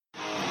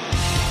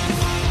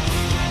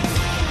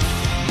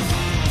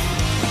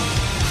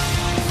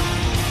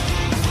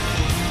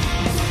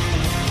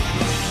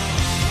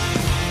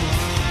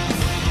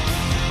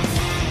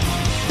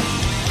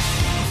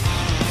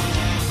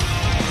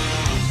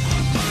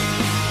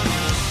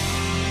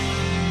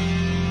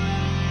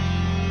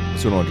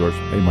What's going on, George?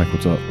 Hey, Mike,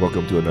 what's up?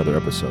 Welcome to another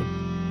episode.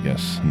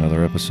 Yes,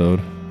 another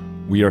episode.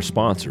 We are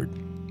sponsored.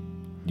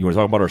 You want to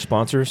talk about our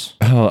sponsors?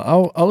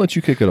 I'll let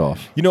you kick it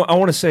off. You know, I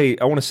want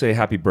to say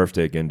happy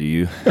birthday again to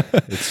you.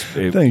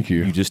 Thank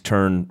you. You just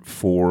turned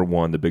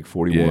 41, the big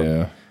 41.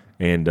 Yeah.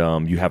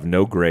 And you have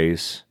no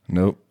grays.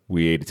 Nope.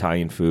 We ate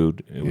Italian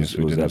food. It was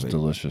It was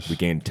delicious. We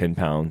gained 10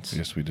 pounds.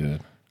 Yes, we did.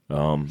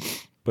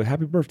 But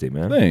happy birthday,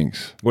 man.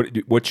 Thanks.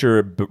 What's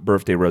your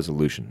birthday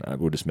resolution?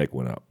 We'll just make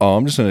one up. Oh,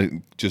 I'm just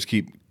gonna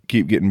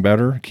keep getting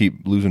better,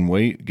 keep losing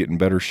weight, get in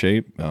better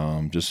shape,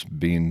 just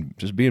being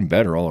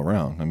better all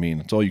around. I mean,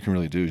 that's all you can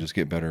really do is just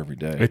get better every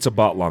day. It's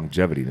about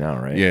longevity now,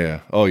 right?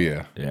 Yeah. Oh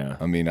yeah. Yeah.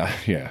 I mean, I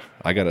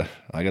gotta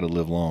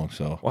live long.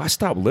 So. Well, I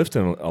stopped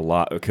lifting a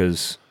lot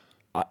because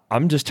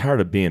I'm just tired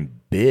of being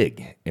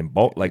big and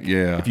bulk. Like,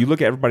 Yeah. if you look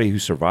at everybody who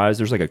survives,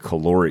 there's like a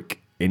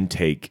caloric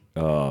intake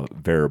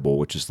variable,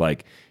 which is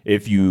like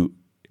if you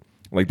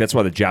like that's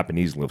why the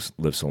Japanese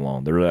live so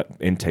long. They're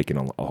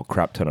intaking a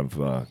crap ton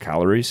of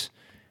calories.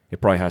 It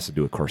probably has to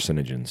do with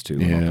carcinogens too,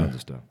 and all kinds of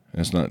stuff. And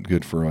it's not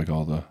good for like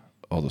all the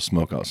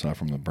smoke outside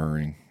from the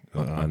burning,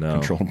 I know.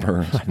 controlled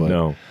burns. But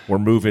No, we're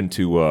moving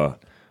to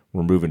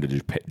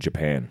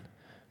Japan.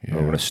 Yeah.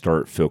 We're going to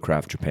start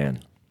Philcraft Japan.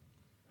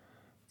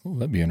 Oh,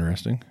 that'd be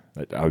interesting.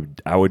 I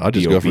would I'd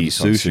be just go for the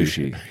obese on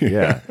sushi. sushi.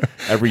 Yeah,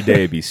 every day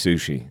it'd be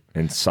sushi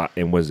and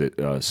was it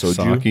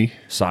soju?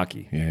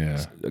 Sake.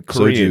 Yeah.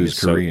 Korean Soju is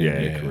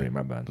Korean. Yeah, Korean.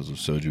 My bad. Those are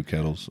soju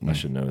kettles. I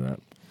should know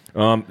that.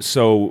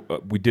 So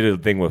we did a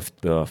thing with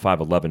the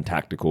 511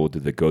 Tactical,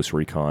 did the Ghost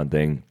Recon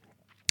thing,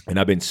 and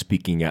I've been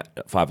speaking at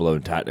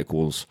 511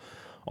 Tacticals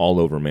all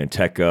over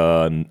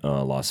Manteca,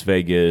 Las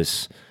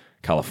Vegas,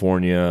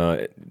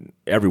 California,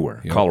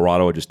 everywhere. Yep.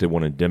 Colorado, I just did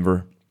one in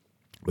Denver.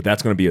 But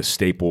that's going to be a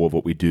staple of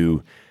what we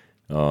do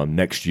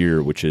next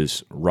year, which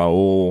is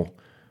Raul,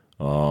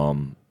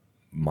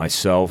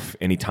 myself,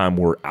 anytime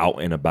we're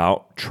out and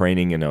about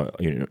training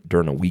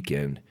during a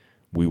weekend,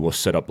 we will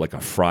set up like a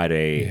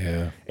Friday,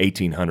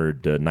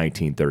 1800 to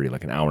 1930,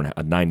 like an hour and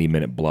a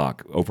 90-minute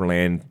block.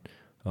 Overland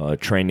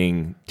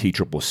training,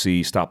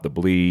 TCCC, Stop the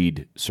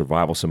Bleed,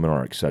 survival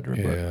seminar, etc.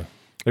 Yeah. But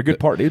they're good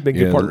part. They've been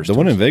good partners. The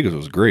one to in us. Vegas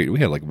was great. We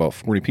had like about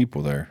 40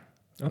 people there.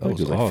 I thought it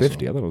was like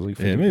 50. I thought it was like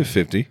 50. Yeah, maybe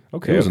 50.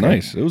 Okay, It was okay.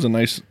 nice. It was a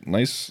nice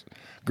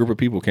group of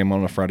people came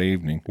on a Friday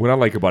evening. What I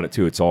like about it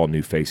too, it's all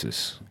new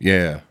faces.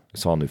 Yeah.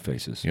 It's all new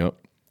faces. Yep.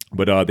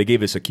 But they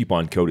gave us a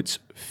coupon code. It's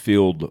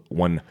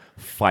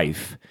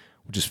FIELD15,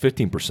 which is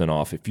 15%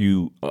 off. If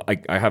you,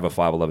 I have a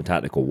 511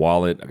 Tactical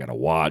wallet. I got a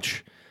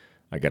watch.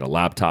 I got a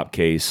laptop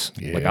case.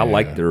 Like I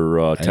like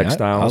their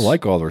textiles. I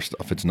like all their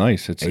stuff. It's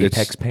nice. It's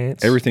Apex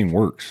pants. Everything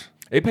works.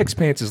 Apex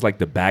pants is like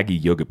the baggy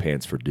yoga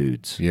pants for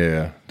dudes.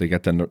 Yeah. They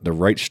got the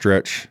right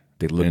stretch.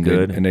 They look and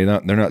good. And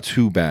they're not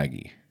too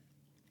baggy.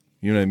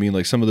 You know what I mean?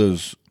 Like some of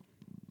those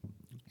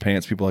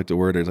pants people like to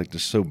wear, they're like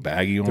just so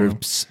baggy on them.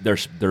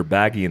 They're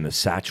baggy in the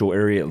satchel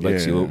area. It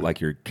makes you Yeah. look like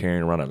you're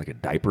carrying around like a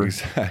diaper.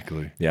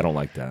 Exactly. Yeah, I don't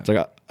like that. It's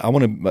like I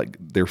want to like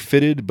they're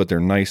fitted, but they're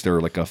nice. They're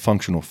like a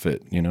functional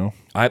fit, you know.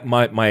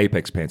 My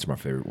Apex pants are my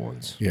favorite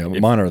ones. Yeah,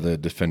 mine are the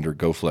Defender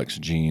GoFlex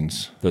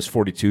jeans. Those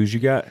 42s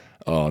you got?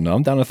 Oh no,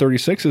 I'm down to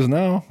 36s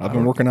now. I've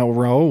been working out with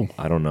Raul.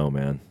 I don't know,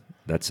 man.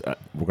 That's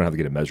we're gonna have to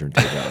get a measuring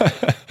tape out.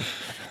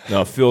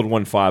 No,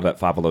 Field15 at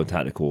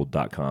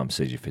 511tactical.com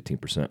saves you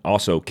 15%.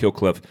 Also,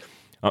 Killcliff.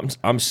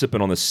 I'm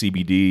sipping on this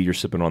CBD. You're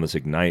sipping on this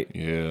Ignite.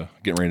 Yeah,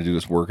 getting ready to do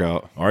this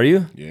workout. Are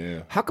you?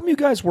 Yeah. How come you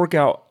guys work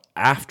out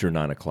after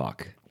 9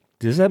 o'clock?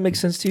 Does that make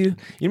sense to you?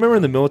 You remember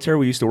in the military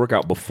we used to work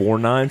out before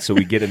 9 so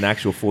we get an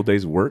actual full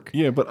day's work?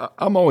 Yeah, but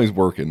I'm always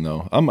working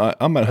though. I'm at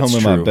home in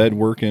true. my bed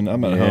working.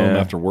 I'm at home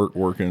after work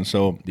working.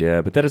 So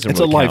Yeah, but that doesn't it's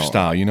really a count.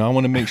 lifestyle, you know. I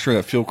want to make sure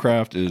that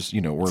Fieldcraft is,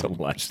 you know, we're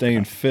lifestyle.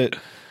 staying fit.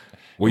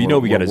 Well, you know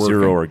we got to We're zero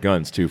working. our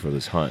guns too for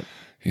this hunt.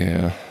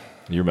 Yeah.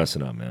 You're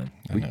messing up, man.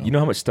 You know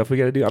how much stuff we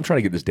got to do? I'm trying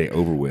to get this day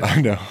over with. I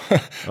know.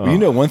 Well, you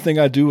know, one thing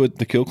I do with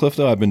the Killcliff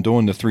though, I've been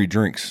doing the 3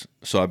 drinks.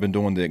 So I've been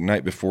doing the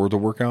Ignite before the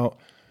workout,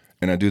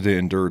 and I do the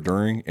Endure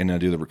during, and I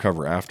do the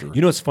Recover after.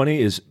 You know what's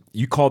funny is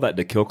you call that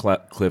the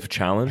Killcliff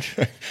Challenge.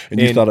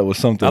 and you thought it was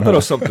something. I thought it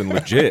was something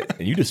legit,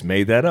 and you just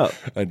made that up.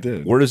 I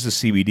did. Where does the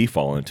CBD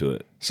fall into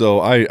it?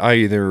 So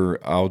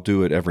I'll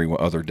do it every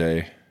other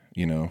day,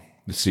 you know.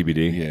 The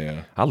CBD?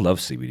 Yeah. I love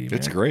CBD, man.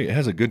 It's great. It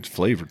has a good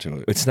flavor to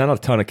it. It's not a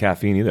ton of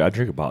caffeine either. I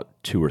drink about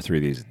 2 or 3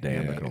 of these a day.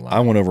 I'm not going to lie. I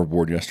went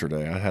overboard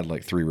yesterday. I had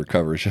like 3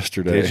 recovers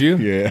yesterday. Did you?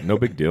 Yeah. No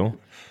big deal.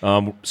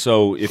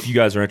 So if you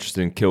guys are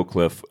interested in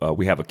Killcliff,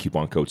 we have a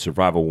coupon code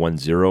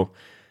Survival10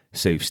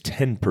 saves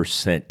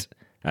 10%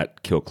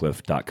 at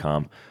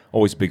killcliff.com.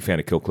 Always a big fan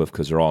of Killcliff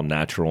because they're all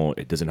natural.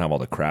 It doesn't have all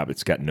the crap.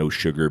 It's got no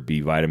sugar,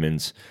 B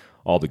vitamins,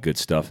 all the good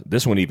stuff.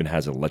 This one even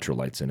has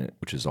electrolytes in it,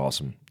 which is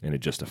awesome. And it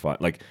justifies,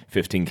 like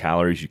 15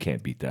 calories, you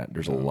can't beat that.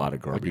 There's a lot of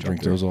I garbage. could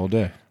drink out there. those all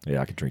day.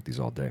 Yeah, I could drink these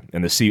all day.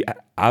 And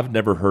I've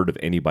never heard of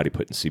anybody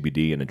putting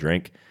CBD in a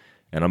drink,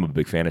 and I'm a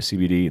big fan of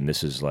CBD. And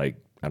this is like,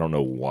 I don't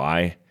know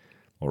why,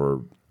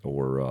 or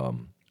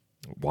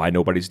why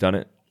nobody's done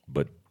it,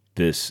 but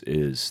this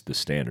is the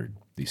standard.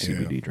 these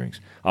CBD drinks.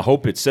 I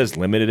hope it says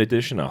limited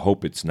edition. I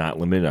hope it's not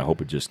limited. I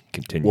hope it just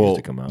continues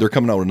to come out. They're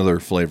coming out with another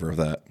flavor of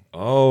that.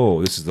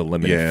 Oh, this is the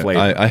limited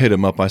flavor. I hit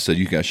him up. I said,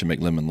 you guys should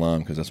make lemon lime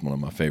because that's one of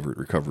my favorite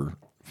recover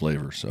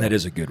flavors. So. That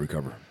is a good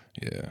recover.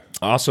 Yeah.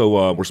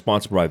 Also, we're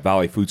sponsored by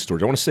Valley Food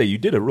Storage. I want to say you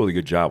did a really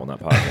good job on that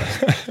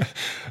podcast.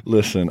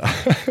 Listen,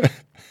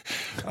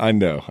 I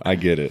know. I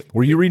get it.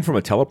 Were you reading from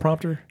a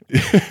teleprompter?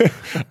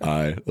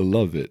 I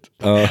love it.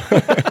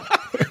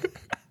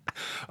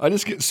 I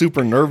just get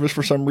super nervous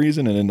for some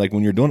reason. And then like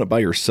when you're doing it by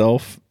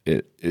yourself,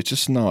 it's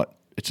just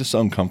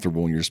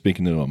uncomfortable when you're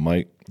speaking into a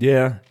mic.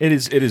 Yeah, it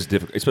is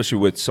difficult, especially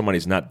with somebody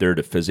who's not there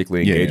to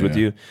physically engage with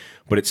you.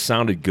 But it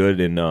sounded good.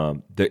 And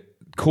the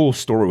cool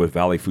story with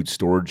Valley Food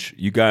Storage,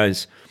 you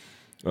guys,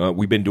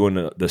 we've been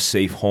doing the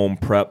safe home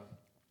prep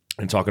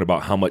and talking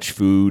about how much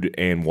food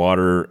and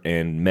water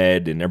and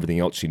med and everything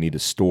else you need to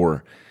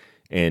store.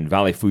 And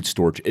Valley Food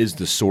Storage is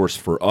the source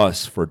for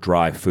us for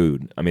dry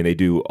food. I mean, they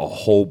do a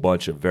whole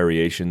bunch of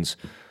variations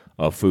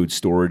of food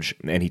storage.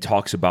 And he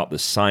talks about the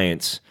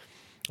science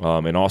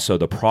and also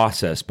the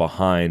process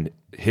behind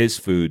his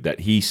food that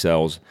he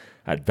sells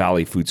at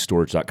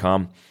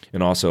valleyfoodstorage.com,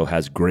 and also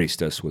has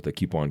graced us with a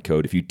coupon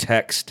code. If you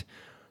text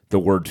the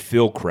word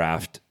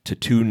Fieldcraft to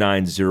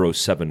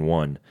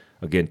 29071,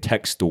 again,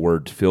 text the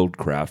word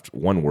Fieldcraft,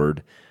 one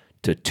word,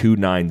 to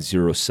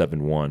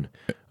 29071,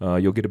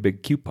 you'll get a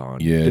big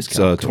coupon. Yeah, it's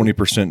a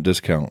 20%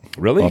 discount.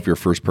 Really? Off your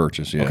first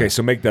purchase, yeah. Okay,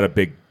 so make that a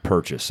big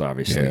purchase,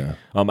 obviously. Yeah.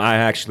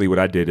 What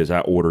I did is I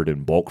ordered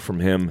in bulk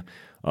from him,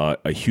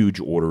 a huge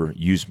order,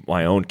 used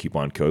my own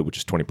coupon code, which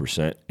is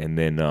 20%, and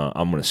then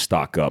I'm going to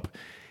stock up.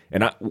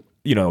 And a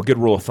good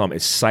rule of thumb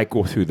is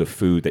cycle through the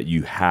food that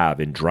you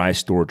have in dry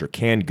storage or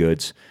canned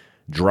goods.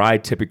 Dry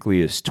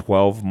typically is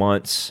 12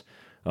 months,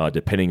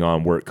 depending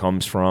on where it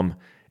comes from.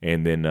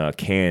 And then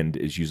canned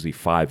is usually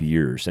 5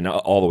 years, and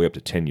all the way up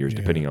to 10 years,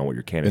 depending on what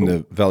you're canning. And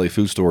the Valley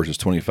Food Storage is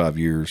 25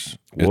 years.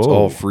 It's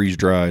all freeze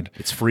dried.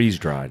 It's freeze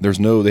dried. There's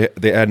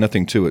they add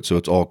nothing to it, so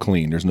it's all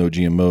clean. There's no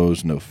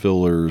GMOs, no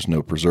fillers,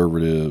 no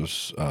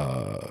preservatives,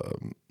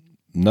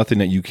 nothing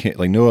that you can't,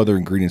 like no other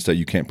ingredients that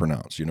you can't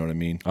pronounce. You know what I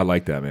mean? I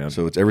like that, man.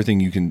 So it's everything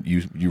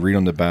you read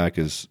on the back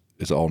is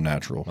all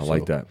natural. I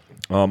like that.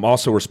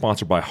 Also, we're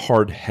sponsored by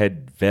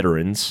Hardhead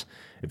Veterans.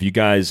 If you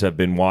guys have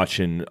been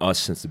watching us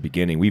since the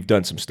beginning, we've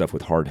done some stuff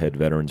with Hardhead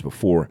Veterans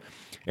before.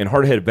 And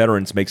Hardhead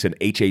Veterans makes an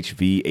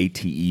HHV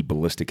ATE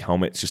ballistic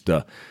helmet. It's just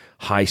a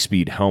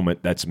high-speed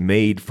helmet that's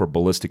made for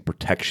ballistic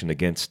protection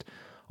against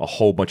a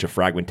whole bunch of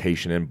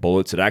fragmentation and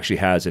bullets. It actually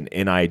has an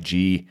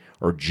NIG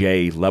or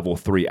J level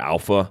 3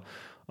 alpha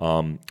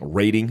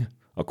rating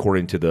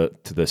according to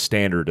the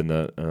standard and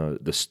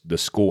the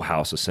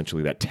schoolhouse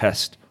essentially that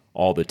tests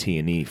all the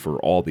T&E for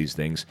all these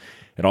things.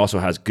 It also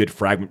has good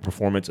fragment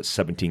performance at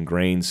 17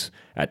 grains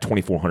at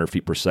 2,400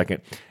 feet per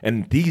second.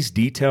 And these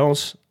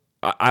details,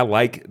 I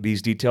like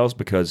these details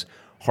because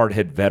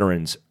Hardhead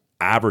Veterans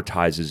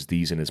advertises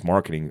these in his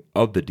marketing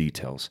of the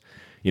details.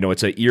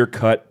 It's an ear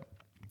cut.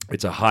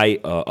 It's a high,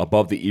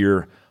 above the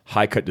ear,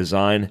 high cut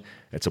design.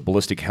 It's a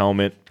ballistic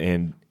helmet,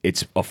 and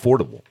it's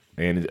affordable.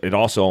 And it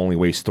also only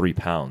weighs 3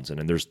 pounds.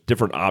 And there's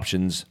different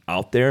options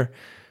out there,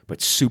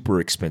 but super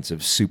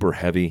expensive, super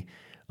heavy.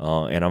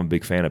 And I'm a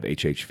big fan of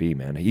HHV,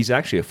 man. He's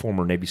actually a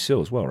former Navy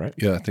SEAL as well, right?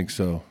 Yeah, I think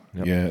so.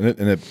 Yep. Yeah,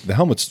 and the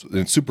helmet's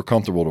it's super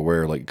comfortable to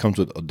wear. Like it comes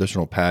with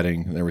additional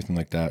padding and everything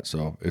like that,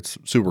 so it's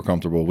super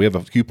comfortable. We have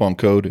a coupon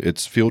code.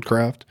 It's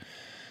Fieldcraft.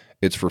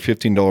 It's for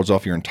 $15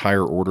 off your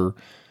entire order,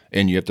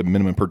 and you have the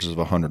minimum purchase of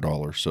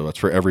 $100. So that's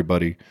for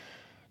everybody.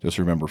 Just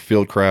remember,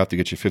 Fieldcraft to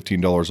get you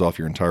 $15 off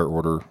your entire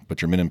order,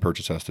 but your minimum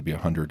purchase has to be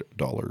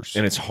 $100.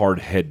 And it's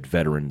Hardhead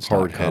Veterans.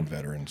 Hardhead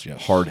Veterans,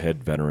 yes.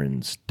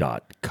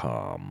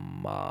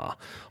 Hardheadveterans.com.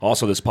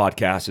 Also, this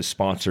podcast is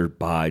sponsored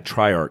by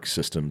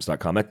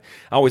TriarchSystems.com. I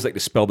always like to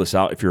spell this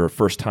out if you're a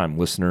first-time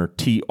listener,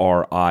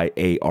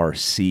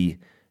 TRIARC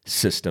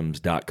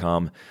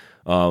Systems.com.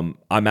 I'm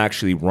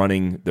actually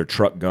running their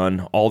truck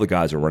gun. All the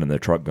guys are running their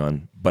truck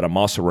gun, but I'm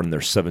also running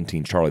their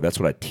 17 Charlie. That's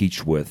what I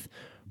teach with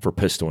for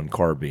pistol and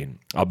carbine.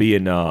 I'll be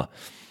in, what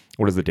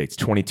are the dates?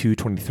 22,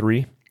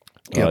 23?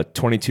 Yep.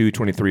 22,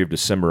 23 of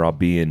December, I'll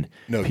be in...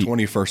 No,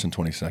 21st and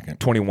 22nd.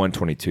 21,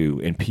 22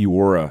 in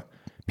Peoria,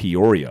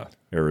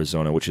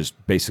 Arizona, which is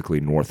basically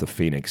north of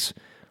Phoenix.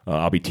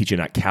 I'll be teaching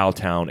at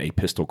Cowtown a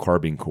pistol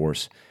carbine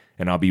course,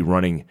 and I'll be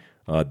running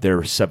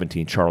their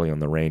 17 Charlie on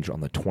the range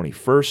on the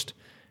 21st,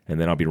 and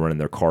then I'll be running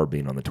their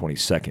carbine on the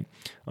 22nd.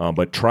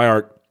 But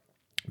Triarch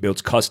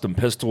builds custom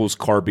pistols,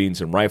 carbines,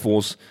 and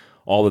rifles.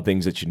 All the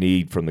things that you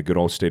need from the good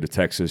old state of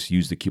Texas.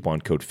 Use the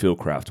coupon code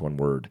Fieldcraft, one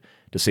word,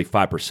 to save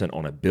 5%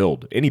 on a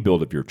build, any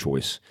build of your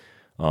choice.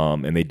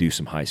 And they do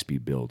some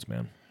high-speed builds,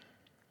 man.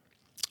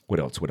 What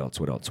else? I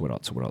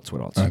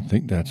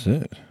think that's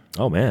it.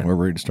 Oh, man. We're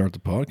ready to start the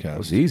podcast. That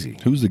was easy.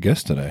 Who's the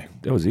guest today?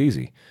 That was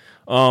easy.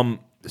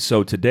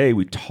 So today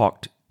we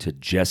talked to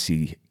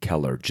Jesse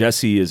Keller.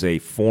 Jesse is a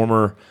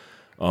former...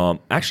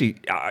 actually,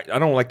 I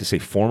don't like to say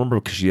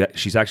former because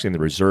she's actually in the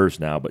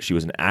reserves now, but she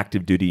was an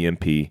active duty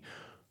MP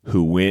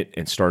who went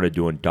and started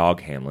doing dog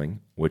handling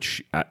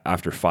which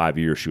after 5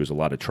 years, she was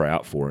allowed to try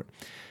out for it.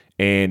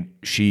 And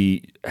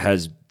she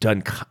has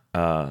done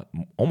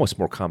almost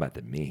more combat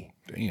than me.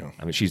 Damn.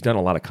 I mean, she's done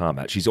a lot of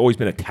combat. She's always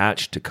been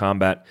attached to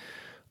combat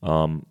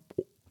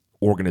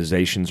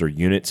organizations or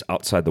units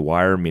outside the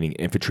wire, meaning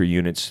infantry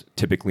units,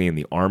 typically in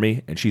the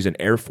Army. And she's an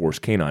Air Force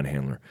canine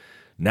handler.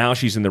 Now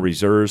she's in the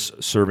reserves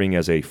serving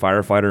as a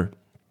firefighter,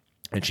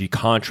 and she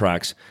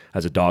contracts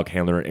as a dog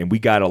handler. And we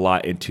got a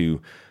lot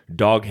into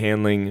dog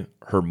handling,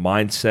 her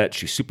mindset.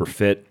 She's super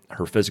fit,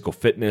 her physical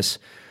fitness,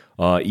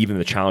 even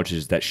the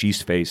challenges that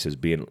she's faced as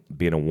being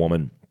a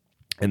woman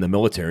in the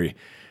military.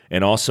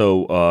 And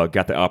also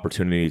got the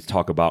opportunity to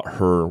talk about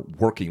her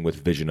working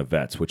with Vision of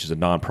Vets, which is a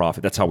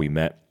nonprofit. That's how we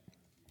met.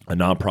 A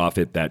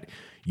nonprofit that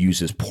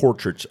uses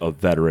portraits of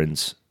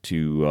veterans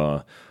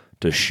to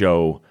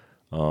show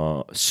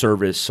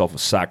service,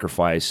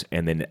 self-sacrifice,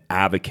 and then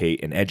advocate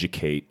and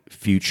educate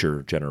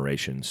future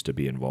generations to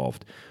be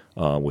involved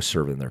with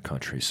serving their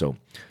country. So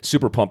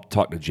super pumped to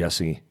talk to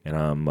Jessie,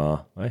 and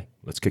hey,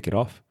 let's kick it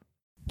off.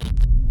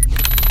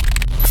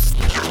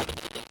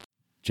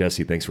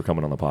 Jessie, thanks for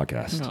coming on the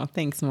podcast. Oh,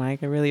 thanks,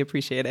 Mike. I really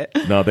appreciate it.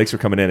 No, thanks for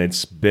coming in.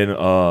 It's been,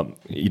 our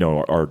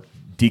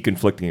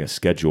deconflicting a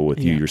schedule with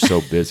you. You're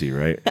so busy,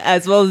 right?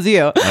 As well as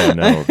you. I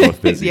know, we're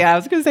both busy. Yeah, I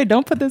was going to say,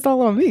 don't put this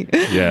all on me.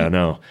 Yeah,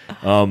 no.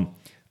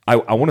 I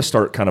want to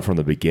start kind of from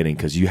the beginning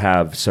because you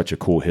have such a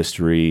cool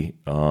history.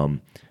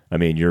 I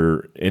mean,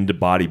 you're into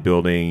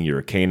bodybuilding. You're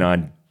a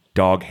canine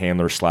dog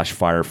handler /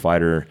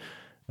 firefighter.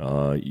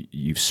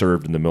 You've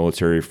served in the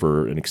military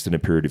for an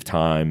extended period of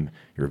time.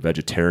 You're a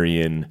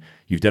vegetarian.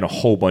 You've done a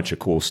whole bunch of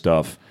cool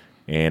stuff.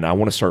 And I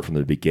want to start from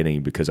the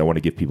beginning because I want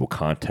to give people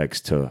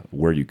context to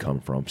where you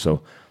come from.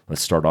 So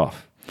let's start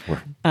off.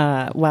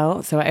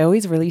 Well, so I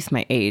always release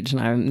my age,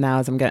 and now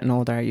as I'm getting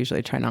older, I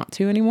usually try not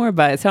to anymore.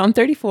 But so I'm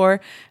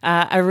 34.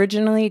 I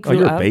originally grew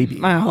you're up. A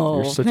baby.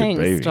 Oh, you're such thanks,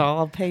 a baby. Joel.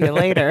 I'll pay you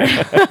later.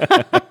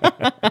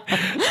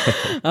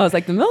 I was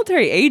like, the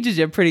military ages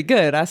you pretty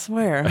good, I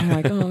swear. I'm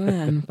like, oh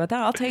man, but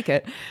I'll take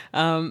it.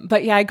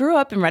 But yeah, I grew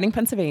up in Reading,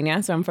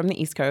 Pennsylvania, so I'm from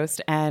the East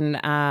Coast. And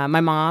my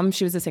mom,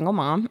 she was a single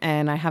mom,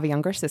 and I have a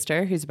younger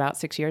sister who's about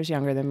 6 years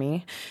younger than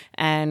me.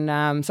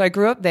 And so I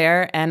grew up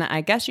there, and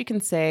I guess you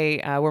can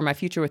say where my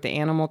future with the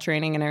animal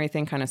training and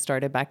everything kind of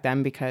started back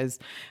then because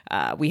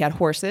we had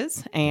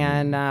horses,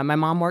 and my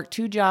mom worked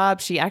 2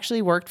 jobs. She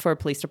actually worked for a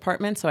police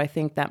department, so I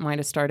think that might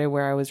have started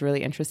where I was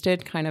really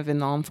interested, kind of in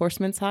law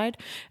enforcement side.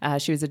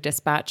 She was a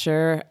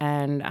dispatcher,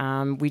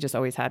 and we just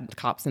always had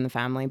cops in the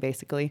family,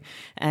 basically.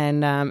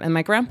 And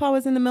my grandpa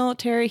was in the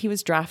military. He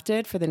was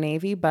drafted for the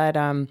Navy, but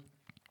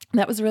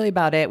that was really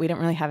about it. We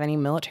didn't really have any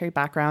military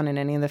background in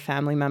any of the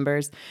family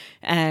members.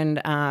 And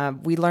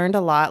we learned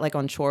a lot, like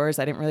on chores.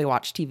 I didn't really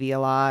watch TV a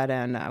lot.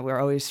 And we were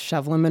always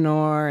shoveling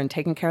manure and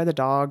taking care of the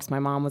dogs. My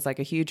mom was like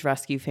a huge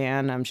rescue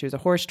fan. She was a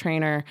horse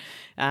trainer.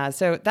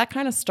 So that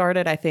kind of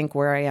started, I think,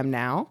 where I am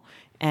now.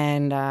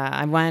 And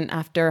I went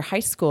after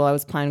high school. I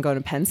was planning to go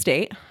to Penn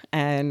State,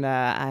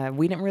 and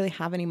we didn't really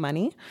have any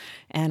money.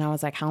 And I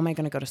was like, how am I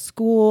going to go to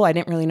school? I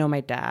didn't really know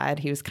my dad.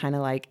 He was kind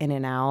of like in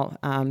and out.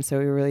 So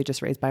we were really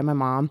just raised by my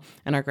mom,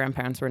 and our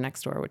grandparents were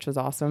next door, which was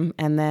awesome.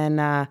 And then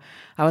I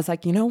was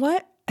like, you know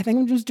what? I think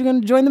I'm just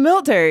going to join the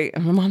military.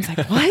 And my mom's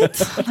like,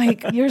 what?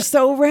 Like, you're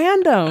so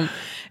random.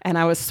 And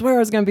I swear I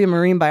was going to be a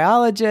marine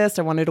biologist.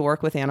 I wanted to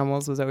work with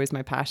animals, was always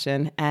my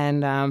passion.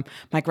 And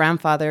my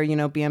grandfather,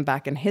 being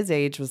back in his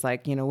age, was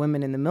like,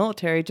 women in the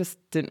military just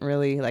didn't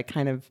really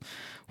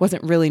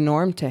wasn't really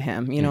norm to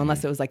him,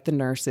 unless it was like the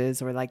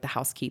nurses or like the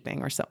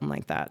housekeeping or something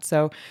like that.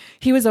 So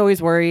he was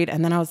always worried.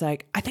 And then I was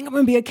like, I think I'm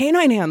going to be a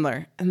canine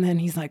handler. And then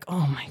he's like,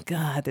 oh my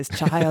God, this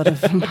child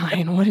of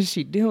mine, what is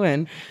she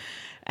doing?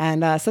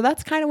 And so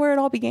that's kind of where it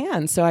all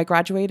began. So I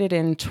graduated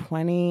in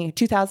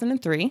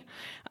 2003,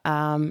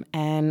 and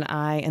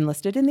I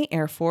enlisted in the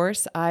Air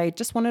Force. I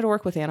just wanted to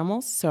work with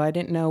animals, so I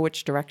didn't know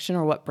which direction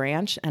or what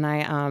branch. And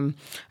I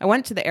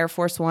went to the Air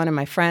Force one, and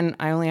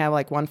I only have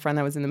like one friend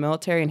that was in the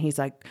military, and he's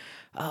like,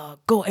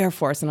 go Air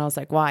Force. And I was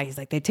like, why? He's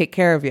like, they take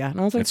care of you. And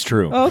I was like, it's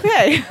true.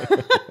 Okay.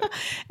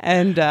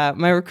 And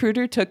my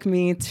recruiter took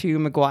me to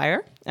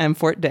McGuire and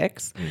Fort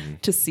Dix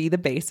to see the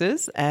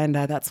bases. And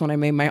that's when I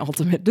made my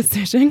ultimate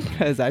decision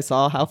because I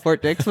saw how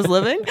Fort Dix was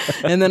living.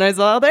 And then I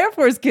saw the Air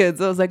Force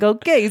kids. I was like,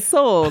 okay,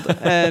 sold.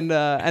 And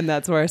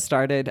that's where I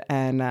started.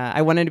 And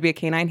I wanted to be a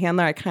canine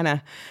handler.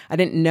 I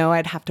didn't know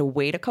I'd have to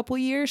wait a couple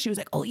years. She was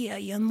like, oh yeah,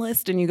 you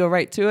enlist and you go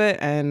right to it.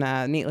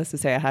 And needless to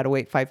say, I had to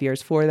wait 5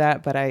 years for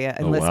that. But I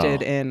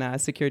enlisted in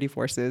security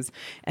forces.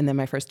 And then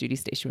my first duty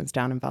station was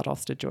down in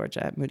Valdosta,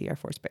 Georgia at Moody Air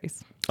Force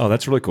Base. Oh,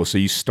 that's really cool. So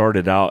you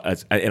started out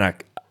as, and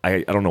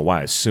I don't know why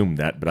I assumed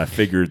that, but I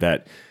figured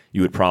that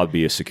you would probably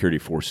be a security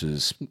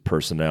forces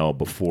personnel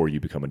before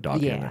you become a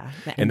dog handler.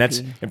 And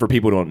for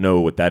people who don't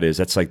know what that is,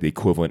 that's like the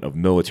equivalent of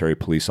military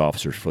police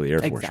officers for the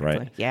Air Force,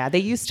 right? Yeah, they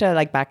used to,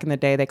 like back in the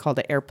day, they called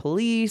it air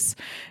police.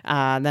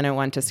 Then it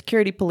went to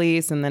security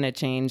police, and then it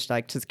changed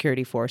like to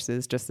security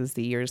forces just as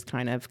the years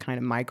kind of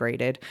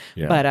migrated.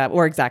 Yeah. But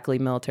or exactly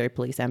military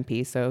police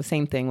MP. So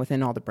same thing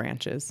within all the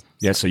branches.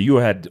 Yeah. So you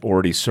had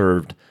already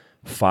served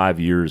 5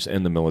 years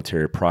in the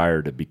military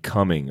prior to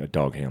becoming a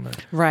dog handler.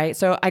 Right.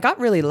 So I got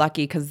really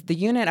lucky because the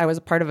unit, I was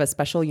a part of a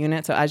special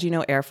unit. So as you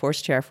know, Air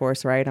Force, Chair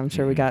Force, right? I'm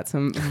sure we got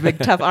some big,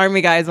 tough Army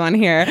guys on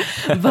here.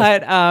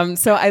 But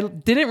so I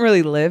didn't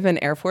really live an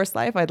Air Force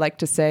life. I'd like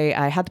to say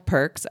I had the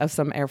perks of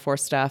some Air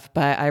Force stuff,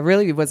 but I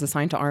really was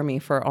assigned to Army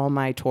for all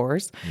my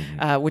tours,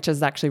 which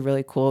is actually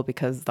really cool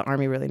because the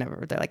Army really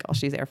never, they're like, oh,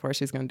 she's Air Force.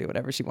 She's going to do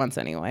whatever she wants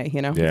anyway,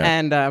 you know? Yeah.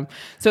 And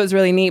so it was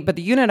really neat. But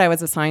the unit I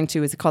was assigned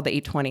to is called the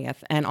 820th.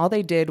 And all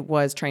they did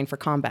was train for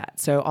combat.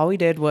 So all we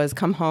did was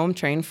come home,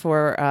 train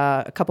for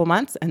a couple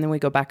months, and then we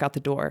go back out the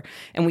door.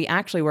 And we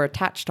actually were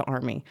attached to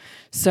Army.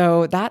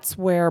 So that's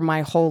where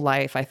my whole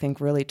life, I think,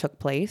 really took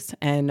place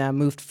and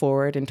moved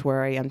forward into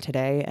where I am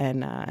today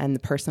and the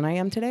person I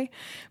am today.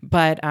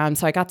 But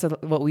so I got to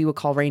what we would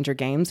call Ranger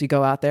games. We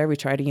go out there, we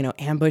try to,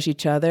 ambush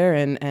each other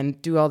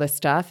and do all this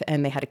stuff.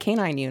 And they had a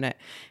canine unit.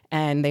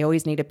 And they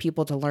always needed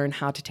people to learn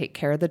how to take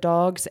care of the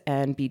dogs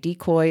and be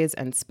decoys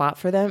and spot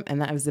for them.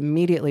 And that was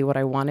immediately what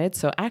I wanted.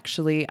 So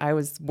actually, I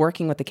was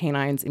working with the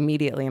canines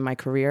immediately in my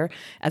career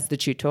as the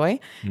chew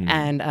toy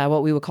and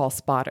what we would call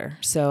spotter.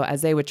 So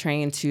as they would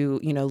train to,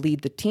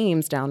 lead the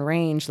teams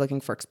downrange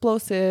looking for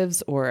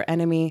explosives or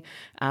enemy,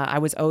 I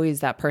was always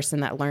that person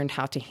that learned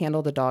how to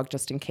handle the dog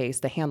just in case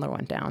the handler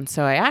went down.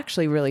 So I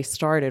actually really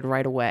started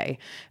right away.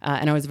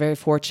 And I was very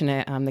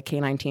fortunate. The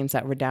canine teams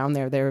that were down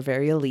there, they were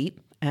very elite.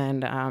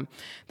 And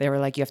they were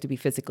like, you have to be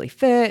physically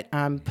fit,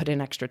 put in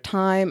extra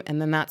time.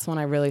 And then that's when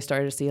I really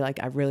started to see, like,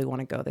 I really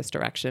want to go this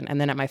direction. And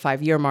then at my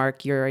 5-year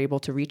mark, you're able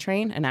to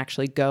retrain and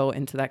actually go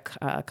into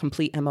that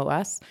complete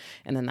MOS.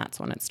 And then that's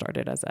when it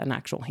started as an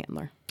actual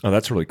handler. Oh,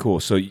 that's really cool.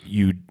 So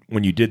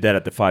when you did that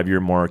at the 5-year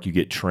mark, you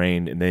get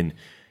trained and then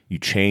you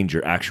change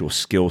your actual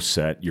skill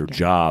set, your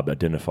job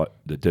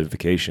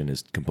identification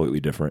is completely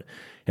different.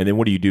 And then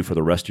what do you do for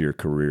the rest of your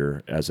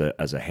career as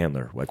a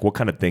handler? Like, what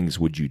kind of things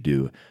would you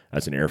do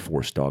as an Air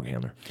Force dog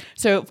handler?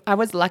 So I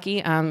was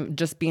lucky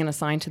just being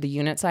assigned to the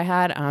units I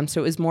had.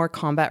 So it was more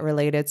combat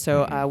related.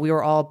 So we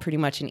were all pretty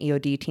much an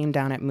EOD team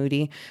down at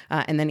Moody.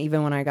 And then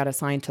even when I got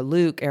assigned to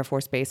Luke Air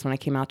Force Base, when I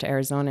came out to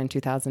Arizona in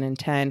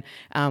 2010,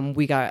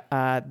 we got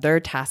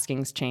their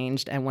taskings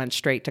changed and went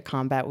straight to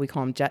combat. We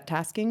call them JET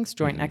taskings,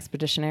 Joint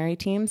Expeditionary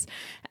Teams,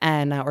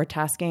 and or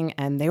tasking.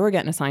 And they were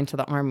getting assigned to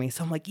the Army.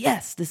 So I'm like,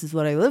 yes, this is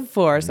what I live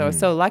for. So I was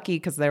so lucky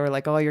because they were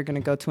like, oh, you're going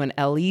to go to an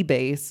LE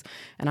base.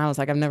 And I was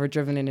like, I've never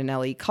driven in an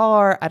LE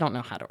car. I don't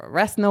know how to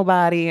arrest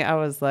nobody. I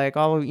was like,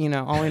 all we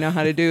know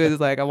how to do is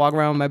like, I walk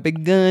around with my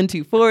big gun,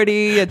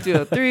 240, a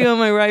 203 on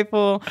my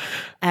rifle.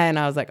 And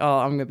I was like, oh,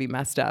 I'm going to be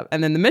messed up.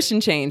 And then the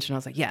mission changed and I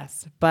was like,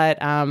 yes. But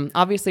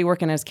obviously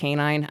working as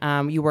canine,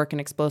 you work in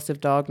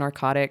explosive dog,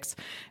 narcotics,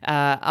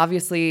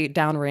 obviously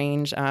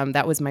downrange.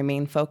 That was my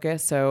main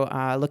focus.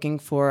 So looking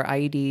for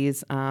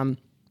IEDs,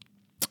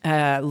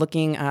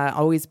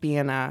 always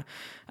being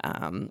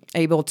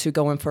able to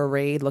go in for a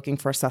raid, looking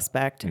for a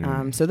suspect.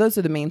 So those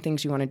are the main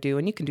things you want to do.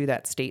 And you can do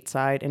that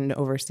stateside and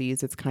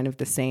overseas. It's kind of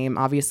the same.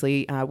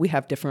 Obviously, we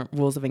have different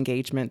rules of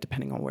engagement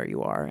depending on where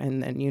you are.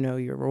 And then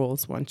your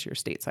rules once you're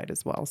stateside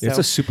as well. So it's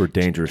a super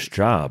dangerous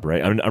job,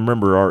 right? I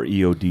remember our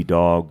EOD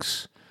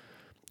dogs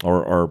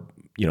or our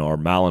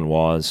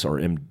Malinois or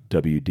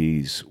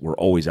MWDs were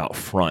always out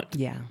front.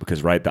 Yeah.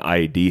 Because, right, the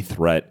IED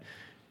threat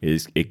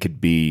it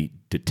could be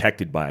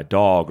detected by a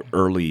dog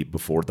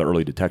before the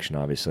early detection,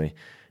 obviously.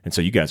 And so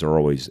you guys are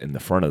always in the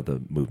front of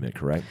the movement,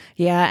 correct?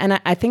 Yeah,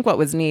 and I think what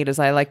was neat is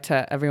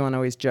everyone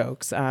always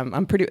jokes.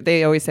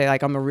 They always say,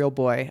 like, I'm a real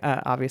boy,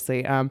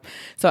 obviously.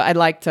 So I'd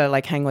like to,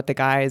 like, hang with the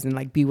guys and,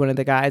 like, be one of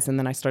the guys. And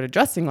then I started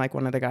dressing like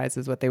one of the guys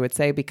is what they would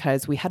say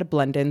because we had to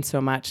blend in so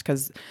much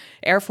because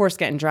Air Force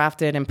getting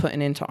drafted and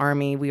putting into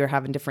Army, we were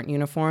having different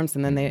uniforms.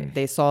 And then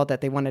they saw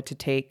that they wanted to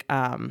take,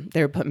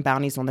 they were putting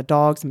bounties on the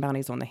dogs and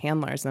bounties on the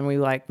handlers. And we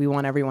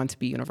want everyone to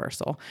be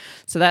universal.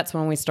 So that's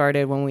when we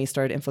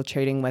started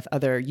infiltrating with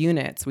other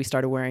units. We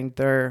started wearing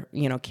their,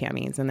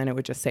 camis, and then it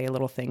would just say a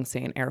little thing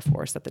saying Air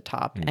Force at the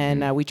top.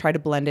 And we tried to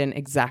blend in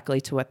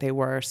exactly to what they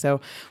were.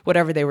 So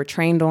whatever they were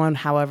trained on,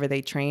 however they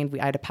trained,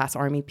 I had to pass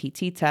Army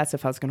PT tests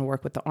if I was going to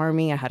work with the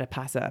Army. I had to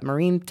pass a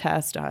Marine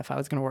test if I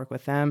was going to work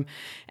with them.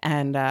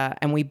 And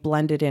we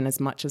blended in as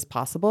much as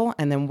possible.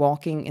 And then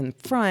walking in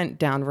front,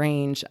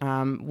 downrange,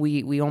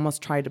 we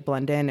almost tried to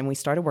blend in, and we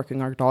started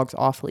working our dogs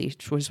off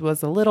leash, which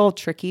was a little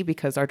tricky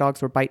because our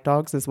dogs were bite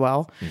dogs as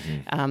well.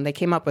 They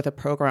came up with a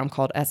program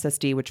called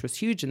SSD, which was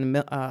huge in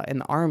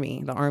the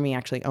Army. The Army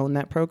actually owned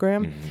that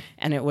program,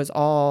 and it was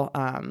all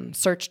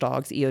search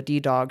dogs,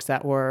 EOD dogs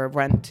that were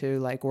rent to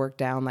like work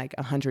down like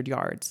 100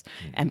 yards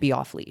and be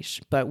off leash.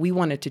 But we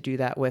wanted to do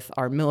that with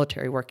our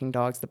military working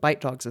dogs, the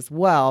bite dogs as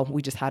well.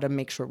 We just had to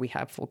make sure we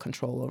have full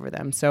control over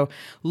them. So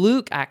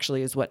Luke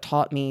actually is what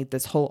taught me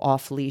this whole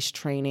off leash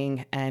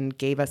training and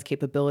gave us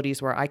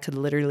capabilities where I could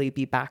literally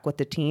be back with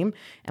the team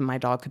and my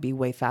dog could be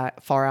way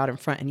far out in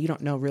front, and you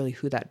don't know really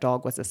who that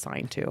dog was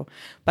assigned to.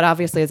 But obviously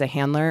obviously as a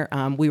handler,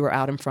 we were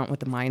out in front with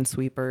the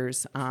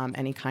minesweepers,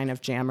 any kind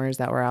of jammers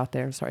that were out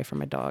there. Sorry for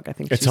my dog. I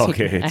think It's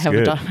okay. I It's have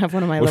good. I have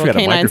one of my Wish we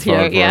little had a canines here.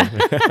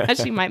 microphone Yeah,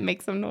 she might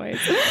make some noise.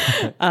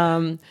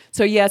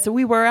 So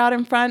we were out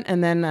in front,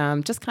 and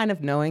then just kind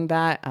of knowing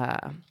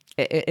that.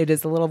 It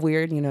is a little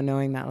weird,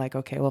 knowing that, like,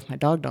 okay, well, if my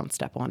dog don't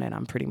step on it,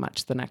 I'm pretty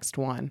much the next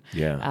one.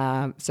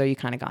 Yeah. So you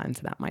kind of got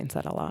into that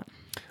mindset a lot.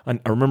 I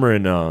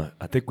remember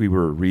I think we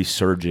were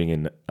resurging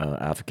in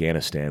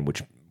Afghanistan,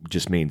 which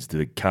just means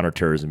the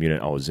counterterrorism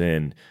unit I was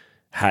in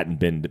hadn't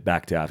been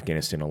back to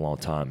Afghanistan in a long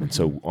time. And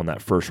so on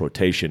that first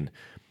rotation,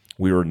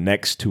 we were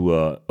next to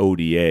a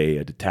ODA,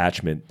 a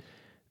detachment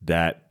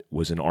that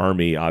was an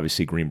Army,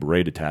 obviously Green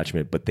Beret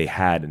detachment, but they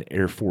had an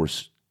Air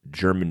Force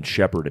German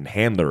Shepherd and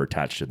handler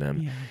attached to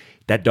them. Yeah.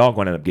 That dog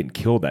ended up getting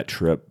killed that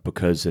trip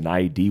because an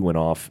IED went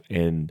off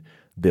and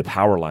the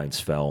power lines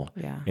fell,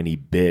 and he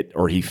bit,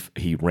 or he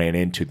ran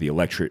into the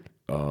electric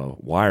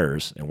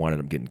wires and wound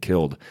up getting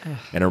killed. Ugh.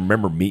 And I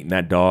remember meeting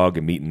that dog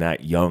and meeting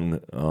that young,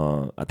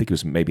 I think it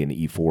was maybe an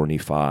E4 and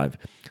E5,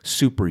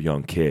 super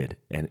young kid.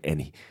 And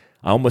I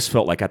almost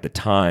felt like at the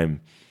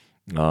time,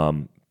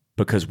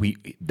 because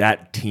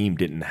that team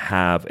didn't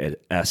have an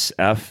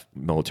SF,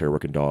 military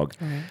working dog,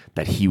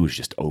 that he was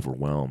just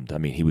overwhelmed. I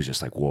mean, he was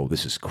just like, whoa,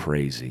 this is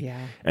crazy.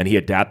 Yeah. And he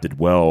adapted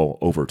well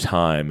over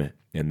time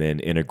and then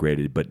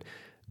integrated, but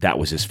that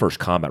was his first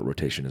combat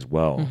rotation as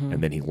well. Mm-hmm.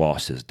 And then he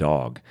lost his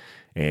dog.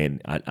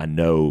 And I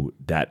know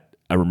that,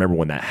 I remember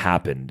when that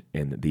happened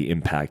and the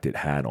impact it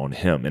had on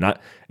him. And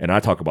I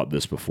talk about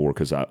this before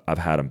because I've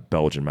had a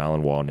Belgian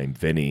Malinois named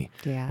Vinny,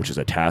 which is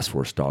a task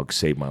force dog,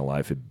 saved my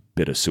life. It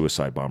bit a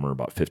suicide bomber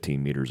about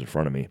 15 meters in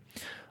front of me.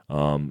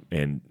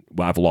 And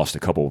I've lost a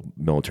couple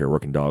military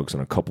working dogs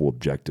and a couple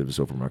objectives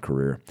over my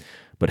career.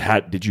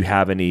 But did you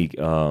have any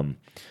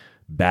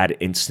bad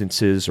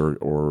instances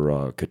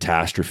or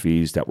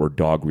catastrophes that were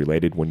dog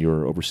related when you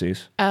were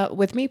overseas?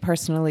 With me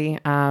personally,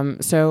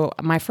 so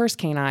my first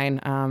canine,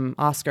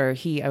 Oscar,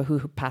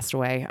 who passed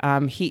away,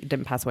 he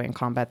didn't pass away in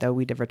combat though.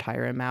 We did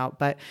retire him out,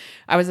 but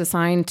I was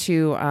assigned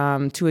to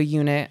a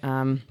unit,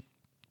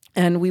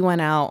 and we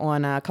went out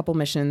on a couple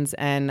missions,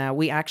 and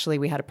we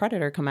had a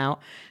predator come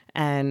out,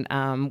 and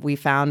we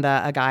found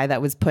a guy that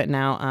was putting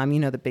out,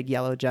 the big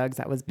yellow jugs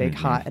that was big,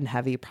 hot, and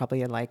heavy,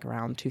 probably like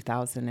around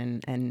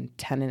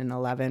 2010 and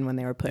 11 when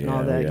they were putting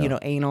all the,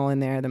 anal in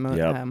there,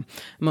 the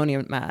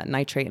ammonium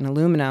nitrate and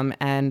aluminum.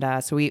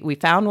 And so we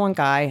found one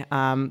guy.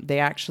 They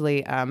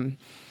actually...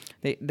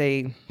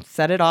 They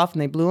set it off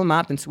and they blew him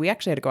up. And so we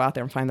actually had to go out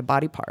there and find the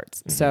body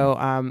parts. Mm-hmm.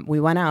 So we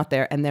went out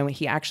there, and then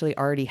he actually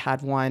already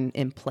had one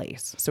in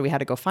place. So we had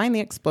to go find the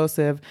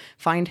explosive,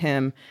 find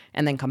him,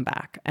 and then come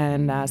back.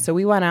 And so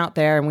we went out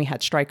there, and we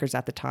had strikers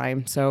at the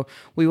time. So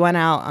we went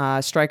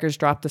out, strikers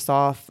dropped us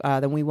off.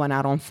 Then we went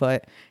out on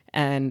foot.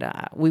 And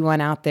we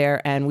went out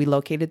there and we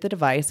located the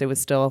device. It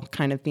was still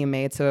kind of being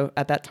made. So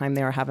at that time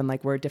they were having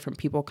where different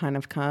people kind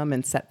of come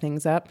and set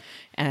things up.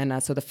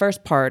 And so the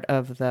first part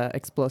of the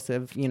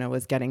explosive,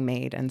 was getting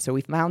made. And so we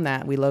found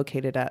that, we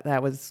located it.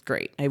 That was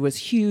great. It was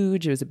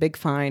huge. It was a big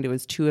find. It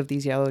was 2 of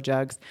these yellow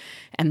jugs.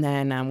 And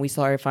then we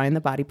started finding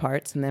the body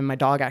parts. And then my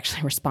dog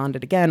actually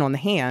responded again on the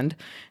hand,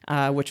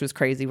 which was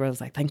crazy, where I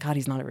was like, thank God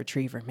he's not a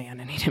retriever,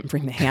 man. And he didn't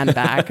bring the hand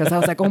back, because I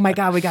was like, oh my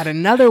God, we got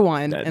another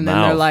one. And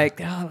then they're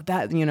like, oh,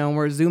 that, and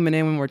we're zooming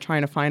in when we're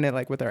trying to find it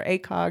with our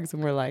ACOGs,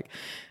 and we're like,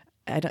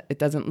 it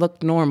doesn't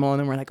look normal. And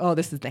then we're like, oh,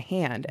 this is the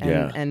hand.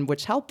 And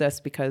which helped us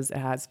because it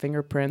has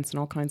fingerprints and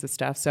all kinds of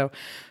stuff. So,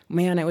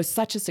 man, it was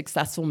such a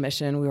successful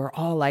mission. We were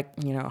all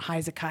like, high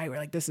as a kite. We're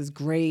like, this is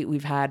great.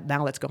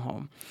 Now let's go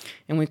home.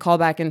 And we call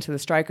back into the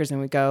strikers and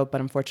we go,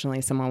 but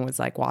unfortunately someone was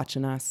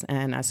watching us.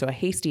 And so a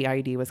hasty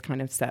IED was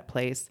kind of set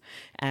place,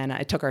 and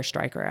it took our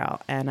striker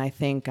out. And I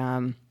think,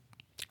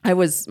 I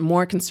was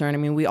more concerned. I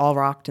mean, we all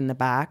rocked in the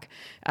back.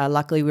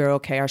 Luckily, we were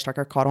okay. Our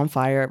striker caught on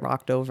fire. It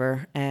rocked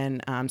over.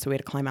 And so we had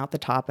to climb out the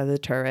top of the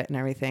turret and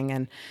everything.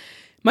 And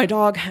my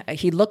dog,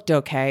 he looked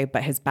okay,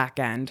 but his back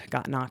end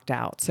got knocked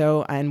out.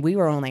 So, and we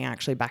were only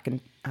actually back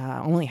in,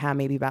 only had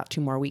maybe about 2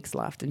 more weeks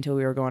left until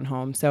we were going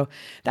home. So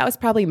that was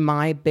probably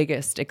my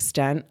biggest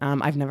extent.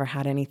 I've never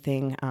had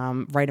anything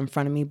right in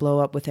front of me blow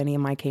up with any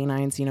of my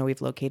canines.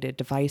 We've located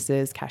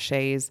devices,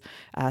 caches.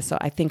 So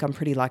I think I'm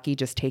pretty lucky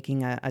just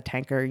taking a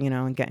tanker,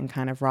 and getting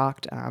kind of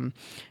rocked. And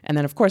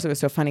then, of course, it was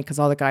so funny because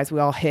all the guys, we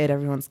all hid.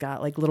 Everyone's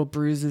got little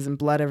bruises and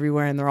blood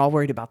everywhere, and they're all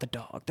worried about the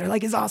dog. They're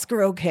like, is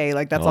Oscar okay?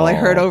 That's all I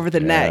heard over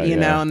the net, you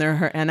know, and they're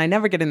hurt. And I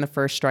never get in the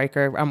first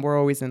striker. We're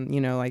always in,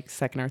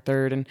 second or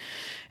third.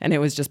 And it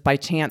was just by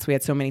chance. We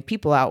had so many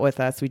people out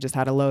with us. We just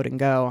had to load and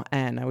go.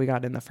 And we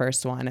got in the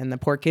first one. And the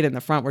poor kid in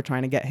the front, we're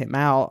trying to get him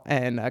out,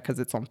 and because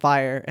it's on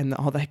fire. And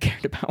all that I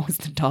cared about was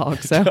the dog.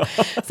 So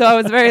I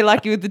was very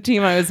lucky with the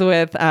team I was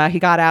with. He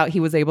got out. He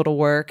was able to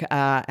work.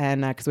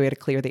 And because we had to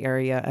clear the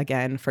area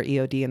again for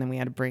EOD. And then we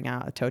had to bring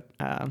out a tow,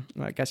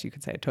 I guess you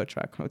could say a tow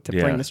truck to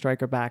bring the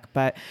striker back.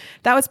 But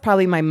that was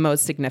probably my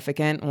most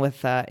significant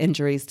with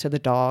injuries to the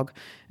dog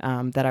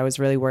that I was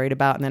really worried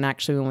about. And then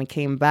actually when we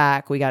came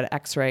back, we got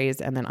x-rays,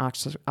 and then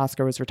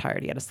Oscar was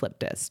retired, he had a slip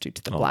disc due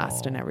to the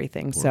blast and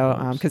everything. Poor So,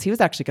 folks. because he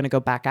was actually going to go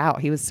back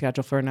out, he was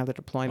scheduled for another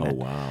deployment.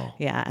 Oh, wow.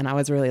 Yeah, and I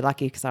was really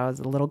lucky because I was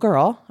a little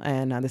girl,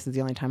 and this is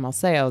the only time I'll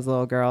say I was a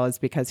little girl is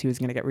because he was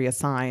going to get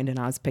reassigned, and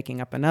I was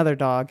picking up another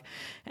dog,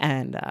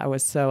 and I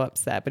was so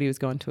upset. But he was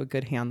going to a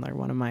good handler,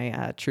 one of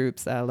my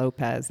troops,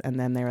 Lopez, and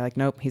then they were like,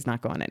 "Nope, he's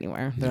not going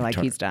anywhere." They're like,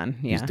 "He's done."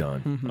 Yeah, He's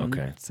done.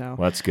 Okay. So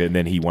Well, that's good. And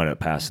then he wound up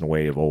passing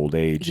away of old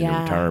age in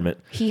retirement.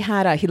 he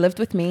had he lived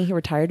with me. He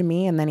retired to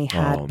me, and then he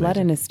had blood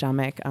amazing. in his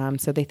stomach.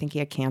 So they think he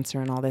had cancer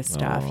and all this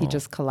stuff. He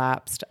just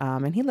collapsed,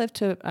 and he lived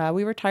to.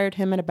 We retired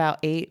him at about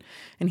 8,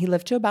 and he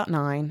lived to about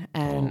 9.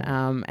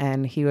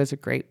 And he was a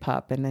great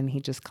pup. And then he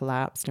just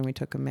collapsed, and we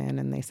took him in,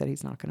 and they said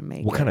he's not going to make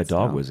it. What kind of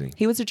dog was he?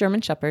 He was a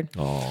German Shepherd.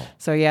 Oh.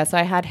 So so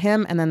I had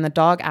him, and then the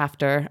dog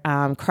after,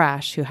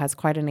 Crash, who has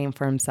quite a name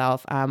for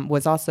himself,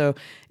 was also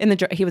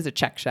he was a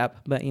Czech Shep,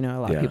 but a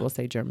lot of people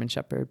say German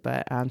Shepherd.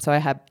 But so I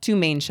had 2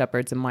 main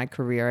shepherds in my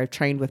career. I've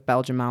trained with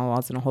Belgian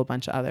Malinois and a whole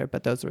bunch of other,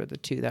 but those were the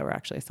 2 that were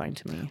actually assigned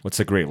to me. What's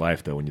a great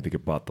life though when you think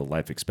about the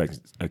life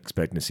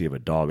expectancy of a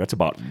dog? That's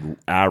about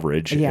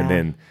average, Yeah. and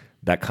then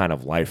that kind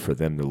of life for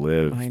them to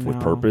live I with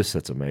know. purpose.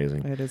 That's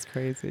amazing. It is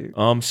crazy.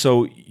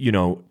 So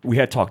we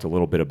had talked a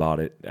little bit about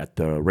it at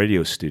the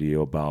radio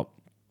studio about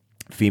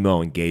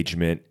female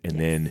engagement, and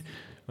then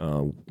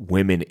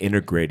women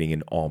integrating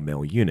in all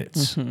male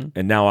units.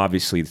 And now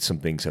obviously some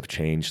things have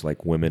changed,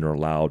 like women are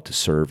allowed to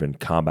serve in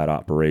combat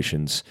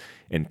operations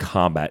and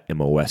combat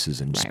MOSs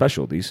and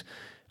specialties.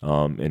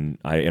 And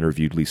I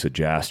interviewed Lisa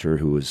Jaster,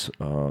 who was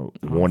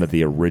one of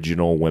the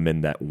original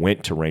women that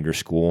went to Ranger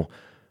School.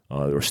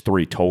 There was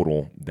 3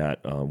 total that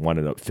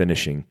wound up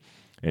finishing,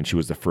 and she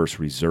was the first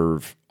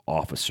reserve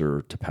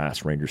officer to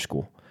pass Ranger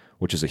School,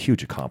 which is a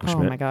huge Oh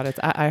accomplishment. my God!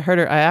 I heard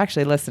her. I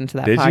actually listened to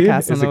that Did you? podcast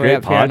It's on a the way great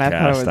up here, and I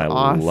thought it was podcast. I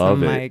awesome.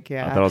 love it. Like,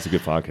 I thought it was a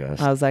good podcast.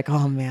 I was like,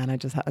 oh man, I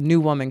just had a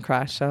new woman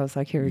crush. So I was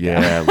like, here we go.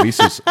 Yeah,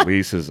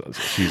 Lisa's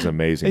she's an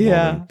amazing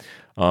woman.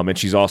 And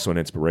she's also an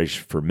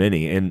inspiration for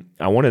many. And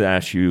I wanted to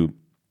ask you,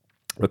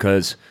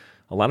 because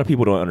a lot of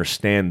people don't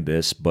understand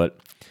this, but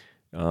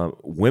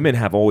women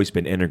have always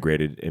been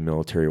integrated in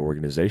military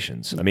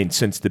organizations. I mean,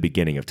 since the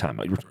beginning of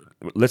time.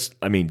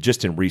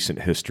 Just in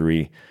recent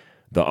history,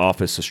 the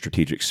Office of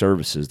Strategic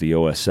Services, the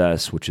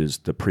OSS, which is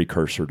the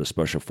precursor to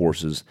Special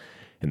Forces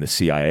and the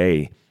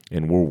CIA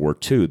in World War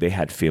II, they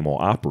had female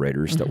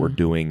operators that were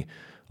doing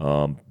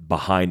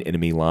behind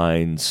enemy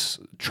lines,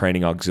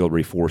 training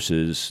auxiliary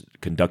forces,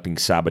 conducting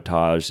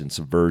sabotage and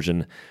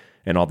subversion,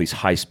 and all these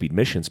high-speed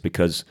missions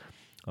because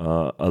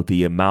of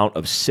the amount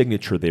of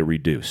signature they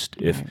reduced.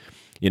 If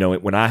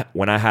when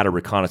I had a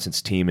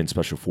reconnaissance team in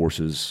Special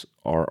Forces,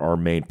 our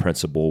main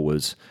principle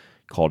was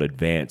called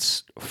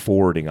Advanced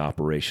Forwarding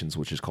Operations,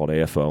 which is called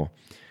AFO.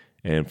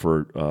 And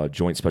for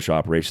Joint Special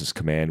Operations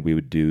Command, we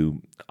would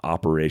do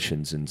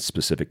operations in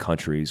specific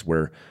countries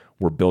where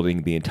we're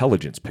building the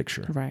intelligence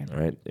picture,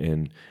 right?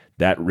 And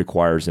that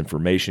requires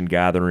information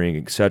gathering,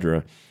 et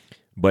cetera.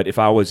 But if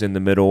I was in the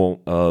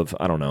middle of,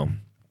 I don't know,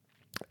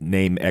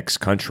 name X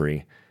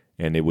country,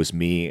 and it was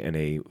me and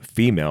a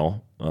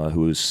female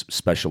who was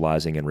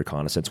specializing in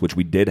reconnaissance, which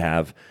we did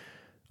have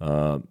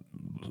an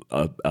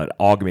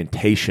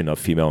augmentation of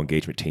female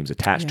engagement teams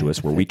attached to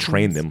us, where we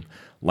trained them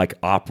like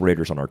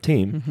operators on our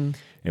team,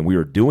 and we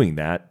were doing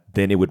that,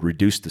 then it would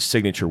reduce the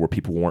signature where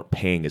people weren't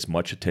paying as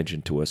much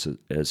attention to us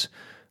as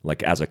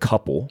a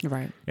couple,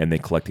 and then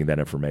collecting that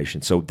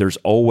information. So there's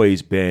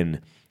always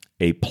been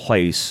a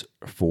place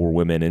for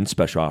women in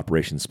special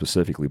operations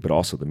specifically, but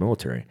also the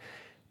military.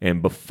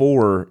 And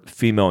before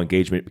female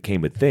engagement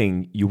became a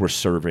thing, you were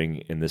serving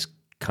in this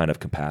kind of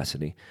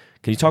capacity.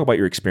 Can you talk about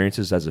your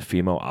experiences as a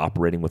female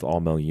operating with all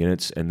male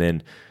units, and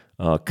then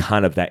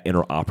kind of that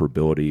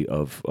interoperability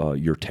of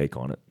your take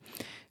on it?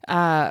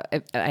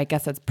 I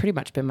guess that's pretty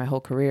much been my whole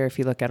career. If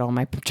you look at all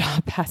my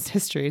job past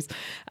histories,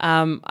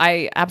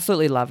 I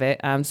absolutely love it.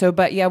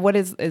 What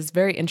is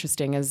very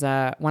interesting is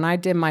when I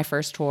did my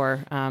first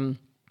tour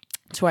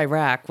to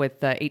Iraq with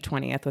the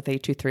 820th, with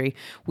 823,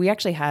 we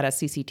actually had a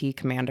CCT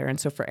commander. And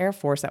so for Air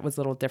Force, that was a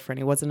little different.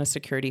 He wasn't a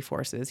security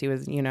forces. He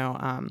was, he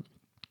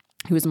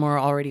was more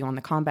already on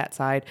the combat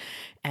side,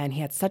 and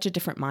he had such a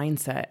different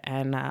mindset.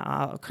 And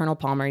Colonel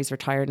Palmer, he's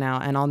retired now,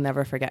 and I'll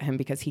never forget him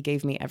because he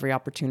gave me every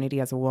opportunity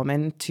as a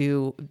woman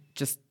to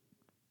just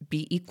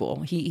be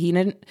equal. He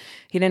didn't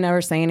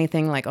ever say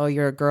anything like, oh,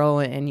 you're a girl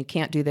and you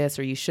can't do this,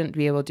 or you shouldn't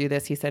be able to do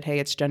this. He said, hey,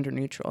 it's gender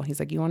neutral. He's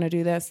like, you want to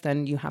do this,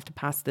 then you have to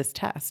pass this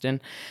test. And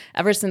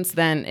ever since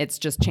then, it's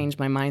just changed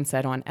my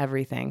mindset on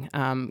everything.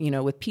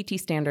 With PT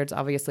standards,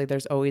 obviously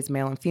there's always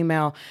male and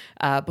female,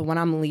 but when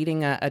I'm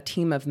leading a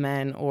team of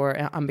men,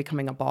 or I'm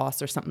becoming a boss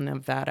or something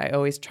of that, I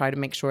always try to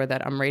make sure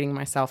that I'm rating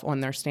myself on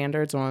their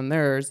standards or on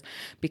theirs,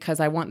 because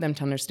I want them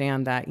to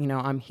understand that,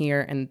 I'm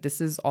here and this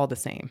is all the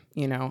same,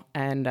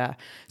 and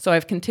so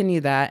I've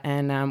continued that.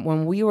 And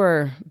when we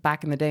were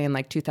back in the day in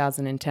like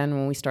 2010,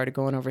 when we started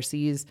going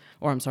overseas,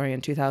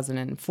 in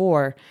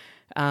 2004,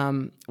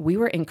 We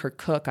were in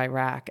Kirkuk,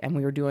 Iraq, and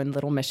we were doing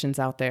little missions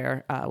out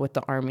there with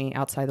the Army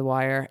outside the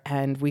wire,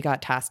 and we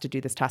got tasked to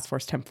do this Task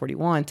Force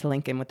 1041 to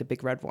link in with the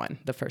Big Red One,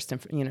 the first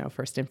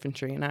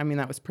infantry. And I mean,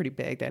 that was pretty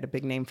big. They had a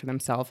big name for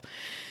themselves.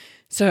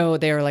 So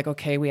they were like,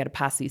 okay, we had to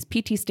pass these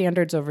PT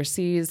standards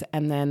overseas,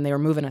 and then they were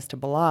moving us to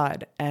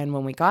Balad. And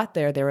when we got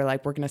there, they were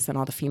like, we're going to send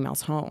all the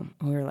females home.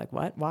 And we were like,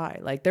 what? Why?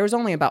 Like, there was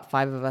only about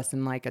 5 of us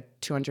in like a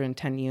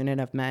 210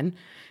 unit of men.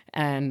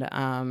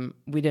 And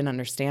we didn't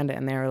understand it.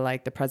 And they were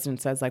like, the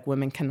president says like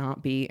women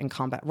cannot be in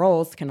combat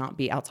roles, cannot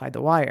be outside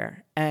the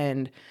wire.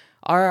 And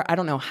I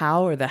don't know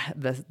how or the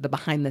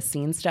behind the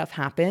scenes stuff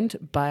happened,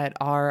 but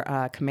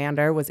our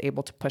commander was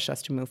able to push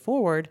us to move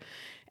forward.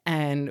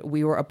 And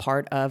we were a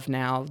part of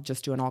now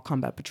just doing all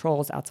combat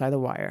patrols outside the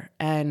wire.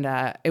 And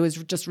it was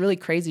just really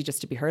crazy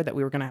just to be heard that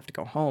we were going to have to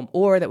go home,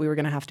 or that we were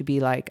going to have to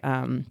be like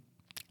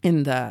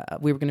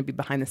we were going to be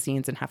behind the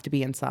scenes and have to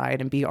be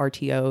inside and be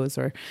RTOs,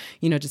 or,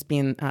 just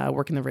being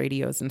working the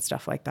radios and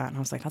stuff like that. And I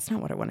was like, that's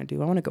not what I want to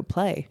do. I want to go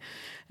play.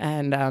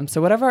 And so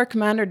whatever our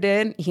commander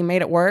did, he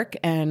made it work,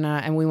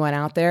 and we went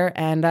out there,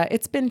 and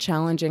it's been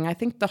challenging. I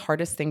think the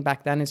hardest thing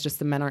back then is just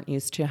the men aren't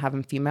used to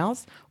having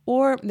females,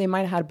 or they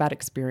might have had a bad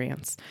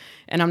experience.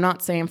 And I'm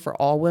not saying for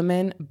all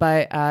women,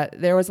 but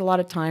there was a lot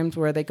of times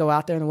where they go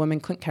out there and the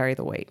women couldn't carry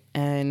the weight,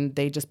 and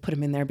they just put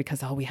them in there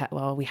because, we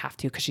have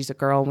to, because she's a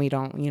girl and we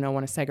don't,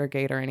 want to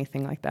segregate or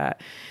anything like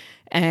that.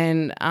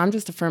 And I'm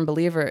just a firm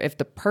believer, if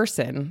the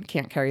person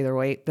can't carry their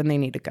weight, then they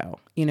need to go,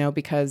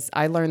 because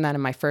I learned that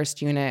in my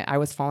first unit. I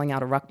was falling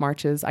out of ruck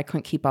marches. I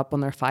couldn't keep up on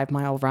their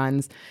 5-mile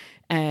runs.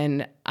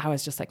 And I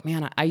was just like,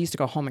 man, I used to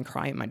go home and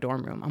cry in my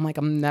dorm room. I'm like,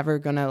 I'm never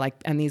going to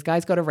and these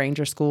guys go to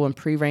Ranger school and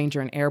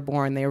pre-Ranger and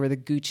airborne. They were the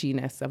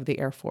Gucci-ness of the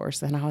Air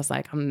Force. And I was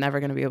like, I'm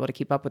never going to be able to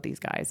keep up with these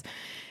guys.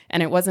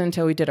 And it wasn't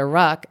until we did a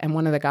ruck, and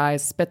one of the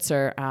guys,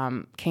 Spitzer,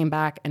 came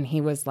back, and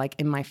he was like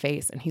in my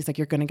face. And he's like,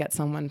 you're going to get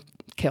someone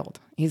killed.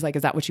 He's like,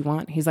 is that what you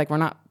want? He's like, we're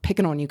not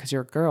picking on you because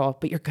you're a girl,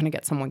 but you're going to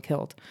get someone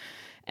killed.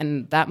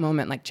 And that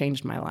moment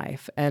changed my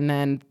life. And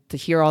then to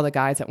hear all the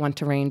guys that went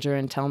to Ranger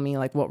and tell me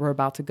what we're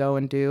about to go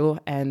and do,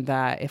 and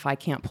that if I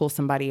can't pull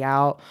somebody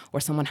out or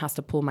someone has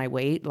to pull my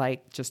weight,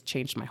 just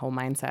changed my whole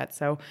mindset.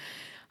 So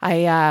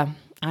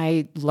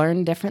I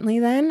learned differently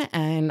then,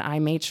 and I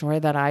made sure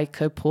that I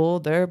could pull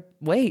their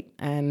weight.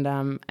 And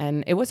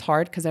it was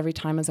hard because every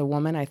time as a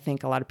woman, I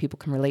think a lot of people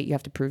can relate, you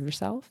have to prove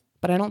yourself.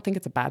 But I don't think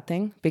it's a bad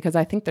thing, because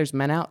I think there's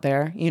men out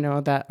there,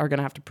 that are going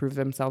to have to prove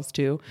themselves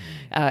too.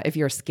 If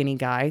you're a skinny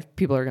guy,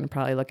 people are going to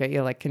probably look at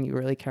you like, can you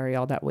really carry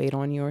all that weight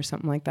on you or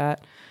something like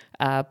that?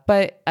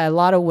 But a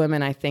lot of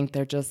women, I think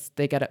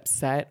they get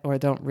upset or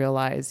don't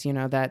realize,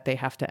 that they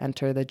have to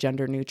enter the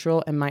gender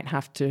neutral and might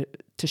have to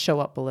show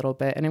up a little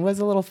bit. And it was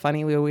a little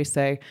funny. We always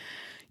say,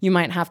 you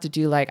might have to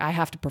do I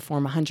have to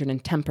perform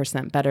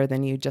 110% better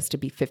than you just to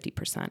be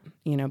 50%,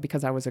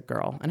 because I was a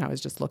girl and I was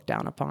just looked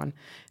down upon.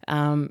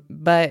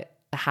 But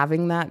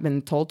having that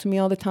been told to me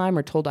all the time,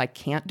 or told I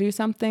can't do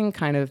something,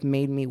 kind of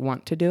made me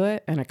want to do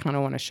it. And I kind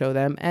of want to show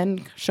them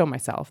and show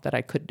myself that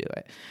I could do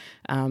it.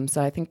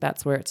 So I think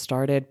that's where it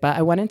started. But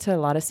I went into a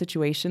lot of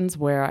situations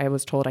where I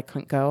was told I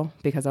couldn't go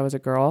because I was a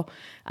girl.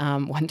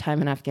 One time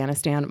in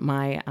Afghanistan,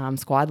 my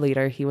squad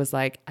leader, he was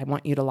like, I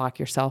want you to lock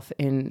yourself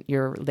in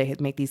they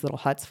make these little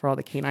huts for all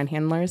the canine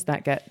handlers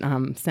that get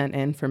sent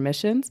in for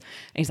missions.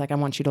 And he's like, I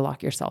want you to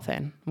lock yourself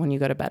in when you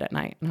go to bed at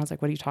night. And I was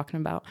like, what are you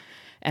talking about?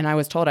 And I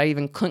was told I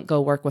even couldn't go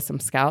work with some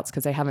scouts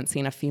because they haven't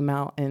seen a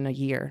female in a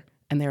year.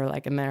 And they were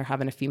like, and they're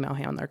having a female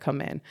handler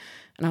come in.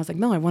 And I was like,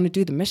 no, I want to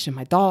do the mission,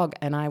 my dog.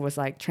 And I was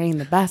trained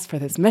the best for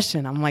this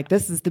mission. I'm like,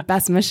 this is the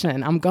best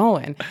mission. I'm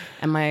going.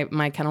 And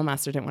my kennel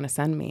master didn't want to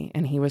send me.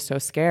 And he was so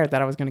scared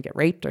that I was going to get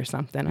raped or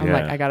something. I'm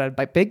like, I got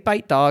a big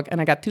bite dog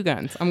and I got 2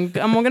 guns. I'm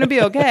going to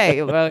be okay.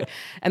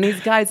 And these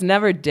guys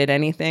never did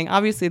anything.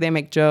 Obviously, they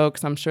make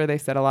jokes. I'm sure they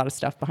said a lot of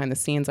stuff behind the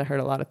scenes. I heard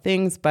a lot of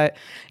things, but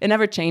it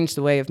never changed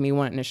the way of me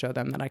wanting to show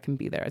them that I can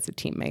be there as a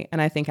teammate.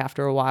 And I think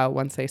after a while,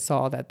 once they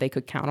saw that they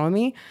could count on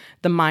me,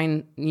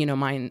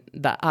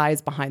 the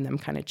eyes behind them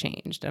kind of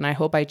changed. And I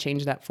hope I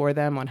changed that for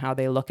them on how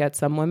they look at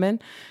some women.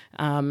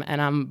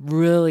 And I'm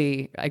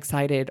really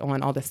excited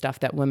on all the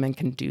stuff that women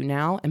can do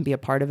now and be a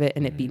part of it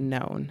and it be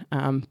known.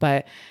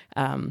 But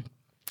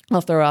I'll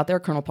throw out there,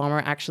 Colonel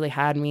Palmer actually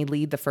had me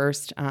lead the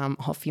first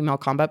all-female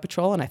combat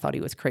patrol, and I thought he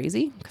was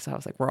crazy because I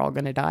was like, we're all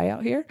going to die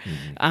out here.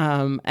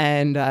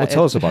 Mm-hmm.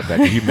 Tell us about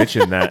that. You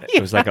mentioned that it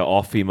was like an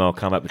all-female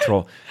combat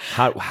patrol.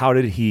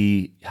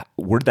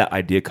 Where did that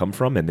idea come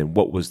from, and then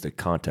what was the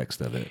context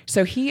of it?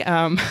 So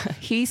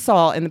he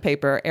saw in the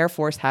paper Air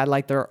Force had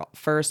their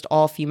first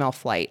all-female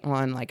flight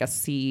on a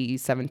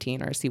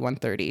C-17 or a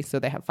C-130. So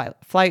they have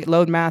flight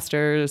load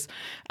masters.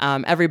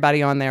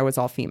 Everybody on there was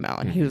all female,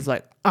 and he was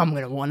like, I'm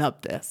going to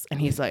one-up this. And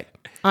he's like,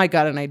 I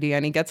got an idea.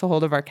 And he gets a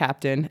hold of our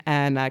captain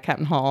and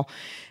Captain Hall.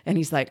 And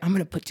he's like, I'm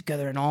going to put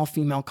together an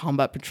all-female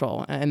combat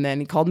patrol. And then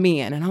he called me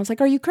in. And I was like,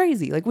 are you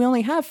crazy? Like, we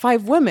only have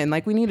 5 women.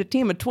 Like, we need a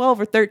team of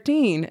 12 or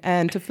 13.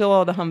 And to fill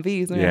all the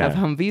Humvees. We didn't have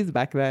Humvees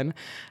back then.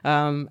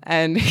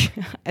 And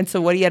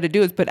so what he had to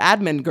do is put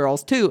admin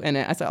girls, too, in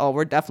it. I said, oh,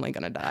 we're definitely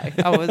going to die.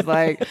 I was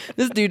like,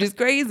 this dude is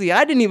crazy.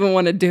 I didn't even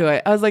want to do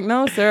it. I was like,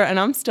 no, sir. And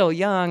I'm still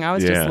young. I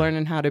was just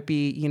learning how to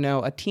be,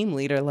 a team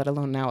leader, let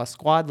alone now a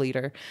squad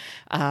leader.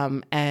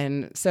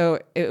 And so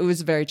it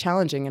was very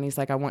challenging. And he's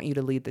like, I want you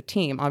to lead the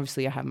team.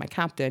 Obviously, I have my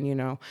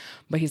captain,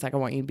 but he's like, I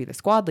want you to be the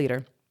squad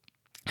leader.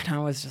 And I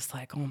was just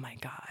like, oh my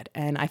God.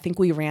 And I think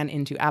we ran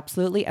into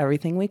absolutely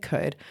everything we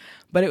could,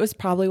 but it was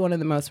probably one of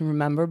the most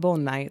memorable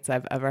nights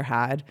I've ever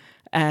had.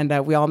 And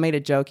we all made a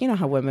joke. You know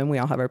how women, we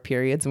all have our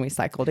periods and we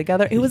cycle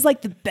together. It was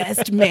like the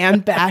best man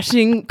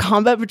bashing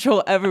combat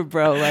patrol ever,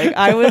 bro. Like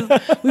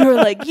we were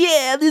like,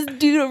 yeah, this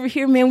dude over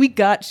here, man, we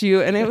got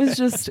you. And it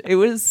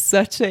was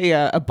such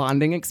a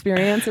bonding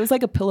experience. It was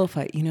like a pillow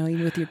fight,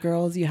 with your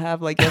girls, you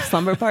have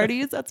slumber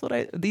parties. That's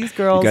what these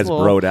girls. You guys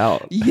broed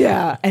out.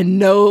 Yeah. And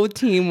no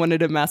team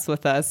wanted to mess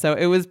with us. So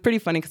it was pretty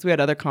funny because we had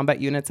other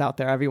combat units out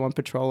there, everyone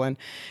patrolling.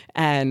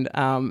 And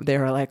they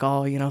were like,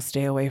 oh,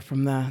 stay away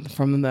from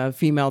the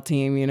female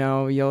team.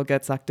 You'll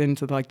get sucked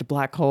into the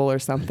black hole or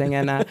something.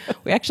 And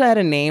we actually had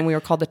a name. We were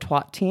called the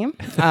TWAT team.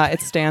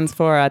 It stands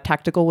for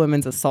Tactical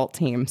Women's Assault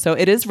Team. So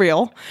it is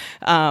real.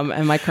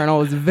 And my colonel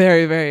was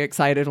very, very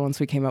excited once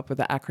we came up with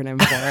the acronym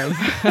for him.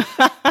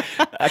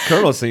 That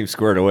colonel seems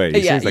squared away.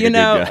 He seems like a good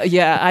guy.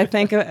 Yeah, I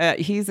think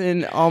he's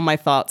in all my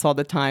thoughts all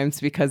the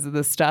times because of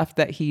the stuff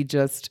that he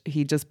just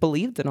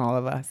believed in all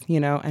of us,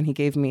 and he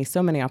gave me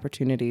so many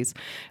opportunities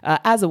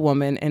as a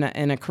woman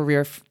in a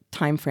career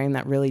time frame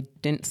that really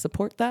didn't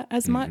support that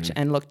as much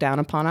and looked down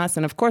upon us.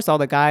 And of course, all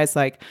the guys,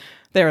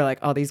 they were like,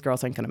 oh, these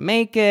girls aren't going to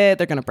make it.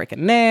 They're going to break a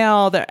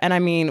nail. And I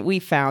mean, we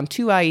found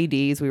 2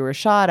 IEDs we were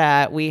shot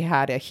at. We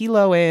had a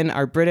helo in,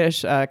 our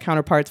British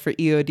counterparts for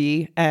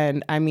EOD.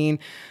 And I mean,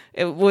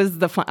 it was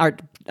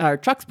our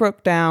trucks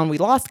broke down. We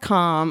lost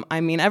comm.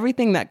 I mean,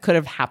 everything that could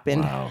have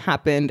happened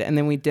happened, and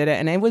then we did it,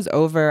 and it was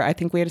over. I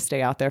think we had to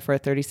stay out there for a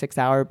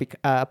 36-hour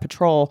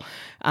patrol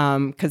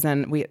because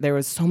then there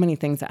was so many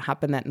things that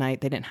happened that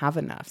night. They didn't have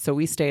enough, so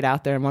we stayed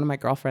out there. And one of my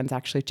girlfriends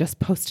actually just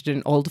posted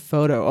an old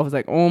photo. I was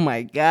like, oh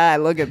my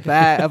God, look at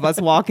that of us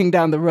walking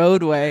down the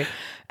roadway.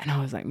 And I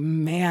was like,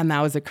 man,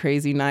 that was a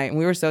crazy night. And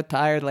we were so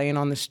tired laying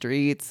on the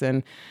streets.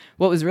 And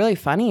what was really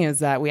funny is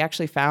that we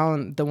actually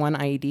found the one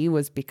IED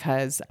was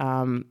because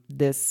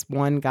this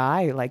one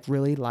guy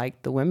really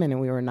liked the women and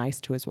we were nice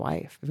to his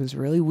wife. It was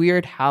really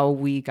weird how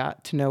we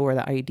got to know where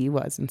the IED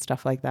was and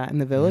stuff like that.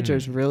 And the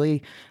villagers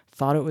really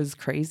thought it was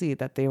crazy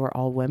that they were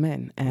all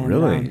women. And,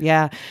 really?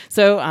 Yeah.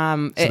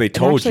 So they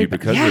told you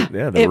because of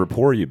the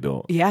rapport you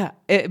built. Yeah.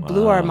 It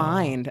blew our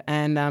mind.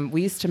 And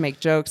we used to make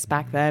jokes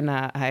back then.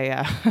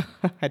 I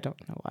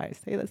don't know why I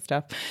say this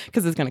stuff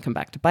because it's going to come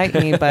back to bite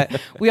me,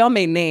 but we all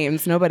made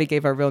names. Nobody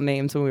gave our real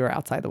names when we were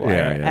outside the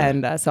wire. Yeah.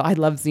 And so I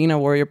loved Xena,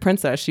 Warrior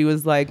Princess. She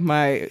was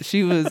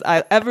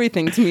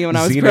everything to me when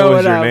I was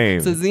growing up. Your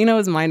name. So Xena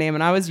was my name.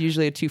 And I was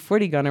usually a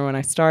 240 gunner when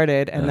I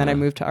started. And then I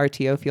moved to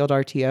RTO, field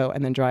RTO,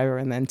 and then driver,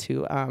 and then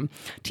to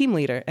team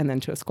leader, and then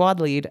to a squad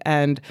lead.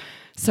 And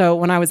so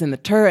when I was in the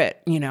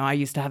turret, I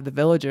used to have the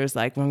villagers,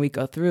 when we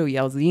go through,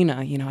 yell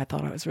Xena. I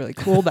thought I was really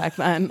cool back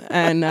then.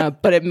 And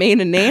but it made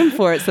a name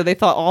for it. So they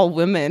thought all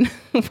women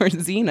were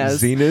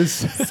Xenas.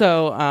 Xenas?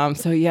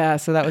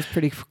 So that was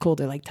pretty cool.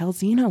 They're like, tell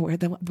Xena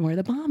where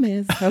the bomb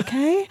is,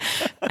 okay?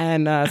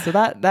 And so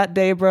that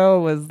day,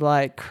 bro, was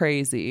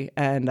crazy.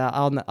 And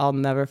I'll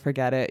never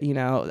forget it.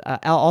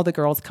 All the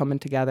girls coming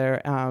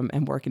together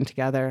and working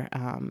together.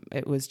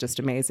 It was just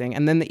amazing.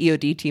 And then the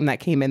EOD team that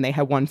came in, they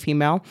had 1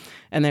 female,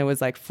 and there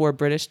was 4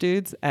 British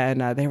dudes,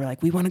 and they were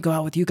like, we want to go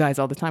out with you guys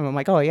all the time. I'm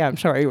like, oh yeah, I'm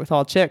sorry, with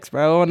all chicks,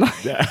 bro. And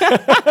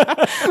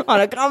on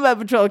a combat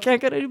patrol,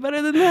 can't get any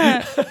better than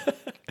that.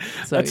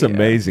 So, that's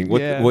amazing.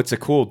 What's a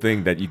cool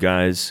thing that you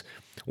guys,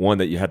 one,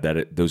 that you had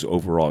those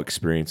overall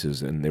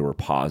experiences and they were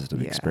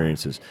positive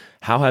experiences.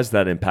 How has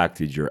that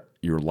impacted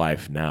your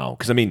life now?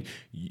 Because I mean,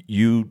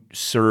 you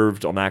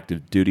served on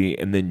active duty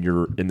and then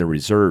you're in the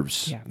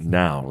reserves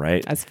now,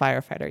 right? As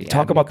firefighter.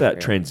 Talk about that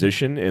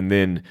transition, and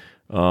then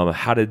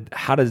how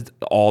does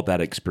all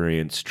that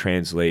experience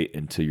translate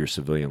into your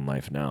civilian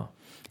life now?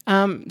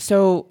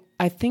 So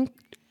I think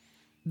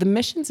the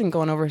missions and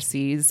going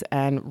overseas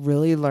and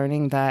really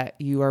learning that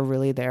you are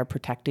really there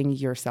protecting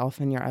yourself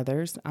and your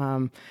others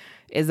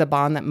is a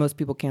bond that most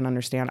people can't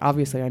understand.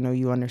 Obviously, I know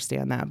you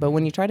understand that. But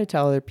when you try to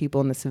tell other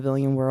people in the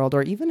civilian world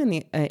or even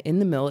in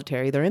the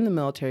military, they're in the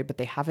military, but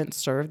they haven't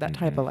served that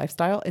type of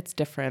lifestyle, it's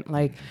different.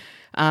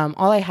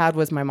 All I had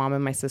was my mom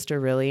and my sister,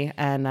 really.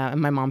 And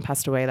my mom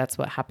passed away. That's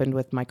what happened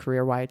with my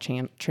career, why I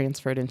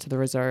transferred into the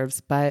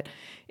reserves. But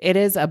it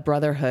is a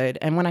brotherhood.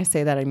 And when I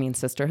say that, I mean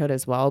sisterhood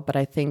as well. But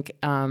I think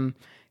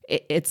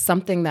it's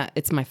something that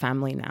it's my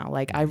family now.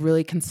 Like I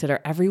really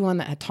consider everyone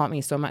that had taught me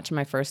so much in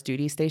my first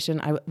duty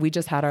station. We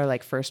just had our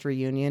like first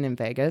reunion in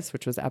Vegas,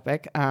 which was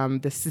epic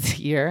this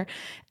year.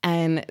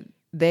 And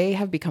they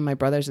have become my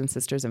brothers and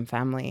sisters and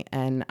family.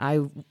 And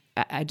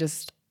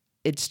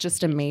it's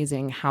just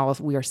amazing how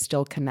we are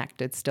still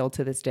connected, still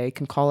to this day,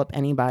 can call up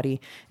anybody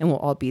and we'll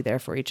all be there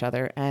for each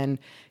other. And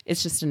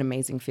it's just an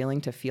amazing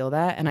feeling to feel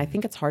that. And I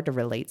think it's hard to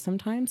relate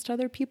sometimes to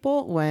other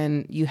people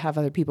when you have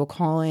other people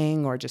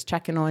calling or just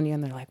checking on you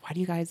and they're like, why do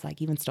you guys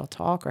like even still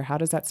talk? Or how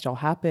does that still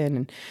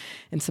happen?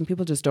 And some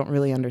people just don't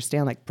really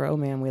understand, like, bro,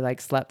 man, we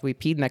like slept, we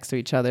peed next to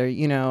each other.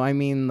 You know, I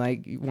mean,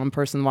 like one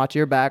person watch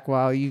your back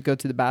while you go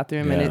to the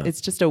bathroom. And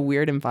it's just a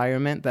weird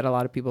environment that a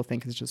lot of people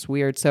think is just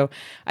weird. So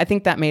I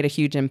think that made a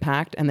huge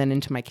impact. And then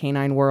into my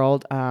canine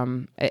world,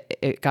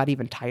 it got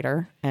even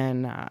tighter.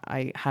 And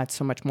I had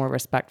so much more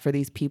respect for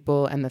these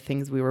people and the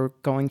things we were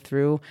going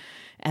through.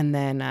 And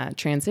then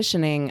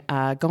transitioning,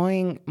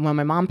 when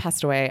my mom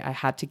passed away, I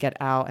had to get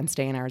out and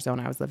stay in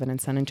Arizona. I was living in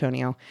San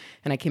Antonio,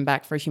 and I came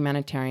back for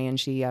humanitarian.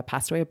 She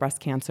passed away of breast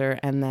cancer.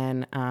 And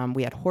then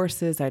we had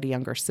horses. I had a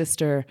younger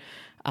sister.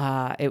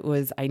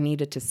 I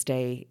needed to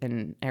stay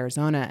in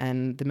Arizona,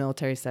 and the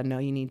military said, no,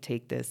 you need to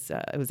take this.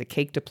 It was a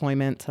cake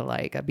deployment to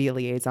like be a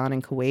liaison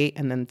in Kuwait,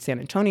 and then San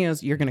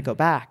Antonio's, you're going to go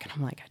back. And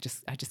I'm like,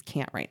 I just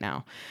can't right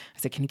now. I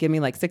said, can you give me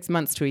like 6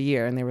 months to a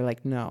year? And they were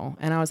like, no.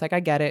 And I was like, I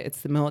get it.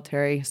 It's the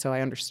military. So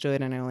I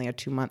understood. And I only had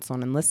 2 months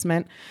on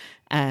enlistment.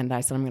 And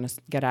I said, I'm going to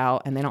get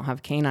out, and they don't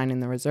have canine in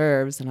the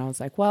reserves. And I was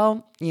like,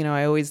 well, you know,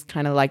 I always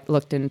kind of like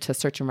looked into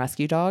search and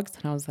rescue dogs.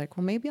 And I was like,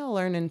 well, maybe I'll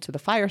learn into the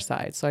fire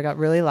side. So I got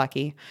really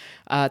lucky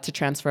to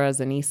transfer as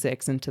an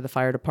E6 into the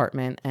fire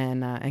department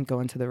and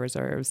go into the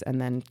reserves and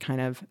then kind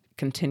of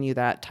continue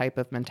that type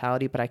of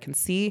mentality. But I can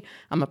see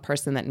I'm a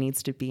person that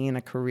needs to be in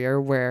a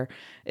career where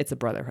it's a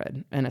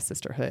brotherhood and a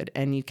sisterhood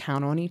and you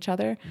count on each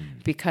other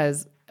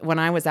because when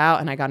I was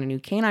out and I got a new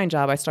canine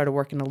job, I started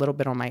working a little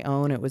bit on my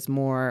own. It was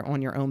more on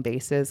your own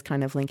basis,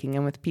 kind of linking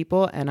in with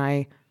people. And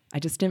I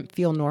just didn't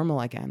feel normal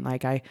again.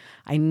 Like I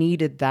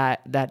needed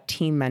that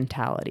team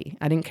mentality.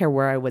 I didn't care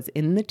where I was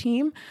in the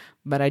team,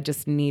 but I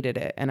just needed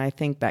it. And I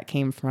think that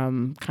came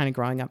from kind of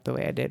growing up the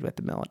way I did with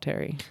the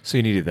military. So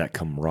you needed that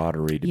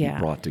camaraderie to be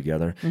brought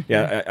together. Mm-hmm.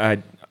 Yeah,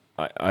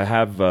 I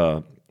have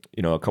a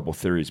couple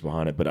theories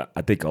behind it, but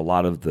I think a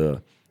lot of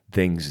the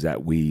things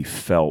that we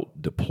felt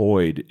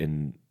deployed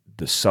in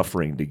the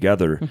suffering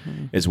together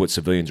is what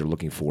civilians are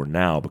looking for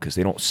now, because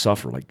they don't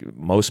suffer. Like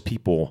most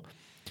people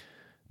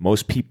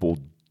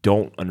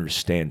don't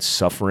understand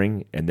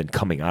suffering and then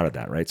coming out of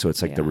that, right? So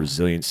it's like the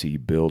resiliency you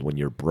build when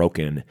you're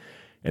broken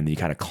and then you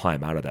kind of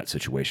climb out of that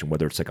situation,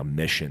 whether it's like a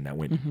mission that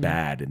went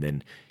bad and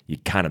then you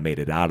kind of made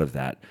it out of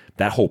that.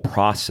 That whole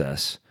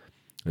process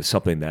is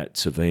something that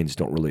civilians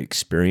don't really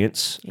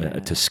experience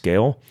to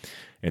scale.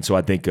 And so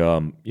I think,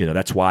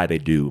 that's why they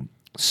do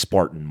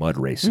Spartan mud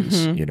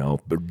races,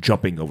 but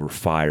jumping over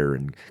fire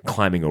and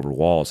climbing over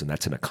walls. And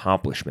that's an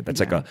accomplishment.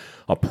 That's like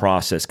a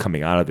process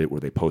coming out of it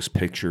where they post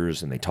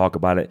pictures and they talk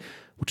about it,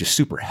 which is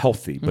super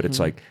healthy, but it's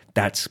like,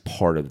 that's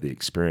part of the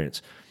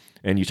experience.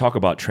 And you talk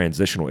about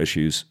transitional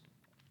issues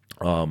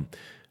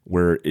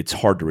where it's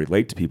hard to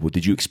relate to people.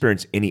 Did you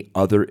experience any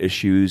other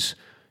issues?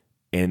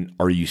 And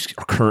do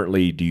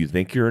you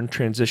think you're in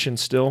transition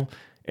still?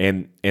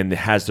 And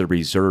has the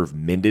reserve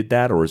mended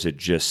that, or is it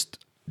just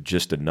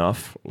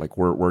enough? Like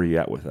where are you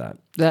at with that?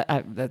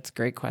 That's a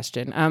great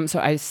question. So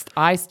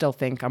I still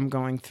think I'm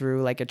going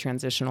through like a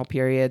transitional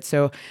period.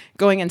 So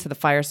going into the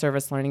fire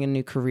service, learning a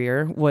new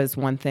career was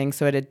one thing.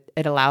 So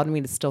it allowed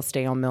me to still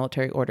stay on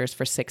military orders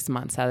for 6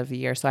 months out of the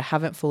year. So I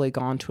haven't fully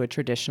gone to a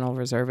traditional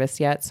reservist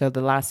yet. So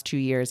the last 2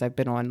 years I've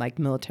been on like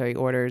military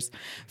orders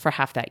for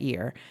half that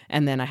year.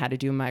 And then I had to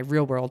do my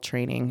real world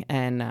training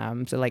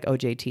and so like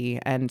OJT.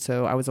 And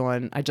so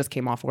I just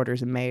came off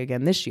orders in May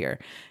again this year.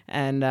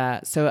 And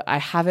so I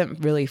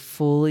haven't really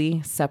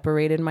fully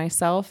separated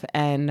myself,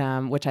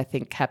 and which I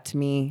think kept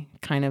me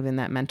kind of in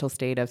that mental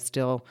state of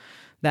still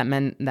that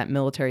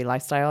military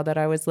lifestyle that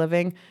I was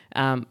living.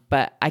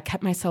 But I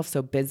kept myself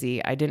so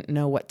busy. I didn't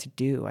know what to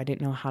do. I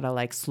didn't know how to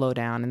like slow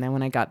down. And then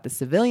when I got the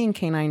civilian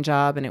canine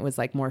job and it was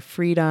like more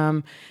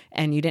freedom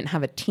and you didn't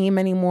have a team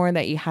anymore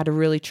that you had to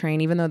really train,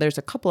 even though there's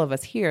a couple of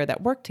us here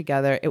that work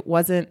together,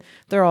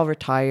 they're all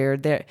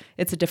retired.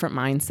 It's a different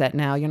mindset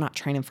now. You're not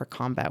training for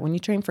combat. When you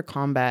train for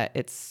combat,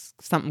 it's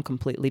something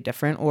completely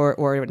different,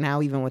 or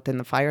now even within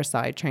the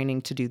fireside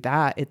training to do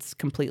that, it's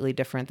completely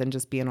different than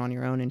just being on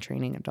your own and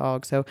training a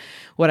dog. So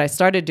what I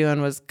started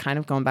doing was kind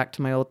of going back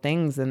to my old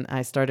things, and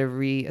I started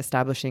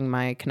reestablishing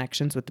my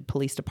connections with the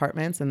police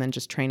departments and then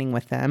just training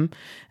with them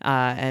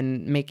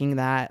and making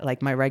that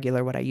like my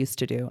regular, what I used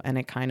to do. And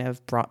it kind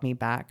of brought me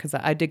back, because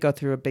I did go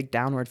through a big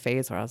downward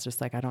phase where I was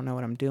just like, I don't know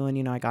what I'm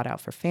doing. I got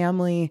out for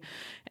family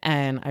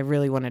and I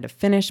really wanted to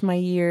finish my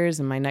years,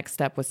 and my next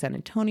step was San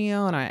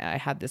Antonio, and I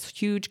had this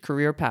huge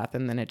career path,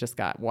 and then it just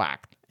got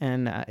whacked.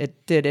 And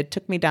it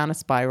took me down a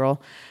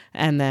spiral.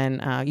 And then,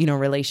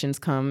 relations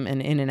come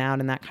and in and out,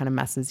 and that kind of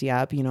messes you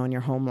up, in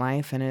your home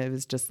life. And it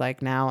was just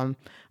like, now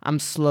I'm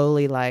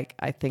slowly like,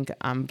 I think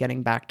I'm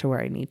getting back to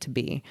where I need to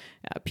be.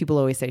 People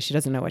always say she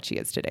doesn't know what she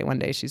is today. One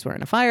day she's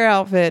wearing a fire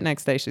outfit.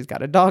 Next day she's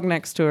got a dog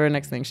next to her.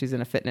 Next thing she's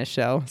in a fitness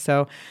show.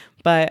 So,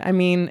 but I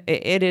mean,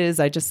 it is,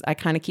 I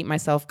kind of keep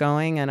myself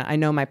going. And I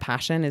know my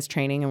passion is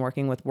training and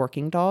working with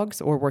working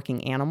dogs or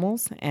working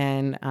animals.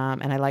 And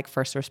I like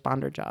first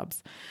responder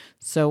jobs.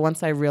 So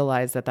once I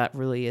realized that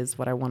really is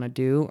what I want to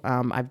do,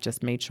 I've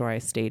just made sure I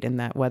stayed in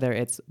that, whether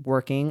it's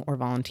working or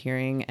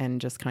volunteering and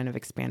just kind of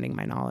expanding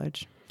my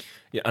knowledge.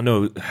 Yeah, I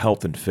know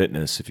health and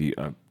fitness. If you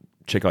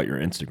check out your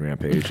Instagram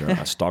page,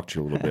 I stalked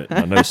you a little bit.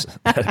 I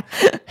noticed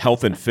that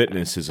health and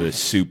fitness is a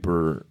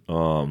super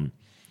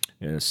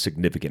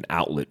significant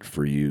outlet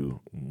for you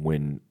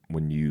when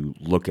you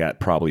look at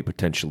probably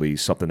potentially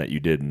something that you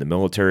did in the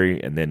military,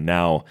 and then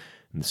now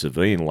in the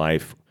civilian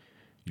life,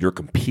 you're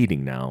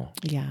competing now.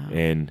 Yeah.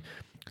 And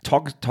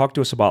talk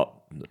to us about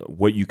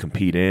what you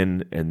compete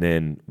in, and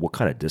then what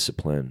kind of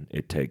discipline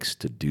it takes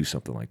to do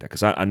something like that.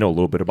 Because I know a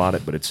little bit about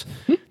it, but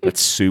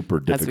that's super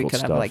difficult As we could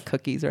stuff. have like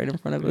cookies right in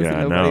front of us,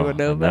 Yeah, and nobody would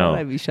know about it.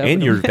 I'd be shoving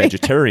and you're them.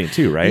 vegetarian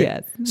too, right?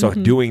 Yes. So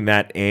doing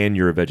that, and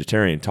you're a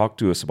vegetarian. Talk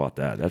to us about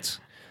that.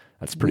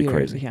 That's pretty Weird.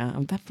 crazy. Yeah,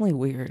 I'm definitely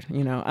weird,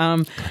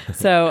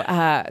 So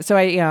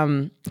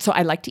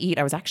I like to eat.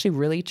 I was actually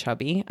really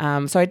chubby.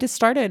 So I just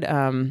started.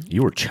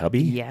 You were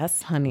chubby?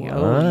 Yes, honey. What?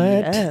 Oh,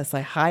 yes.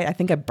 I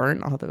think I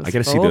burnt all those. I got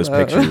to see those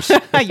photos.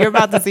 pictures. You're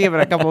about to see them in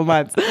a couple of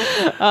months.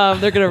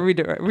 They're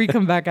gonna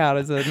come back out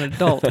as an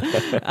adult.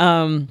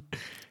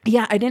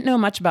 Yeah, I didn't know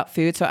much about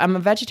food. So I'm a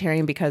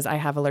vegetarian because I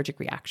have allergic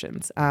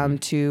reactions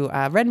to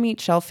red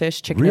meat,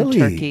 shellfish, chicken, and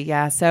turkey.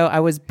 Yeah. So I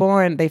was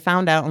born, they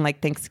found out on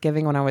like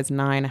Thanksgiving when I was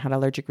 9, I had an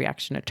allergic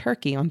reaction to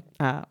turkey on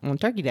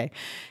Turkey Day.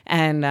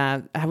 And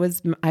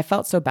I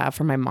felt so bad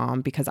for my mom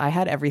because I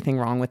had everything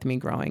wrong with me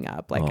growing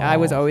up. Like I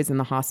was always in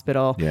the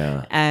hospital.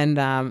 Yeah.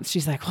 And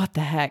she's like, what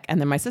the heck? And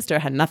then my sister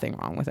had nothing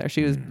wrong with her.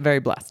 She was very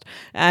blessed.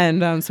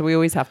 And so we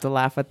always have to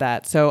laugh at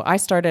that. So I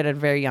started at a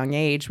very young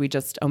age. We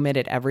just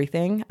omitted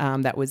everything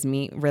that was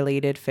meat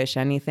related, fish,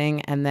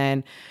 anything. And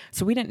then,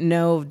 so we didn't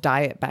know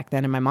diet back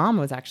then. And my mom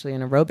was actually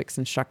an aerobics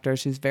instructor.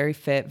 She was very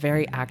fit,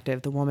 very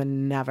active. The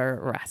woman never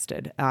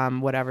rested,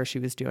 whatever she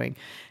was doing.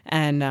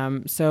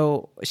 And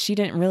so she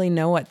didn't really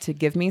know what to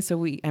give me. So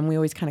we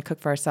always kind of cook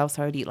for ourselves.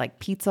 So I would eat like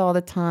pizza all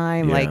the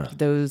time, like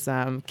those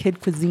kid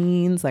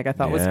cuisines, like I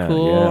thought was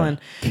cool. Yeah. And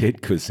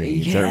kid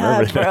cuisines. yeah, I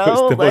remember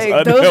bro, those.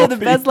 like those are the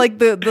best, like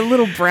the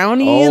little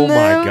brownie in Oh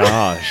them. my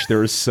gosh, they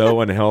were so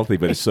unhealthy,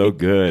 but it's so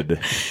good.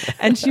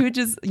 And she would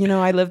just,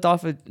 I lived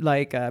off of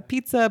like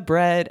pizza,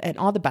 bread, and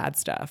all the bad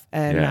stuff.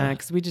 And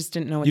because we just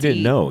didn't know what You to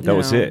didn't eat. know. That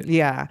was it.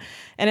 Yeah.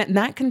 And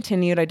that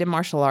continued. I did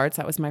martial arts.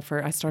 That was my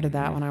first, I started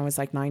that when I was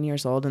like 9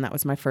 years old. And that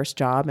was my first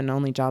job and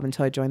only job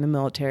until I joined the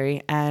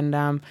military.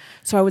 And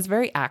so I was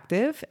very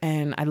active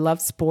and I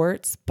loved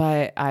sports,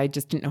 but I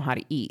just didn't know how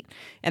to eat.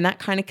 And that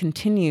kind of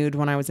continued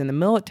when I was in the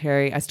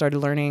military. I started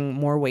learning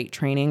more weight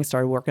training,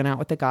 started working out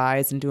with the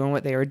guys and doing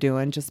what they were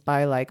doing just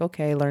by like,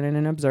 okay, learning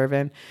and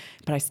observing.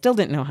 But I still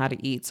didn't know how to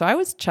eat. So I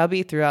was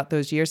chubby throughout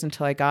those years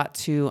until I got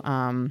to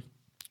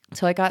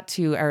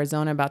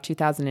Arizona about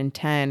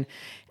 2010.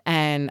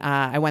 And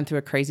I went through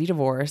a crazy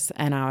divorce,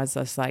 and I was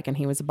just like, and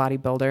he was a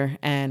bodybuilder,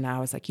 and I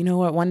was like, you know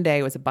what? One day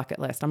it was a bucket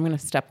list. I'm going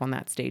to step on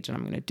that stage and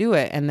I'm going to do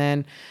it. And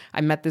then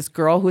I met this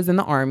girl who was in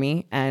the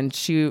Army, and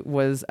she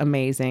was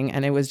amazing.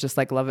 And it was just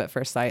like love at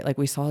first sight. Like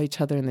we saw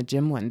each other in the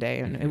gym one day,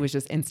 and it was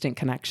just instant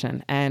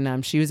connection.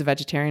 And she was a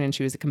vegetarian, and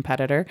she was a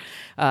competitor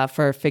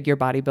for figure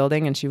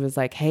bodybuilding. And she was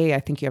like, hey,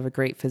 I think you have a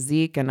great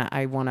physique, and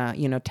I want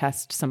to,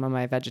 test some of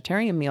my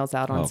vegetarian meals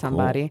out on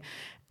somebody. Cool.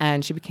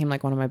 And she became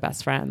like one of my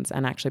best friends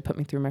and actually put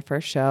me through my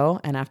first show.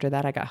 And after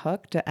that, I got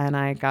hooked and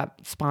I got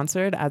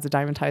sponsored as a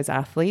Dymatize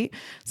athlete.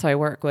 So I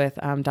work with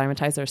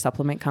Dymatize, their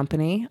supplement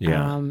company.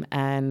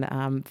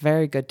 And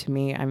very good to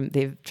me.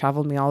 They've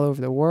traveled me all over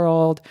the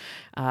world.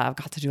 I've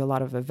got to do a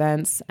lot of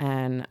events.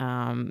 And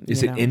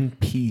is it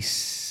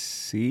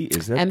NPC?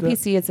 Is that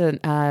NPC? Is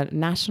a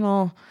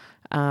national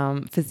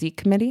physique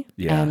committee.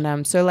 Yeah.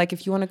 And so like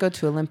if you want to go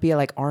to Olympia,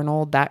 like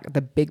Arnold,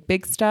 the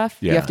big stuff,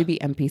 you have to be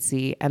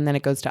NPC, and then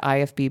it goes to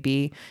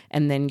IFBB,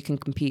 and then you can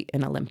compete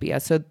in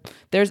Olympia. So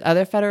there's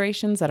other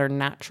federations that are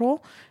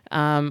natural,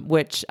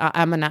 which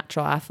I'm a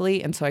natural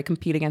athlete, and so I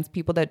compete against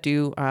people that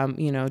do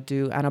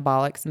do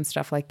anabolics and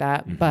stuff like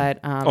that. Mm-hmm. But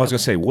I was gonna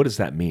say, what does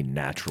that mean,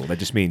 natural? That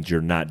just means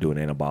you're not doing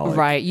anabolic,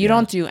 right? You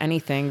don't do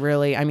anything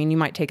really. I mean, you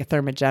might take a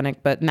thermogenic,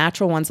 but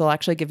natural ones will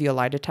actually give you a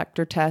lie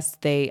detector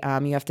test. They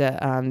you have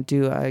to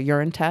do a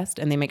urine test,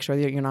 and they make sure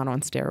that you're not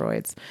on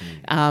steroids.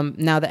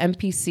 Now the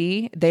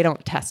NPC, they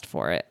don't test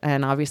for it,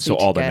 and obviously so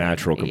all the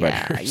natural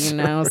competitors.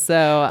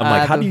 So I'm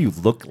like, how do you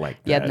look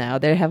like that? Yeah, no,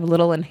 they have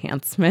little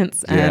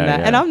enhancements,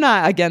 and I'm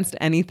not against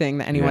anything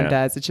that anyone Yeah.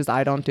 does. It's just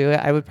I don't do it.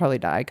 I would probably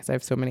die because I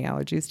have so many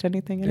allergies to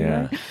anything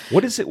anyway. Yeah.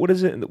 What is it?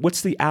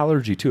 What's the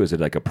allergy to? Is it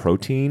like a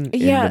protein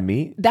in the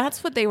meat?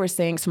 That's what they were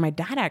saying. So my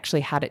dad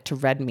actually had it to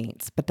red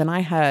meats, but then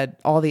I had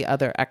all the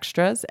other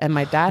extras, and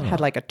my dad had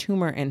like a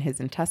tumor in his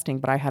intestine,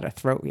 but I had a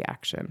throat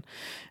reaction.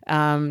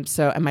 And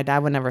my dad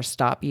would never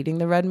stop eating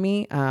the red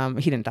meat.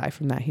 He didn't die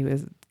from that. He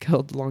was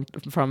killed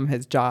from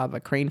his job. A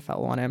crane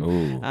fell on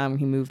him.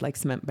 He moved like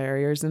cement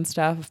barriers and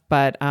stuff.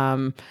 But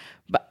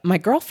my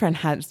girlfriend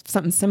had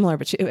something similar,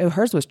 but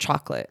hers was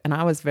chocolate, and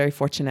I was very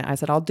fortunate. I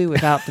said, "I'll do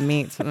without the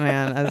meats,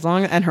 man."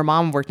 And her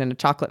mom worked in a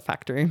chocolate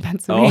factory in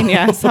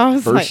Pennsylvania, so I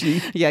was Hershey?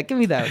 like, "Yeah, give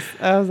me those."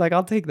 I was like,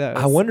 "I'll take those."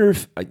 I wonder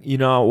if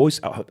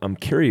I'm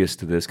curious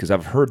to this because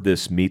I've heard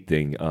this meat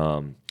thing.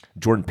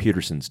 Jordan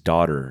Peterson's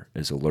daughter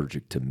is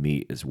allergic to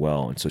meat as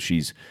well, and so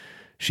she's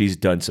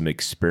done some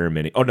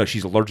experimenting. Oh no,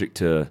 she's allergic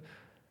to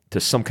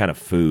some kind of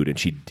food, and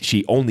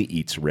she only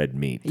eats red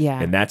meat. Yeah.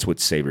 And that's what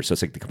saved her. So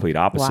it's like the complete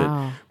opposite.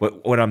 Wow.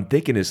 But what I'm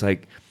thinking is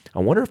like, I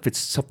wonder if it's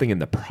something in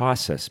the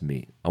processed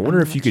meat. I wonder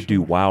if you could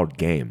do wild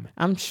game.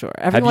 I'm sure.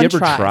 Have you Everyone ever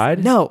tries.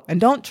 tried? No, and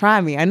don't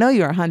try me. I know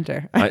you're a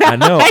hunter. I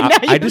know.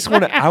 I you just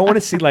want to. I want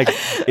to see like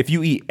if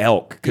you eat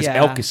elk because Yeah.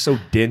 elk is so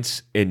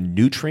dense in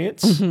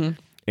nutrients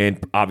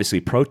and obviously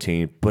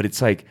protein. But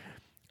it's like,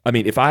 I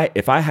mean, if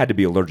I had to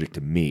be allergic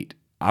to meat,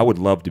 I would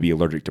love to be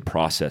allergic to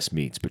processed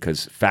meats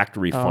because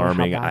factory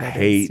farming, how I bad it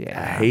hate. is, I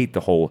yeah. hate the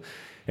whole.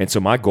 And so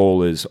my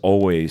goal is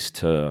always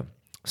to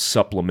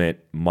supplement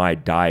my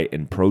diet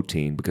in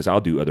protein because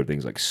I'll do other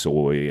things like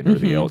soy and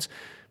everything else,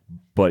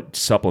 but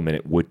supplement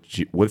it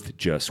with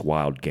just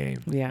wild game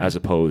Yeah. as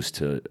opposed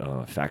to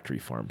factory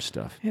farm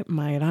stuff. It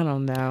might. I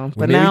don't know. Well,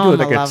 But maybe now do I'm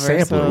like a a lover,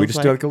 sampler. so We it's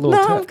just do like a little No,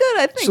 test. I'm good.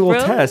 I think, Just a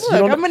little bro. test. You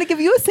Look, don't- I'm going to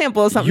give you a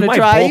sample of something You to might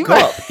try. bulk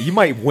up. You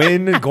might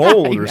win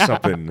gold or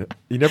something.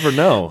 You never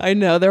know. I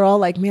know. They're all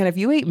like, man, if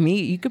you ate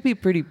meat, you could be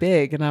pretty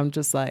big. And I'm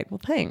just like,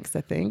 well, thanks,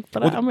 I think.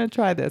 But I'm going to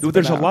try this.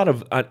 There's for a now. lot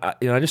of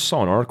I just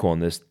saw an article on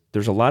this.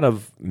 There's a lot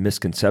of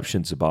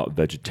misconceptions about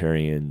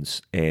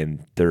vegetarians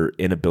and their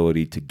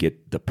inability to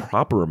get the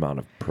proper amount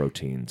of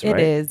proteins. It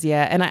right? is,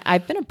 yeah. And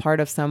I've been a part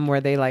of some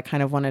where they like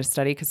kind of wanted to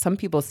study because some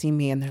people see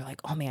me and they're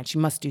like, oh man, she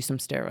must do some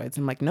steroids.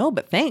 I'm like, no,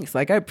 but thanks.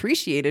 Like I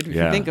appreciate it if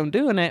Yeah. you think I'm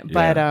doing it.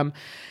 Yeah.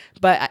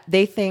 But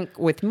they think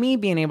with me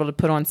being able to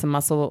put on some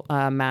muscle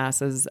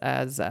mass as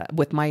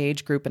with my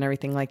age group and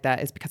everything like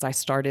that is because I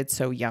started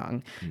so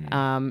young.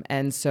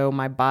 And so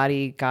my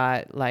body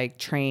got like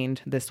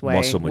trained this way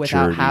Muscle without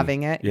maturity.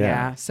 having it. Yeah.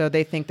 Yeah. So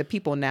they think the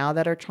people now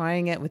that are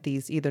trying it with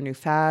these either new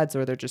fads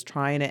or they're just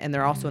trying it and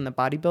they're also in the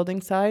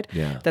bodybuilding side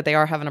Yeah. that they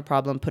are having a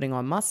problem putting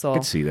on muscle. I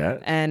can see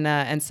that.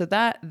 And so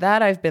that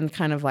I've been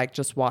kind of like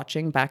just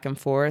watching back and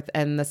forth.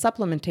 And the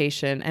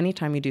supplementation,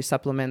 anytime you do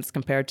supplements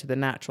compared to the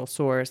natural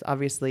source,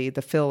 obviously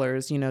the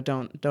fillers,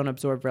 don't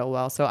absorb real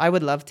well. So I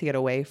would love to get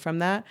away from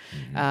that.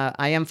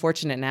 I am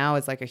fortunate now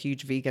as like a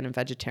huge vegan and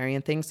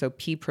vegetarian thing. So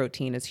pea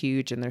protein is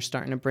huge and they're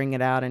starting to bring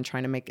it out and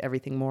trying to make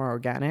everything more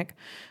organic.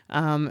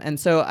 And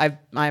so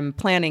I'm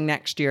planning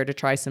next year to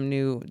try some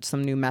new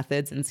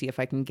methods and see if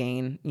I can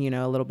gain,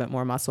 a little bit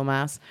more muscle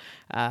mass.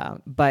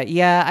 But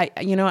yeah,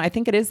 I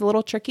think it is a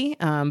little tricky.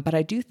 But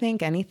I do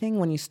think anything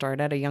when you start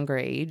at a younger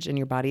age and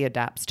your body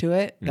adapts to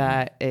it,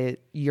 that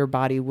your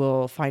body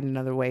will find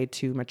another way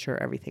to mature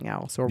everything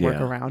else or work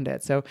Yeah. around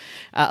it. So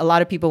a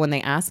lot of people, when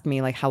they ask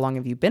me like, how long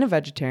have you been a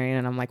vegetarian?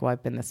 And I'm like, well,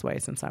 I've been this way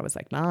since I was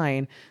like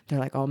 9. They're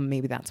like, oh,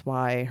 maybe that's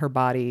why her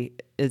body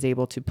is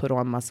able to put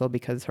on muscle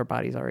because her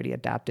body's already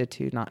adapted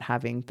to not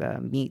having the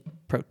meat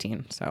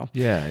protein. So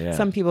Yeah.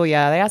 some people, they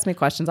ask me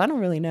questions. I don't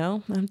really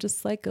know. I'm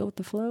just like, go with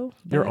the flow.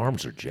 Your But-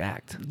 arms are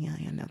jacked. Yeah,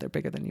 no, they're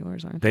bigger than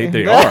yours, aren't they?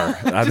 They are.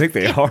 I think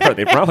they are.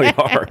 They probably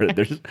are.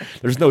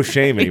 There's no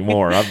shame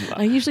anymore.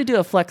 I usually do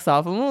a flex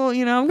off. Well,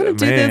 I'm going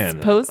to do this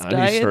post I need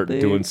to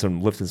diet. start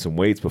lifting some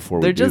weights before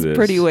They're we do just this.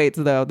 pretty weights,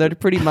 though. They're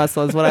pretty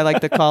muscle, is what I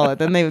like to call it.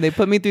 Then they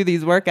put me through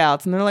these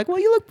workouts, and they're like, "Well,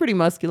 you look pretty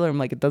muscular." I'm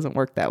like, "It doesn't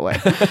work that way."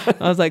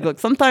 I was like, "Look,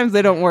 sometimes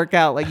they don't work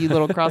out like you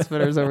little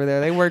CrossFitters over there.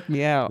 They work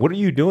me out." What are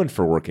you doing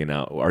for working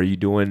out?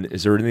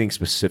 Is there anything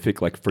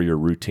specific like for your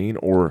routine,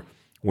 or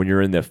when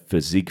you're in the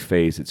physique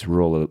phase, it's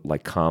real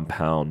like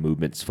compound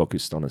movements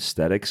focused on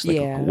aesthetics? Like,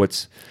 Yeah.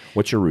 What's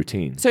your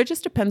routine? So it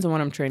just depends on what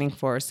I'm training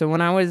for. So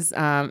when I was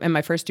in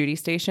my first duty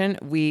station,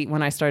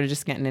 when I started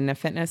just getting into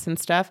fitness and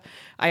stuff,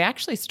 I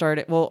actually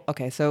started,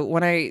 so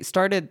when I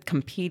started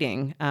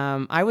competing,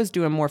 I was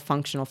doing more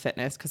functional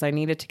fitness because I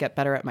needed to get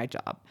better at my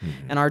job.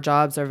 And our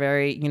jobs are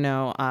very,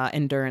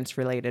 endurance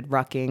related,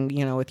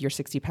 rucking, with your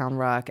 60-pound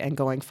ruck and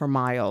going for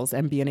miles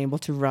and being able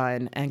to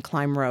run and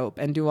climb rope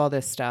and do all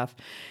this stuff.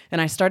 And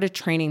I started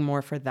training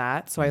more for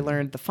that. So I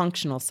learned the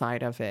functional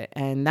side of it.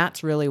 And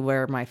that's really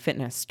where my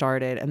fitness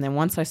started. And then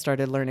once I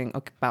started learning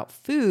about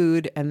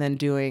food and then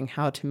doing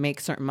how to make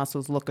certain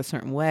muscles look a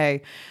certain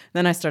way,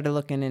 then I started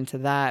looking into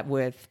that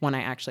with when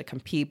I actually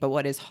compete. But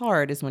what is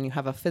hard is when you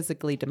have a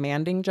physically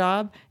demanding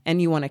job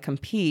and you want to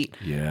compete,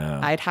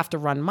 I'd have to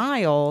run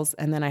miles,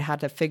 and then I had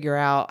to figure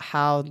out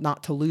how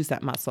not to lose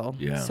that muscle.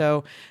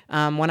 So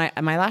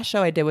my last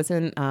show I did was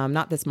in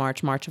not this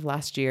March of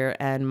last year,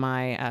 and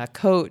my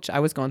coach, I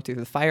was going through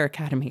the fire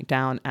academy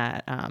down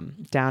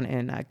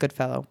in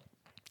Goodfellow,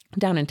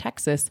 down in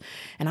Texas.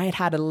 And I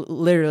had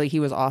literally, he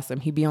was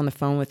awesome. He'd be on the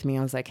phone with me.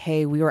 I was like,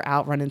 hey, we were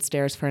out running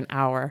stairs for an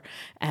hour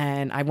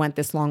and I went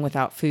this long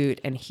without food.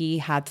 And he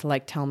had to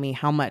tell me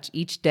how much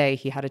each day.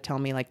 He had to tell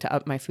me to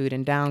up my food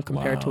and down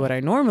compared to what I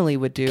normally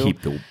would do.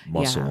 Keep the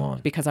muscle on.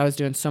 Because I was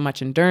doing so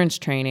much endurance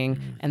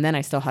training and then I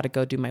still had to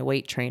go do my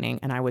weight training,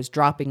 and I was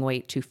dropping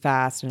weight too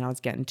fast and I was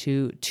getting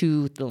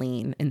too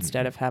lean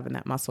instead of having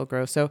that muscle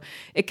grow. So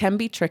it can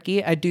be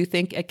tricky. I do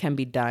think it can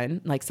be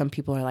done. Some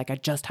people are like, I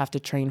just have to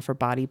train for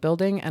bodybuilding.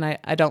 And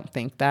I don't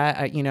think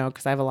that,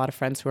 because I have a lot of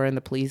friends who are in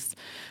the police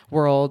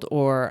world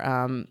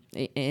or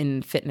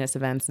in fitness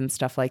events and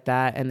stuff like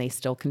that, and they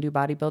still can do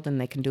bodybuilding.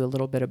 They can do a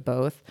little bit of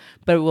both,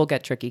 but it will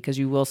get tricky because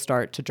you will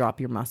start to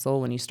drop your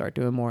muscle when you start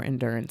doing more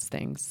endurance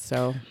things.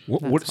 So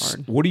that's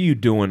hard. What are you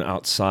doing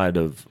outside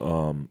of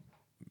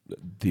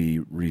the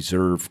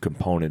reserve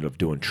component of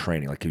doing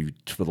training?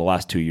 For the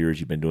last 2 years,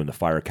 you've been doing the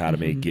fire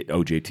academy, get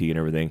OJT and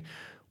everything.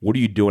 What are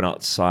you doing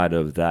outside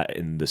of that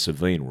in the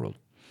civilian world?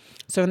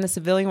 So in the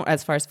civilian,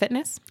 as far as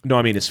fitness? No,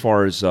 I mean as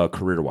far as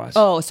career-wise.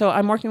 Oh, so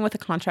I'm working with a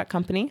contract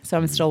company. So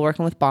I'm still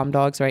working with Bomb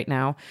Dogs right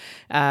now.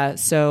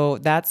 So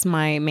that's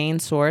my main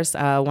source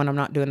when I'm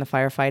not doing the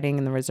firefighting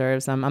and the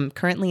reserves. I'm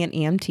currently an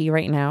EMT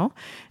right now.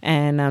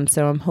 And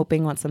so I'm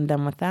hoping once I'm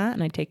done with that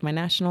and I take my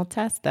national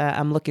test,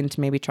 I'm looking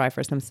to maybe try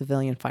for some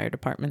civilian fire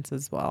departments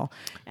as well.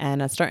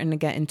 And starting to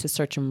get into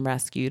search and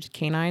rescue.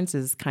 Canines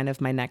is kind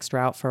of my next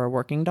route for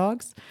working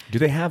dogs. Do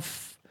they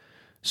have...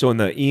 So in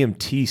the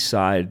EMT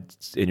side,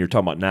 and you're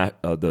talking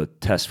about the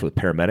test for the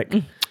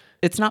paramedic?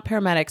 It's not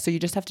paramedic, so you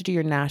just have to do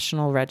your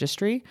national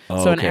registry.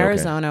 In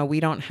Arizona, we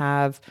don't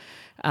have...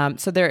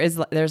 so there's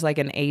an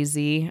AZ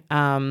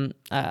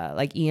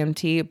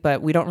EMT,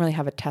 but we don't really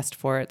have a test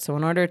for it. So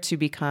in order to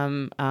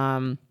become...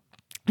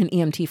 an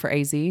EMT for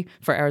AZ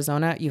for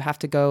Arizona, you have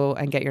to go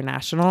and get your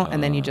national,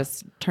 and then you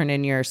just turn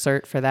in your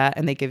cert for that,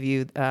 and they give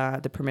you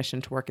the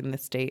permission to work in the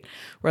state.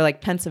 Where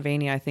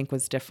Pennsylvania, I think,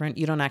 was different.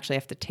 You don't actually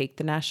have to take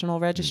the national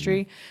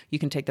registry. You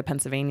can take the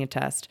Pennsylvania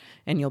test,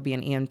 and you'll be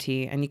an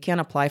EMT. And you can't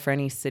apply for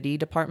any city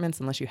departments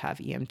unless you have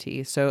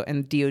EMT. So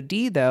in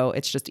DOD, though,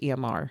 it's just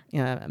EMR,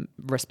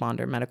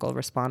 responder, medical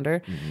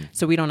responder.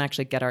 So we don't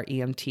actually get our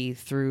EMT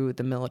through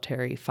the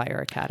military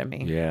fire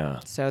academy. Yeah.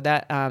 So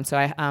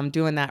I'm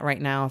doing that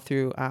right now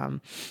through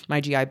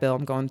my GI Bill.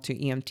 I'm going to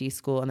EMT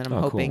school, and then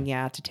I'm hoping,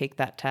 to take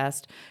that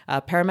test.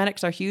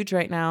 Paramedics are huge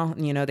right now.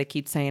 They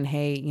keep saying,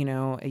 hey,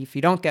 if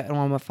you don't get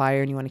on with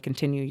fire and you want to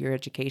continue your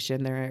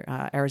education,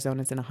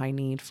 Arizona's in a high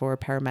need for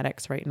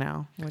paramedics right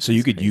now. So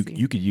you could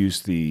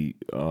use the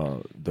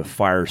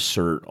fire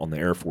cert on the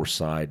Air Force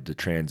side to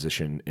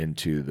transition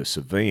into the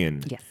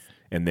civilian. Yes.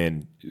 And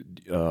then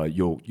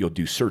you'll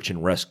do search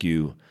and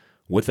rescue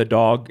with a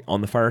dog on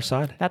the fire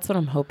side? That's what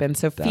I'm hoping.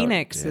 So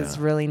Phoenix is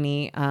really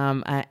neat.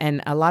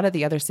 And a lot of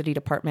the other city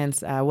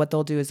departments, what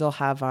they'll do is they'll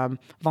have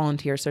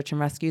volunteer search and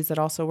rescues that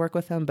also work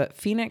with them. But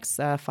Phoenix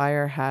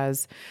Fire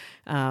has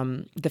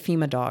the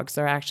FEMA dogs.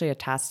 They're actually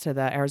attached to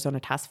the Arizona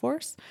Task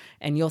Force,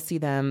 and you'll see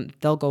them,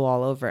 they'll go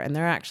all over, and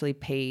they're actually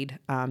paid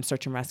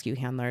search and rescue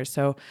handlers.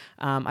 So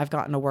I've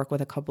gotten to work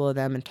with a couple of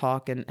them and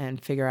talk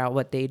and figure out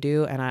what they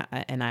do, and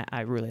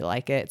I really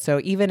like it. So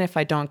even if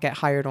I don't get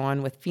hired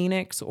on with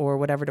Phoenix or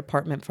whatever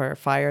department for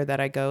fire that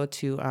I go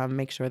to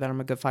make sure that I'm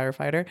a good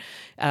firefighter,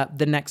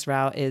 the next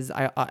route is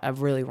I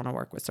really want to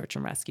work with search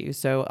and rescue.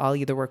 So I'll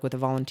either work with a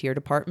volunteer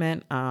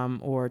department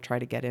or try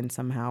to get in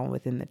somehow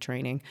within the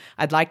training.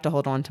 I'd like to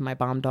hold on to my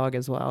bomb dog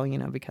as well,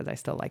 because I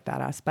still like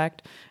that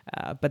aspect.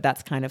 But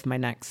that's kind of my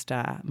next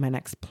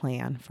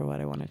plan for what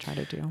I want to try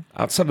to do.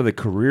 Outside of the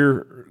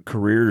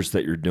careers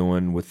that you're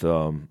doing with,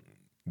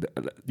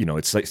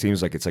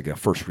 seems like it's like a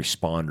first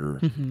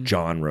responder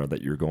genre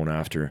that you're going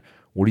after.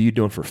 What are you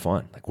doing for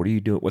fun? Like, what are you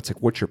doing?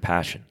 What's your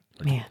passion?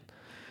 Man,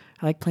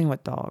 I like playing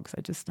with dogs.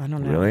 I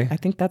don't know. Really? I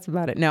think that's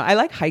about it. No, I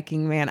like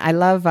hiking, man. I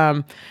love,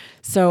 I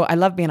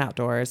love being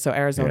outdoors. So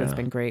Arizona's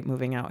been great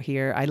moving out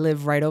here. I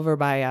live right over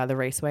by the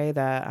raceway,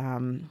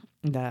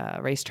 the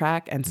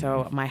racetrack. And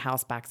so my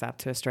house backs up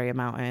to Estrella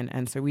Mountain.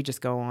 And so we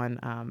just go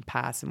on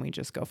pass and we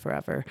just go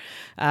forever.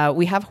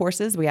 We have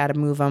horses. We had to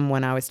move them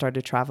when I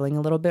started traveling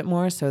a little bit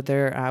more. So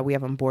we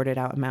have them boarded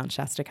out in Mount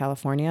Shasta,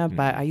 California.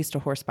 But I used to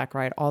horseback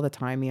ride all the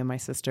time, me and my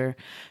sister.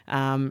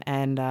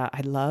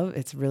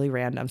 It's really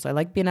random. So I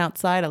like being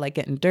outside. I like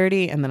getting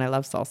dirty. And then I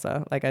love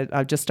salsa. Like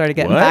I've just started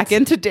getting back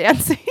into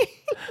dancing.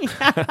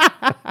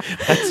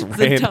 That's So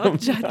random.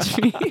 don't judge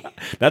me.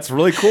 That's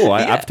really cool.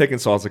 I've taken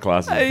salsa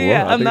classes before.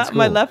 Yeah, I I'm think not. it's cool.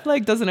 My left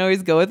leg doesn't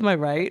always go with my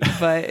right,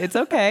 but it's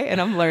okay, and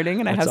I'm learning.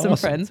 And I have That's some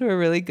awesome. friends who are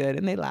really good,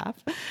 and they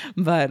laugh.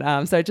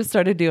 But so I just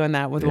started doing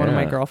that with one of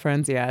my Yeah.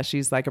 girlfriends. Yeah,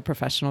 she's like a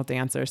professional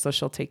dancer, so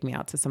she'll take me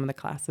out to some of the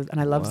classes. And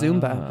I love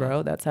Zumba,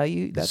 bro. That's how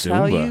you. That's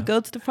how Zumba. you go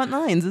to the front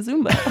lines. Is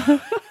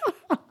Zumba.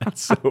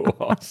 That's so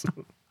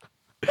awesome.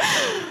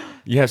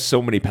 You have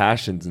so many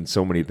passions and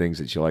so many things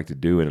that you like to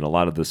do, and a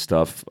lot of the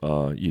stuff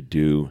you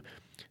do,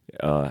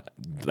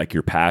 like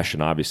your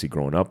passion, obviously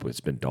growing up, it's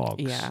been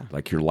dogs. Yeah.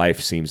 Like your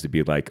life seems to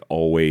be like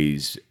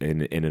always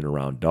in and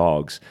around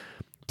dogs.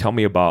 Tell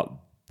me about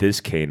this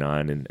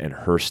canine and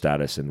her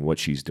status and what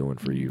she's doing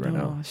for you right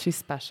now. Oh, she's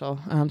special.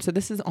 So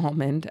this is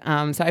Almond.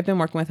 So I've been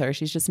working with her.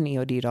 She's just an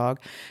EOD dog.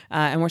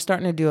 And we're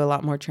starting to do a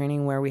lot more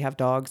training where we have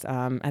dogs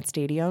at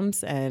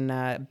stadiums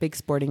and big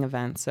sporting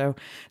events. So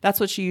that's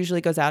what she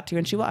usually goes out to.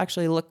 And she will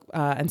actually look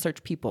and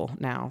search people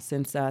now,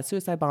 since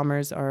suicide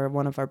bombers are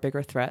one of our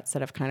bigger threats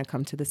that have kind of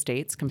come to the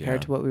States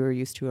compared to what we were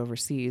used to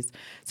overseas.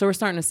 So we're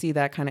starting to see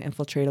that kind of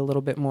infiltrate a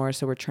little bit more.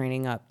 So we're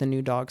training up the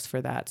new dogs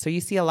for that. So you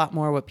see a lot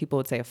more what people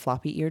would say a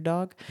floppy ear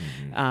dog.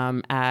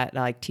 At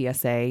like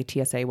TSA.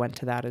 TSA went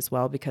to that as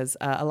well because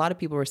a lot of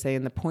people were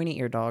saying the pointy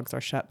ear dogs, our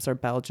Sheps or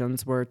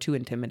Belgians, were too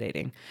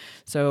intimidating.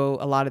 So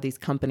a lot of these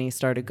companies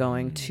started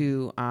going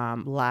to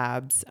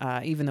labs,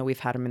 even though we've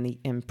had them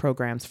in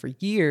programs for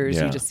years.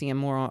 Yeah. You just see them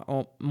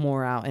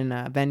more out in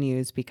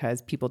venues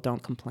because people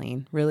don't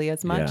complain really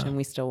as much, Yeah. and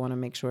we still want to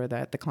make sure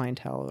that the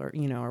clientele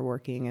are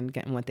working and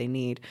getting what they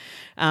need.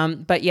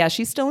 But yeah,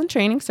 she's still in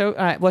training. So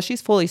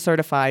she's fully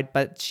certified,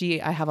 but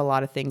I have a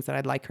lot of things that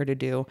I'd like her to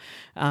do.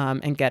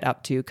 And get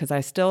up to, because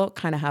I still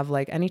kind of have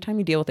like, anytime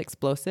you deal with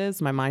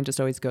explosives, my mind just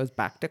always goes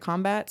back to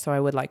combat. So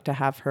I would like to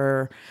have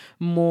her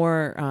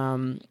more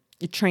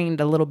trained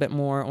a little bit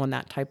more on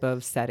that type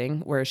of setting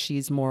where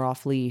she's more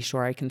off leash,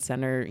 or I can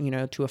send her,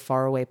 to a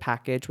faraway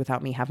package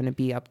without me having to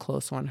be up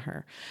close on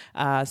her.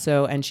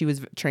 And she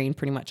was trained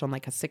pretty much on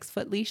like a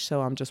 6-foot leash.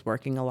 So I'm just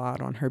working a lot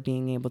on her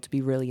being able to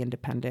be really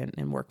independent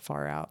and work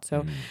far out.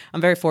 So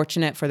I'm very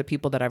fortunate for the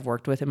people that I've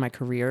worked with in my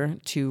career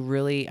to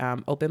really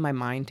open my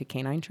mind to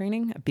canine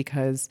training,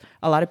 because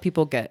a lot of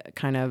people get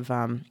kind of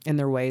in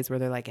their ways where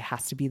they're like, it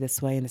has to be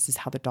this way and this is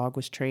how the dog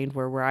was trained.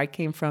 Where I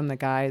came from, the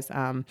guys,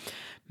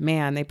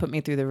 they put me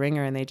through the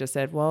ringer and they just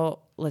said,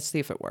 well, let's see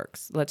if it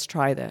works. Let's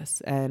try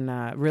this. And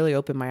really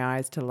opened my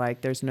eyes to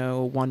like, there's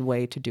no one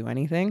way to do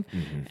anything.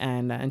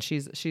 And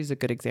she's a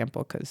good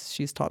example because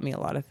she's taught me a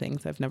lot of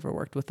things. I've never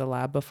worked with a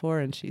lab before,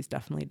 and she's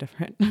definitely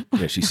different.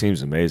 Yeah, she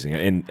seems amazing.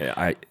 And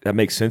that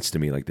makes sense to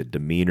me, like the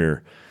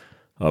demeanor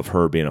of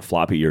her being a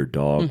floppy-eared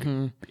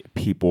dog.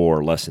 People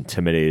are less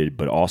intimidated,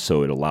 but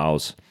also it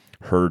allows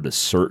her to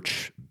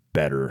search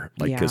better,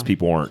 like because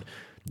people aren't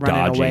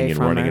dodging and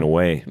running it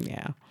away.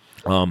 Yeah.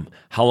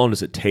 How long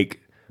does it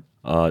take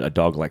a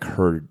dog like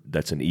her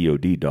that's an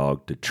EOD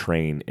dog to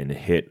train and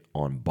hit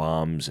on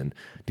bombs and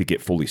to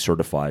get fully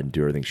certified and do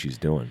everything she's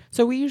doing?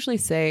 So we usually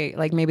say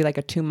like maybe like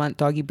a 2-month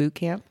doggy boot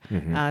camp,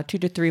 2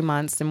 to 3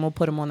 months, and we'll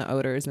put them on the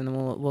odors, and then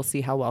we'll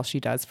see how well she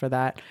does for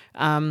that.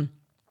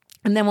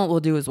 And then what we'll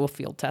do is we'll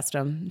field test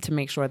them to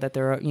make sure that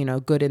they're,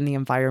 good in the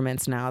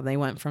environments now. They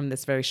went from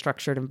this very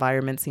structured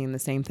environment, seeing the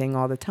same thing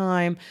all the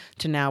time,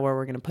 to now where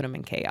we're going to put them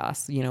in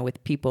chaos,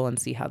 with people and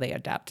see how they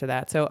adapt to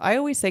that. So I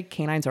always say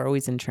canines are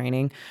always in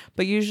training,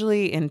 but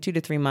usually in 2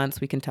 to 3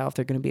 months, we can tell if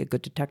they're going to be a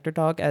good detector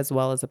dog as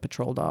well as a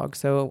patrol dog.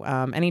 So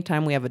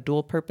anytime we have a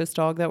dual purpose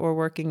dog that we're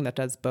working that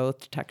does both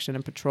detection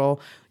and patrol,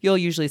 you'll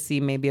usually see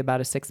maybe about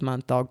a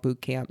 6-month dog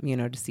boot camp,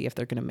 to see if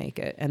they're going to make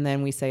it. And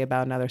then we say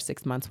about another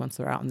 6 months once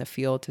they're out in the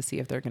field to see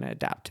if they're going to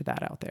adapt to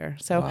that out there.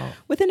 So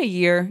within a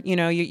year,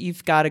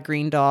 you've got a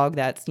green dog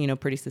that's,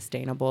 pretty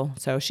sustainable.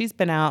 So she's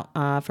been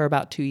out for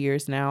about 2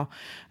 years now,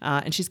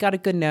 and she's got a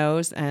good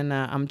nose, and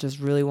I'm just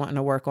really wanting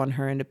to work on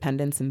her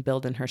independence and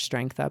building her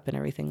strength up and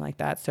everything like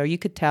that. So you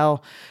could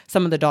tell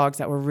some of the dogs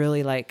that were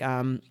really like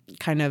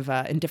kind of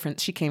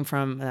indifferent. She came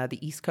from the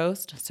East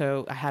Coast,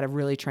 so I had to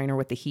really train her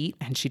with the heat,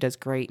 and she does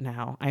great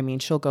now. I mean,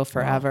 she'll go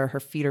forever.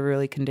 Her feet are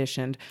really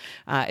conditioned.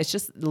 It's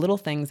just little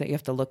things that you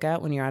have to look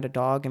at when you're at a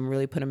dog and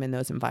really put them in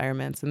those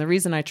environments. And the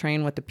reason I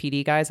train with the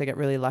PD guys, I get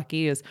really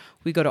lucky, is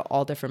we go to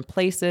all different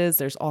places.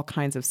 There's all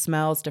kinds of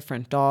smells,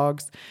 different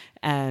dogs,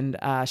 and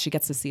she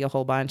gets to see a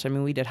whole bunch. I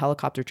mean, we did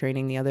helicopter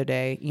training the other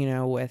day,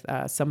 with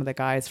some of the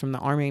guys from the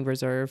Army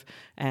Reserve,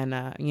 and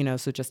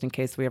so just in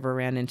case we ever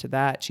ran into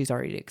that, she's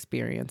already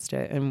experienced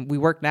it. And we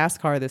worked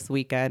NASCAR this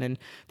weekend, and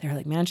they're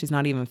like, man, she's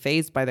not even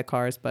fazed by the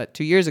cars, but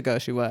 2 years ago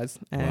she was.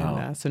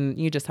 And so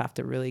you just have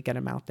to really get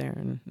them out there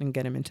and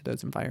get them into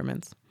those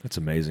environments. That's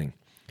amazing.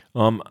 I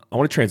want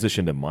to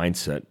transition to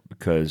mindset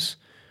because,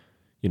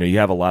 you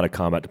have a lot of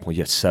combat deployments.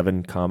 You have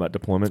 7 combat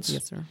deployments.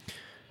 Yes, sir.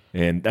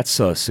 And that's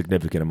a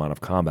significant amount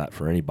of combat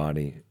for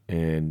anybody.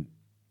 And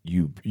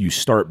you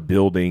start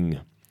building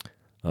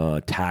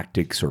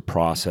tactics or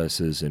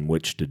processes in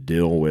which to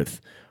deal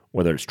with,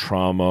 whether it's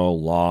trauma,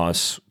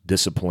 loss,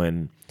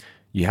 discipline.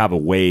 You have a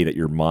way that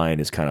your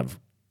mind is kind of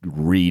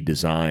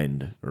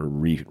redesigned or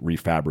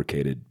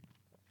refabricated.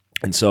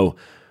 And so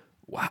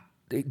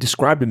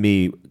describe to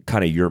me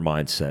kind of your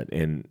mindset,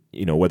 and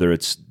whether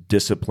it's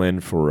discipline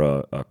for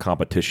a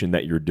competition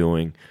that you're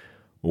doing,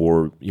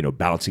 or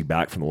bouncing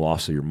back from the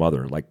loss of your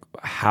mother. Like,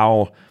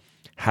 how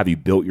have you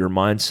built your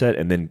mindset?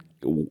 And then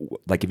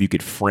like, if you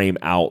could frame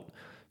out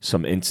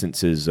some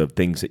instances of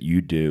things that you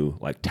do,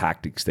 like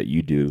tactics that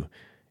you do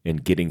in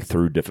getting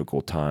through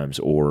difficult times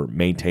or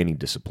maintaining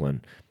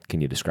discipline,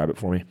 can you describe it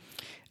for me?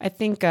 I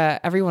think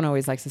everyone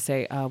always likes to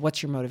say,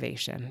 what's your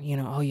motivation?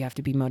 You have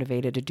to be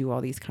motivated to do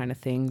all these kind of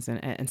things, and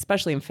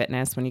especially in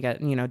fitness when you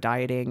get,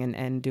 dieting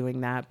and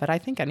doing that. But I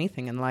think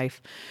anything in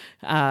life,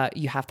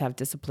 you have to have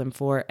discipline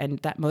for, and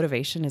that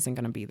motivation isn't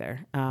going to be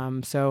there.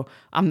 So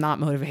I'm not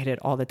motivated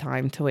all the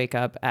time to wake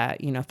up at,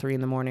 3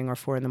 a.m. or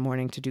 4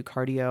 a.m. to do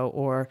cardio,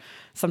 or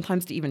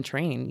sometimes to even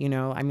train.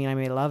 I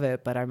may love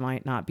it, but I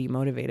might not be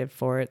motivated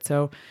for it.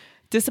 So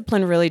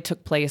discipline really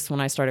took place when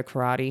I started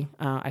karate.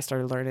 I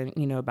started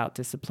learning, about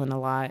discipline a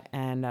lot,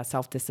 and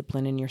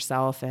self-discipline in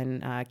yourself,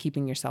 and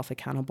keeping yourself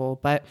accountable.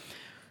 But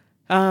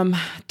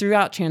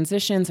throughout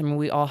transitions,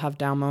 we all have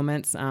down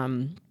moments.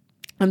 I'm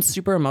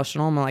super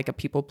emotional. I'm like a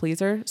people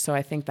pleaser. So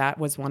I think that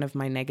was one of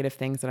my negative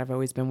things that I've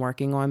always been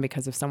working on,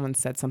 because if someone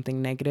said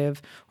something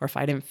negative, or if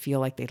I didn't feel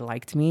like they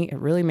liked me, it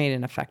really made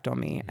an effect on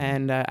me.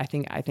 And I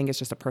think it's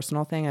just a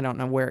personal thing. I don't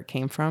know where it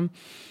came from.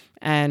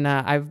 And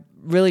I've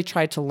really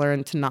tried to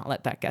learn to not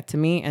let that get to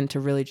me, and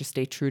to really just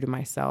stay true to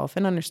myself,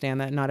 and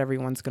understand that not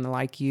everyone's going to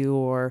like you,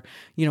 or,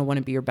 want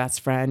to be your best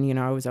friend.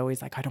 I was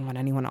always like, I don't want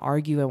anyone to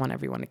argue. I want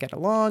everyone to get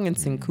along and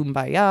sing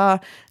Kumbaya.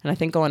 And I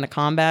think going to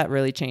combat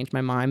really changed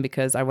my mind,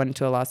 because I went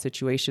into a lot of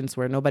situations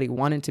where nobody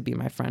wanted to be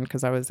my friend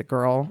because I was a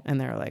girl,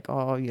 and they're like,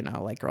 oh,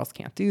 like girls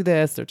can't do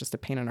this. They're just a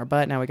pain in our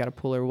butt. Now we got to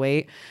pull her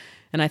weight.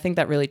 And I think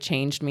that really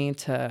changed me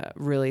to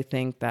really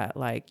think that,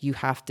 like, you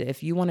have to,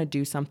 if you want to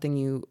do something,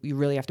 you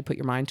really have to put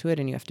your mind to it,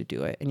 and you have to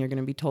do it. And you're going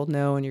to be told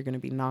no, and you're going to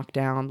be knocked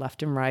down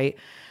left and right.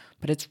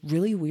 But it's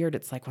really weird.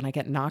 It's like when I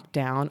get knocked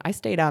down, I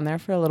stay down there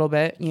for a little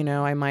bit.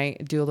 I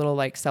might do a little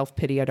like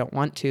self-pity. I don't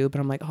want to, but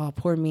I'm like, oh,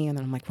 poor me. And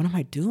then I'm like, what am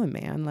I doing,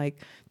 man? Like,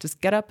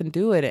 just get up and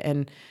do it.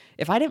 And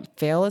if I didn't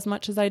fail as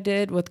much as I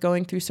did with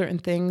going through certain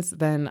things,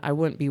 then I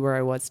wouldn't be where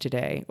I was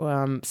today.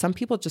 Some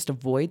people just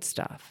avoid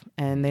stuff,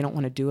 and they don't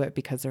want to do it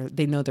because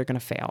they know they're going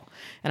to fail.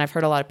 And I've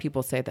heard a lot of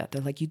people say that.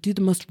 They're like, you do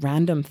the most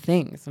random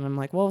things. And I'm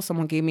like, well,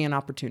 someone gave me an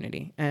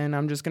opportunity, and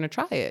I'm just going to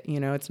try it.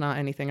 It's not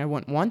anything I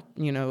wouldn't want,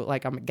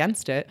 like I'm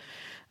against it.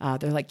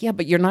 They're like, yeah,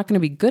 but you're not going to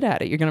be good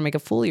at it. You're going to make a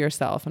fool of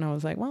yourself. And I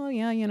was like, well,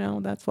 yeah,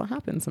 that's what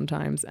happens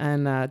sometimes.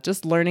 And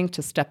just learning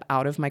to step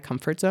out of my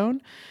comfort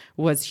zone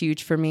was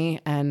huge for me.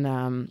 And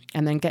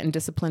then getting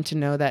disciplined to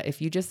know that if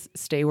you just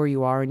stay where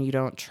you are and you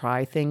don't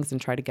try things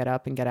and try to get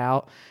up and get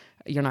out,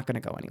 you're not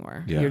going to go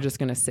anywhere. Yeah. You're just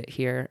going to sit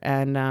here.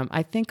 And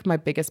I think my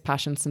biggest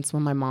passion since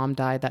when my mom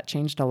died, that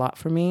changed a lot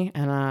for me.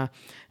 And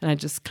I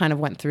just kind of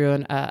went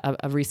through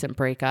a recent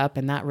breakup,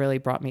 and that really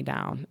brought me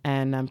down.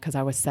 And because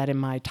I was set in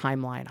my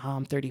timeline,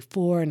 I'm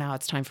 34, now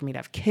it's time for me to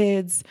have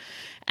kids.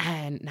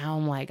 And now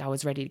I'm like, I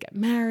was ready to get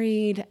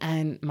married,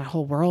 and my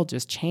whole world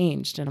just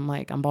changed. And I'm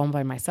like, I'm all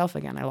by myself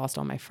again. I lost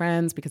all my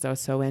friends because I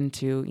was so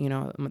into,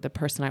 the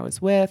person I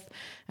was with.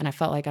 And I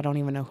felt like I don't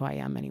even know who I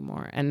am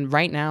anymore. And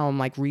right now I'm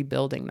like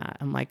rebuilding that.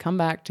 I'm like, come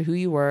back to who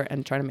you were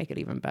and try to make it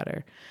even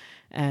better.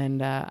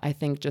 And I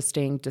think just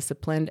staying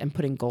disciplined and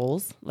putting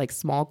goals, like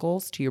small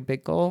goals to your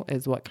big goal,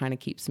 is what kind of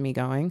keeps me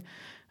going.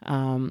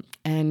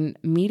 And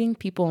meeting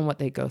people and what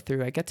they go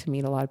through. I get to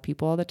meet a lot of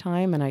people all the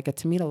time, and I get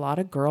to meet a lot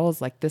of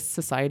girls. Like, this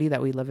society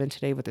that we live in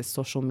today with this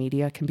social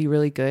media can be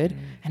really good,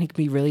 and it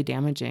can be really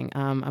damaging.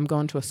 I'm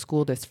going to a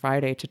school this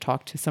Friday to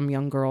talk to some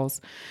young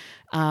girls.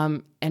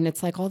 And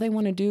it's like, all they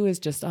want to do is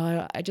just,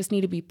 I just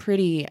need to be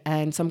pretty,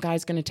 and some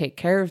guy's going to take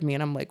care of me.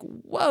 And I'm like,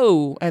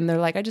 whoa. And they're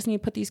like, I just need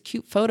to put these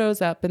cute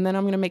photos up, and then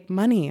I'm going to make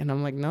money. And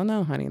I'm like,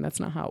 no, honey, that's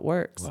not how it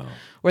works. Wow.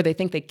 Or they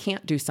think they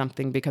can't do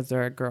something because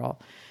they're a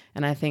girl.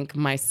 And I think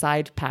my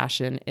side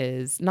passion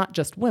is not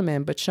just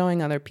women, but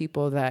showing other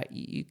people that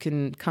you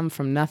can come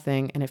from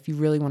nothing. And if you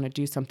really want to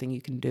do something,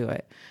 you can do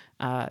it.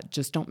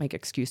 Just don't make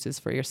excuses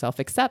for yourself,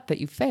 except that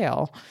you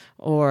fail,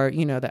 or,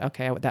 that,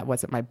 okay, that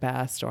wasn't my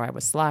best, or I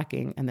was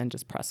slacking, and then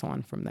just press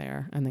on from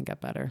there and then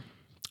get better.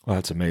 Well,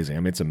 that's amazing. I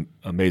mean, it's an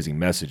amazing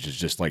message. It's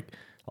just like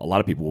a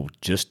lot of people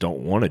just don't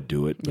want to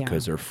do it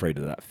because they're afraid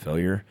of that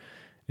failure.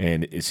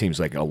 And it seems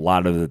like a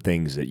lot of the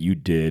things that you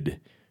did,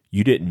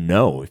 you didn't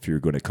know if you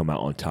were going to come out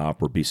on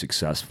top or be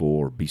successful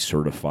or be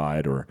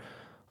certified or,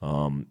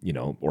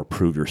 or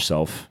prove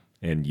yourself,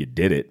 and you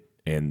did it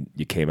and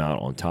you came out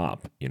on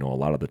top, a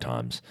lot of the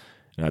times.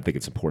 And I think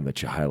it's important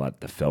that you highlight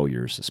the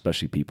failures,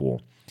 especially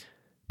people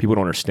don't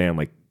understand,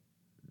 like,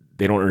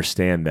 they don't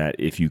understand that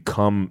if you're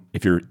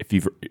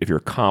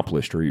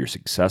accomplished or you're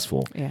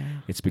successful,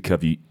 it's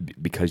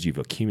because you've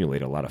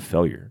accumulated a lot of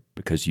failure,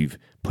 because you've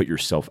put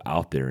yourself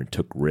out there and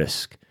took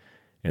risk.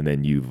 And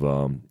then you've,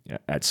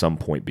 at some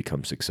point,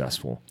 become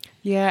successful.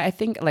 Yeah, I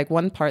think like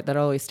one part that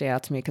always stay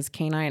out to me, because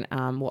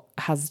K9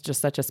 has just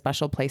such a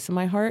special place in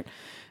my heart.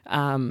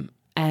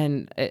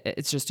 And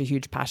it's just a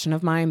huge passion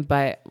of mine.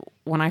 But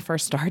when I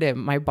first started,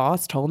 my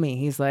boss told me,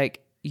 he's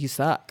like, you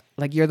suck.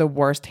 Like, you're the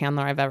worst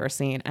handler I've ever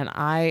seen. And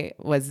I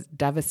was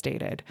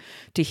devastated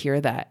to hear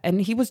that. And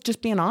he was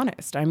just being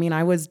honest. I mean,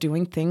 I was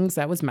doing things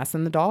that was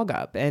messing the dog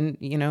up. And,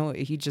 you know,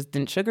 he just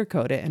didn't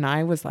sugarcoat it. And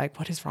I was like,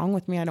 what is wrong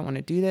with me? I don't want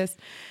to do this.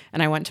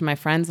 And I went to my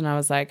friends and I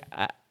was like,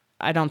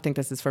 I don't think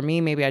this is for me.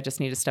 Maybe I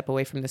just need to step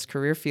away from this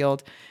career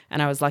field.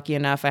 And I was lucky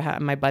enough. I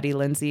had my buddy,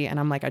 Lindsay, and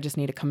I'm like, I just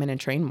need to come in and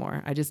train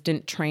more. I just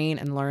didn't train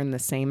and learn the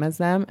same as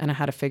them. And I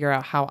had to figure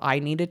out how I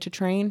needed to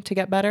train to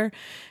get better.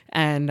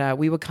 And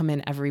we would come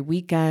in every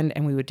weekend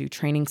and we would do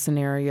training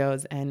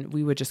scenarios and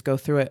we would just go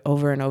through it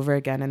over and over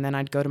again. And then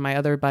I'd go to my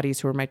other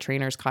buddies who were my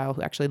trainers, Kyle,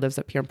 who actually lives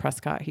up here in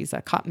Prescott. He's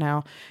a cop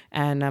now.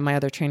 And my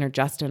other trainer,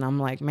 Justin, I'm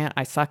like, man,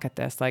 I suck at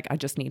this. Like, I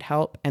just need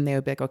help. And they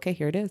would be like, okay,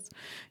 here it is,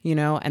 you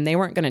know, and they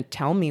weren't going to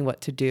tell me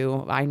what to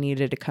do. I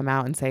needed to come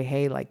out and say,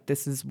 hey, like,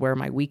 this is where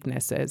my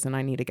weakness is and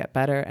I need to get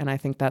better. And I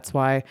think that's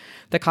why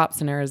the cops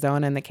in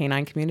Arizona and the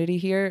canine community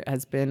here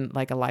has been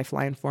like a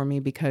lifeline for me,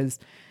 because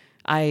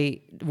I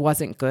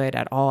wasn't good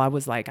at all. I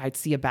was like, I'd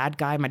see a bad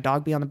guy, my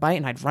dog be on the bite,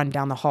 and I'd run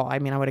down the hall. I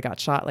mean, I would have got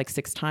shot like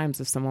 6 times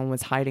if someone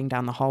was hiding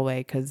down the hallway,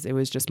 because it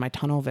was just my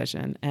tunnel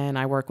vision. And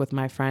I work with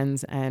my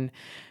friends and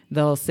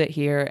they'll sit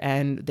here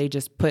and they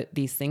just put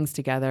these things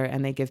together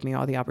and they give me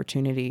all the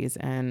opportunities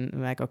and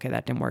I'm like, okay,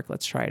 that didn't work.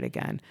 Let's try it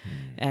again.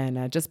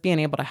 And just being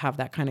able to have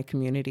that kind of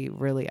community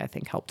really, I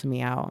think, helped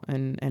me out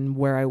and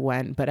where I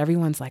went. But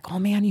everyone's like, oh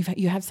man,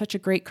 you have such a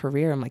great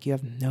career. I'm like, you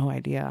have no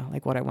idea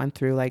like what I went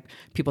through. Like,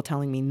 people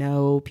telling me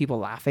no, people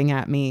laughing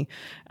at me.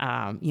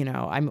 You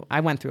know,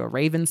 I went through a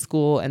Raven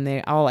school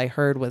and all I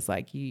heard was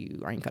like,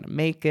 you aren't going to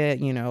make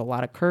it, you know, a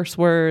lot of curse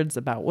words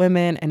about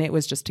women. And it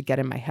was just to get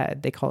in my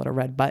head. They call it a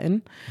red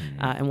button.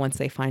 And once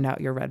they find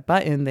out your red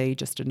button, they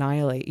just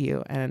annihilate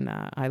you. And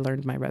I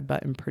learned my red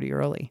button pretty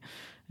early.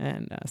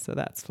 And so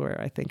that's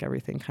where I think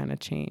everything kind of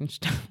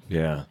changed.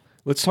 Yeah.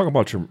 Let's talk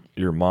about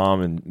your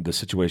mom and the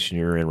situation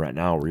you're in right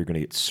now where you're going to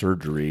get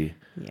surgery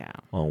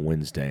on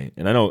Wednesday.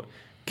 And I know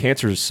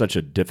cancer is such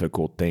a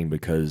difficult thing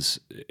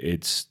because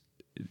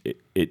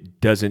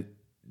it doesn't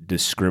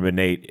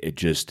discriminate.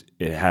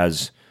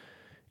 It's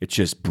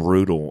just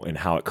brutal in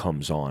how it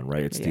comes on,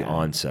 right? It's the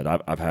onset.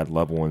 I've had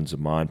loved ones of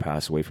mine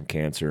pass away from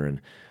cancer, and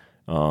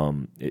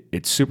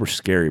it's super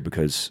scary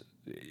because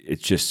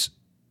it's just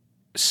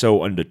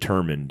so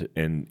undetermined,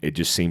 and it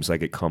just seems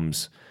like it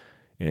comes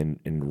in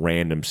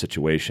random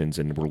situations.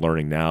 And we're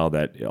learning now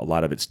that a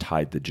lot of it's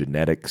tied to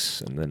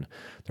genetics, and then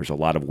there's a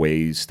lot of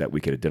ways that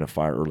we could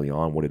identify early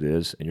on what it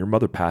is. And your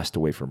mother passed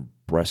away from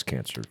breast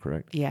cancer,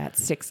 correct? Yeah, at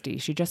 60.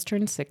 She just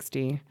turned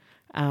 60.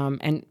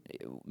 And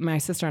my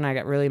sister and I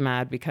got really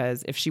mad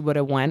because if she would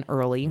have went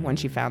early when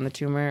she found the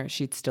tumor,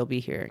 she'd still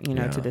be here, you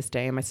know, to this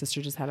day. And my sister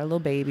just had a little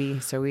baby.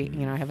 So we,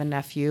 you know, I have a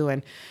nephew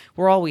and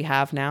we're all we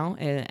have now.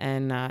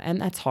 And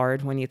that's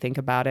hard when you think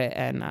about it.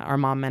 And our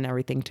mom meant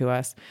everything to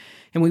us.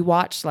 And we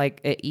watched like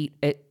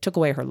it took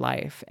away her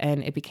life,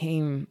 and it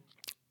became,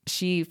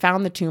 she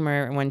found the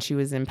tumor when she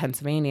was in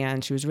Pennsylvania,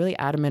 and she was really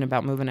adamant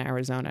about moving to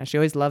Arizona. She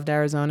always loved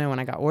Arizona. When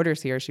I got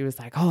orders here, she was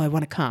like, oh, I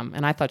want to come.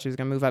 And I thought she was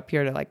going to move up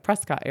here to like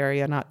Prescott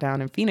area, not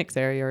down in Phoenix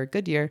area or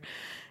Goodyear.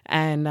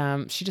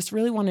 And she just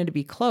really wanted to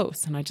be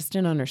close. And I just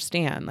didn't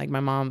understand. Like,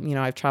 my mom, you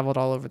know, I've traveled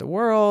all over the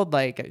world.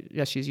 Like,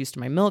 she's used to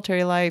my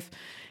military life.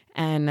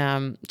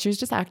 And she was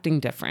just acting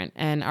different.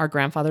 And our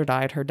grandfather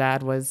died. Her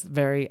dad was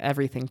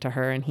everything to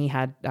her. And he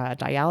had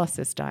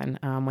dialysis done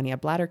when he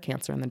had bladder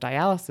cancer. And the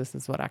dialysis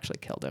is what actually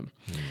killed him.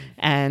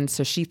 And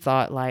so she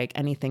thought like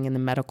anything in the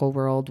medical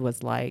world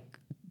was like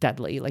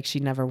deadly. Like,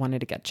 she never wanted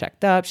to get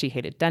checked up. She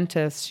hated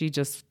dentists. She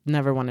just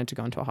never wanted to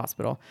go into a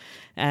hospital.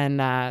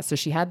 And so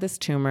she had this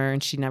tumor,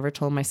 and she never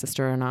told my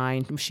sister and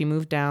I. She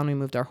moved down. We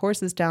moved our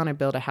horses down. I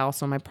built a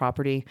house on my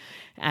property.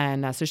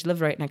 And so she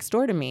lived right next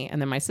door to me. And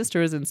then my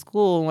sister was in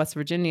school in West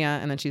Virginia.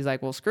 And then she's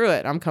like, well, screw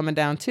it, I'm coming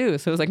down too.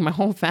 So it was like my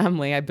whole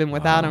family. I've been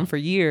without him for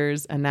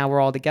years. And now we're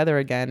all together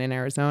again in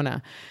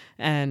Arizona.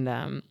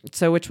 And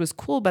so, which was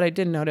cool, but I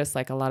did notice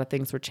like a lot of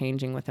things were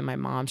changing within my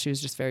mom. She was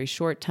just very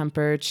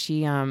short-tempered.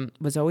 She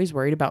was always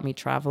worried about me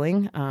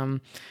traveling.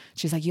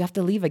 She's like, you have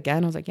to leave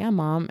again. I was like, yeah,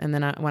 Mom. And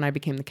then when I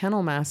became the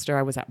kennel master,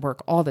 I was at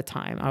work all the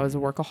time. I was a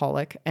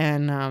workaholic,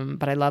 and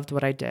but I loved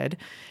what I did.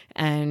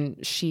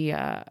 And she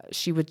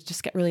would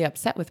just get really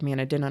upset with me,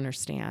 and I didn't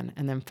understand.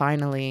 And then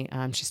finally,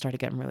 she started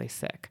getting really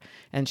sick,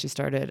 and she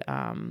started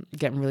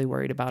getting really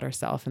worried about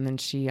herself. And then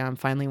she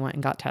finally went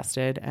and got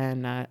tested,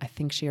 and I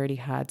think she already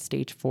had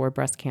stage 4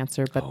 breast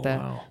cancer, but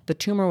the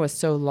tumor was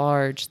so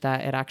large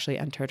that it actually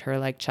entered her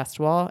like chest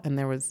wall, and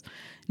there was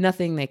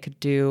nothing they could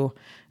do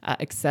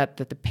except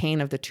that the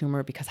pain of the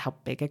tumor, because how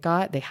big it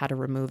got, they had to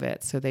remove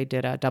it. So they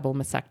did a double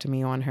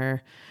mastectomy on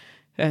her.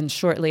 And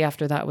shortly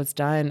after that was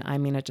done, I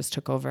mean, it just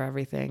took over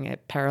everything.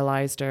 It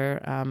paralyzed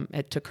her.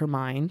 It took her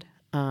mind,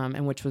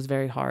 and which was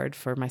very hard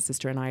for my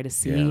sister and I to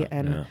see.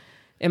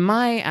 In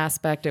my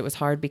aspect, it was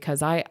hard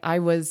because I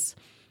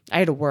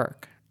had to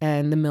work.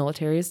 And the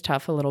military is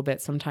tough a little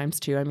bit sometimes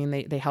too. I mean,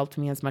 they helped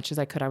me as much as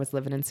I could. I was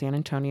living in San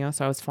Antonio,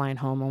 so I was flying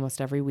home almost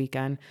every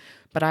weekend.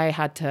 But I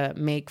had to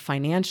make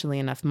financially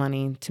enough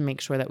money to make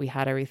sure that we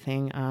had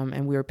everything.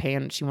 And we were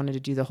paying, she wanted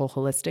to do the whole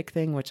holistic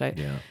thing, which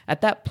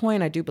at that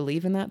point, I do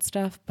believe in that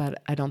stuff,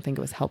 but I don't think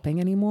it was helping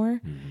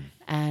anymore.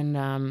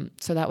 And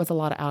so that was a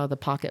lot of out of the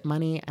pocket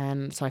money.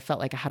 And so I felt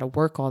like I had to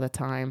work all the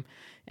time.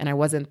 And I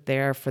wasn't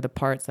there for the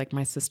parts. Like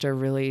my sister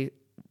really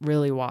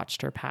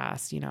watched her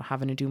pass,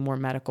 having to do more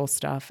medical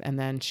stuff. And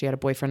then she had a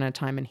boyfriend at a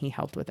time and he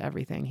helped with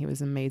everything. He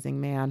was an amazing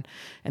man.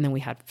 And then we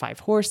had 5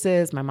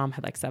 horses. My mom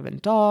had like 7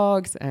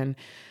 dogs. And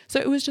so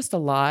it was just a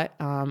lot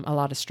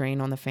of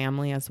strain on the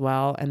family as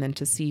well. And then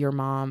to see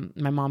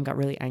my mom got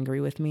really angry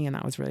with me, and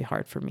that was really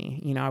hard for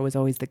me. I was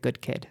always the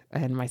good kid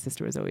and my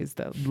sister was always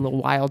the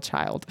little wild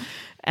child.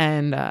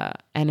 And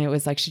it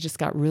was like, she just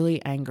got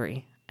really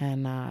angry.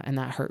 And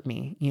that hurt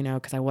me,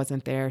 because I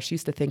wasn't there. She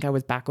used to think I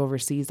was back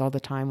overseas all the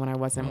time when I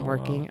wasn't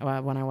working,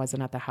 when I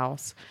wasn't at the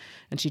house.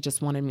 And she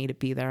just wanted me to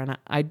be there. And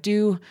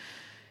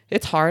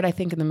it's hard, I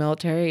think, in the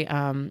military.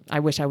 I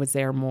wish I was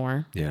there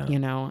more,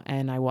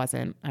 and I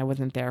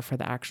wasn't there for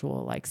the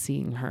actual, like,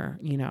 seeing her,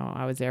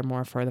 I was there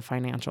more for the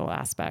financial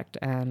aspect.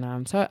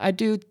 And so I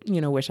do,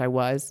 wish I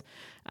was.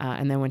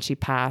 And then when she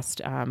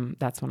passed,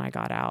 that's when I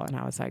got out, and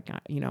I was like,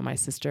 my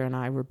sister and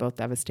I were both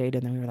devastated.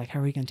 And then we were like, how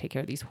are we going to take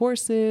care of these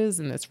horses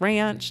and this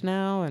ranch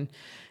now? And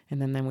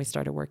then we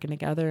started working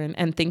together,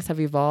 and things have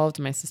evolved.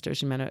 My sister,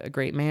 she met a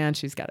great man.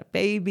 She's got a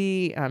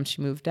baby.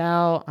 She moved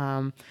out.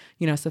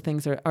 So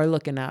things are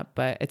looking up,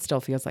 but it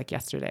still feels like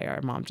yesterday.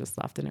 Our mom just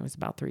left, and it was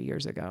about 3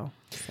 years ago.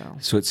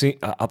 So it seemed,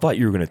 I thought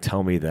you were going to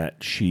tell me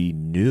that she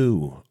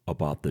knew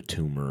about the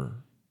tumor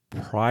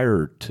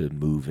prior to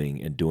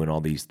moving and doing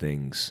all these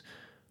things.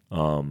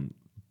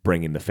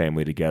 Bringing the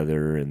family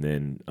together and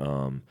then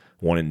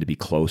wanting to be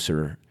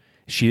closer.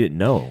 She didn't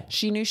know.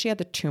 She knew she had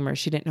the tumor.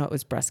 She didn't know it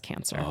was breast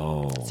cancer.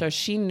 Oh. So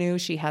she knew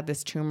she had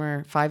this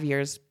tumor 5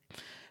 years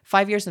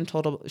in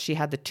total. She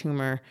had the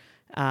tumor.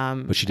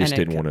 But she just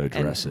didn't want to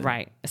address it.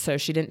 Right. So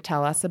she didn't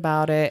tell us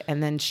about it.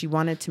 And then she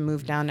wanted to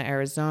move down to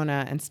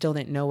Arizona and still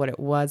didn't know what it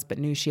was, but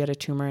knew she had a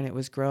tumor and it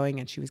was growing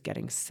and she was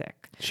getting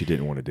sick. She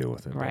didn't want to deal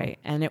with it. Right.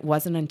 And it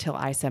wasn't until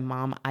I said,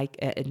 Mom,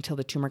 until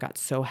the tumor got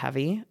so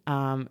heavy,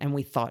 and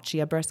we thought she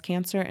had breast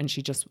cancer. And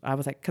I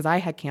was like, because I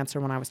had cancer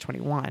when I was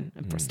 21,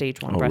 for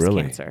stage 1 breast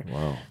cancer.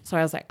 Wow. So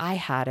I was like, I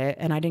had it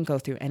and I didn't go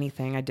through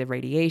anything. I did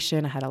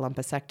radiation. I had a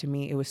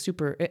lumpectomy. It was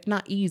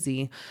not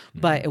easy,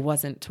 but it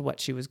wasn't to what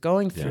she was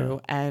going through. Yeah.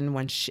 And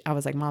when I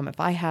was like, Mom,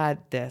 if I had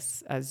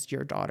this as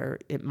your daughter,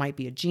 it might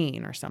be a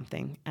gene or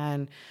something.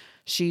 And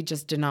she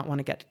just did not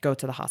want to go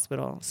to the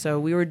hospital. So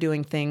we were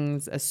doing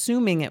things,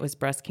 assuming it was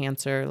breast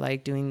cancer,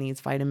 like doing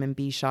these vitamin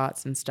B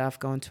shots and stuff,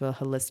 going to a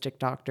holistic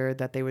doctor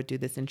that they would do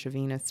this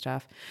intravenous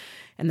stuff.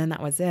 And then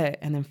that was it.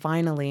 And then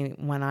finally,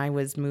 when I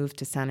was moved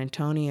to San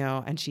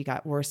Antonio and she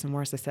got worse and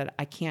worse, I said,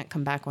 I can't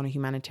come back on a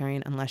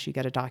humanitarian unless you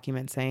get a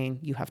document saying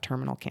you have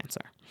terminal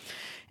cancer.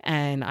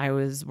 And I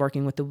was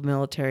working with the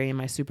military and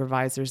my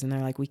supervisors, and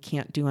they're like, we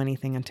can't do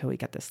anything until we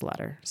get this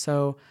letter.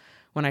 So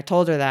when I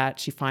told her that,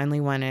 she finally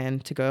went in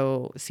to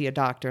go see a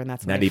doctor, and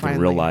that's when not even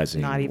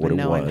realizing not even what it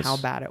knowing was. How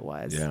bad it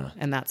was. Yeah.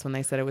 And that's when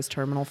they said it was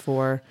terminal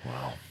 4.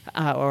 Wow.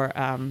 Or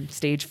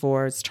stage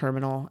 4 is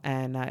terminal,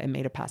 and it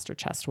made it past her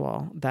chest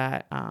wall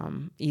that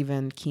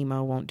even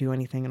chemo won't do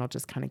anything. It'll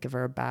just kind of give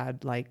her a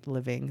bad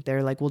living.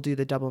 They're like, we'll do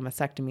the double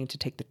mastectomy to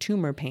take the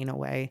tumor pain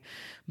away,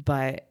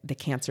 but the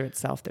cancer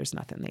itself, there's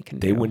nothing they can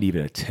do. They wouldn't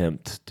even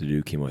attempt to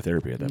do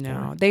chemotherapy at that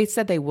point. No, they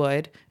said they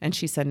would, and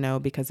she said no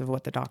because of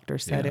what the doctor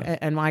said. Yeah.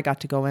 And I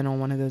got to go in on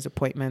one of those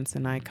appointments,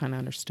 and I kind of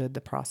understood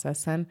the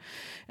process then.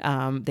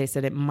 They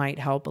said it might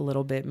help a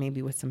little bit,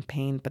 maybe with some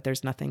pain, but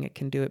there's nothing it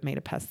can do. It made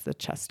it past the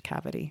chest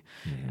cavity.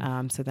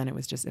 Mm-hmm. So then it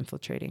was just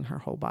infiltrating her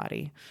whole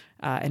body.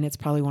 And it's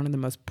probably one of the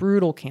most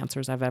brutal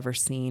cancers I've ever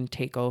seen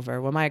take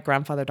over. When my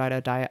grandfather died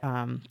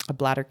of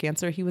bladder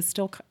cancer, he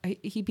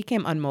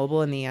became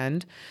unmobile in the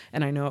end.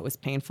 And I know it was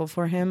painful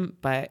for him,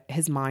 but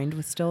his mind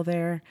was still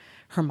there.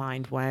 Her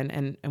mind went,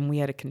 and we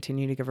had to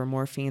continue to give her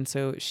morphine.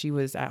 So she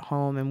was at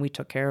home and we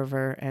took care of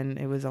her. And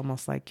it was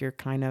almost like you're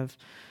kind of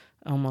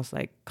almost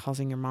like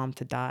causing your mom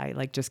to die,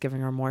 like just giving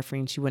her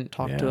morphine. She wouldn't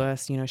talk to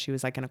us. She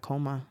was like in a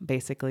coma,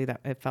 basically,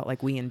 that it felt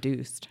like we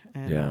induced.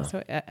 And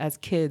so as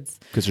kids,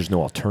 because there's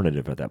no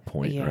alternative at that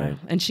point, right?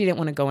 And she didn't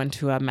want to go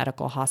into a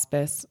medical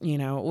hospice,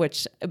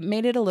 which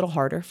made it a little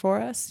harder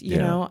for us, you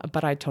know,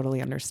 but I totally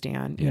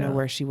understand, you know,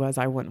 where she was.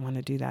 I wouldn't want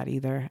to do that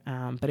either.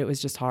 But it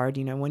was just hard,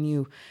 when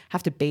you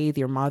have to bathe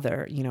your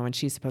mother, and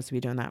she's supposed to be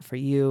doing that for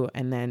you.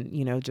 And then,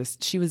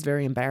 she was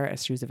very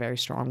embarrassed. She was a very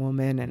strong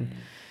woman, and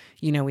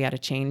we had to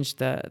change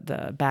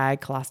the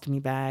bag,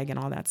 colostomy bag and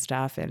all that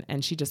stuff.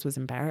 And she just was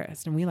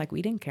embarrassed. And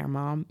we didn't care,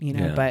 Mom,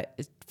 but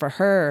for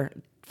her,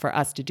 for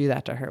us to do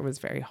that to her was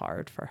very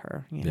hard for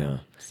her. You know?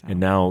 So. And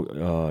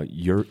now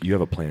you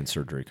have a planned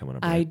surgery coming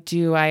up. Right? I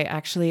do. I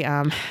actually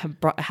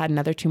had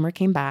another tumor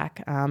came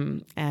back,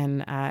 and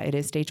it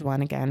is stage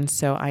 1 again.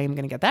 So I am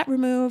going to get that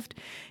removed,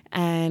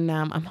 and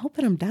I'm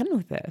hoping I'm done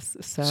with this.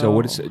 So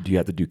what is? Do you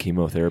have to do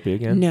chemotherapy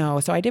again? No.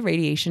 So I did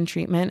radiation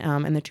treatment,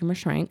 and the tumor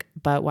shrank.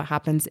 But what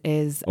happens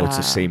is, it's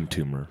the same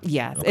tumor.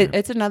 Yes, Okay.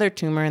 it's another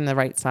tumor in the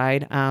right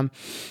side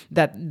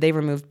that they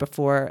removed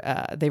before.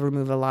 They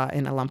remove a lot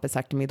in a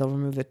lumpectomy. They'll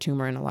remove the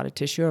tumor and a lot of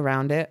tissue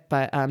around it,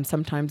 but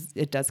sometimes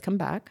it does come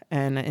back,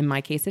 and in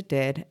my case it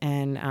did,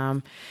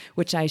 and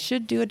which I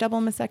should do a double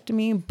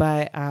mastectomy,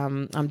 but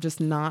I'm just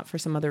not, for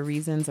some other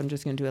reasons. I'm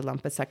just going to do a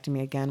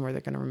lumpectomy again, where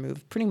they're going to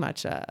remove pretty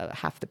much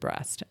half the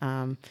breast,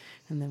 and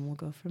then we'll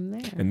go from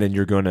there. And then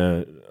you're going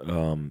to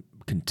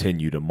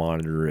continue to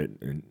monitor it,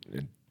 and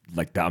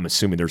like that. I'm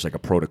assuming there's like a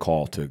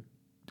protocol to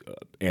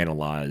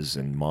analyze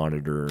and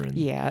monitor. And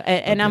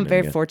and I'm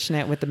very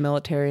fortunate with the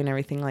military and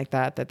everything like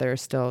that they're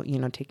still,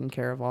 taking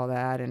care of all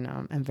that,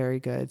 and very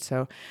good.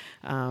 So,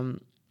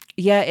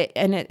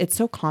 it's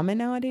so common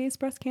nowadays,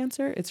 breast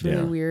cancer. It's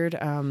really weird.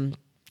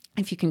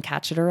 If you can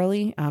catch it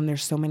early,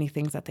 there's so many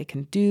things that they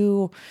can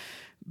do.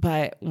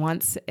 But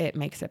once it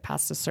makes it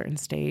past a certain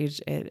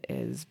stage, it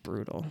is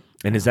brutal.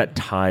 And is that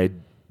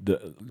tied?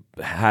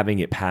 Having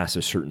it past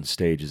a certain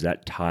stage, is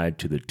that tied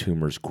to the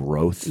tumor's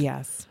growth?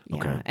 Yes.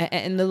 Okay. Yeah.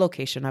 And the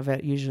location of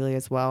it usually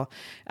as well.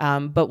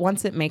 But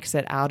once it makes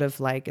it out of,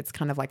 like, it's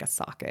kind of like a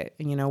socket,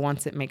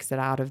 once it makes it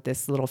out of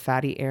this little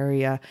fatty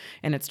area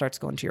and it starts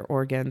going to your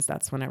organs,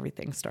 that's when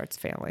everything starts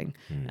failing.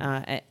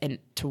 And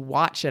to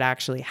watch it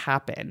actually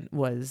happen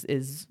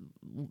is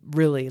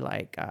really,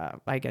 like,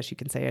 I guess you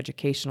can say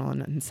educational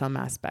in some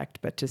aspect,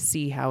 but to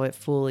see how it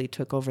fully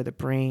took over the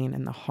brain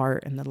and the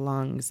heart and the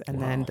lungs,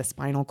 and then the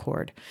spinal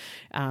cord.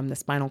 The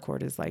spinal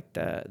cord is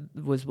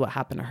was what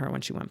happened to her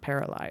when she went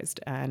paralyzed,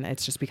 and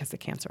it's just because the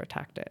cancer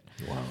attacked it.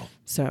 Wow.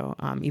 So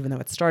even though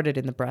it started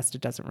in the breast,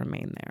 it doesn't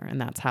remain there, and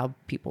that's how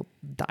people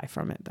die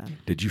from it then.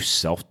 Did you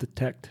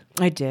self-detect?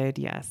 I did,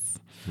 yes.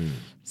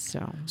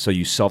 So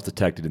you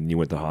self-detected and you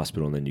went to the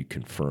hospital and then you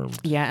confirmed.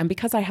 Yeah, and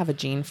because I have a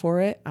gene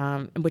for it,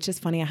 which is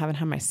funny, I haven't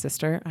had my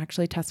sister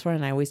actually test for it,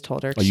 and I always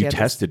told her. Oh, you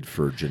tested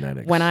for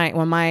genetics when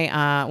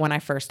I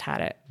first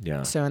had it.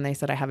 Yeah. So, and they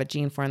said I have a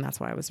gene for it, and that's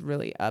why I was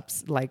really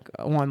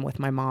one with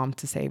my mom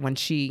to say, when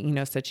she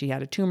said she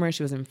had a tumor,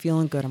 she wasn't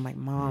feeling good. I'm like,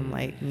 Mom,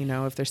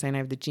 if they're saying I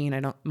have the gene, I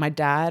don't. My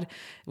dad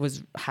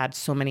had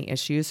so many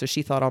issues, so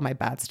she thought all my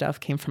bad stuff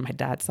came from my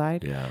dad's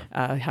side.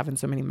 Yeah. Having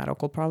so many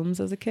medical problems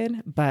as a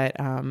kid, but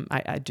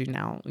I do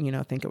now,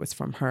 think it was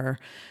from her.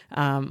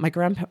 My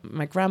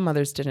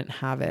grandmothers didn't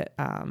have it,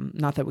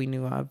 not that we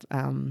knew of,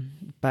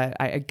 but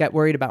I get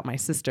worried about my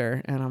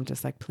sister, and I'm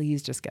just like,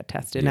 please just get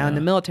tested. Now in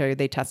the military,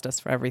 they test us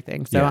for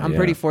everything, so I'm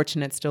pretty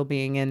fortunate still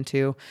being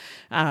into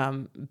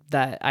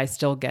that. I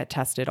still get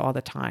tested all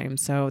the time,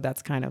 so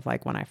that's kind of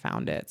like when I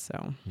found it.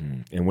 So,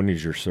 and when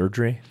is your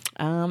surgery?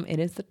 It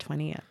is the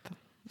 20th.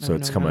 So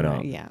it's coming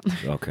up. Yeah.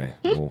 Okay.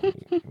 Well,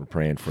 we're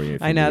praying for you.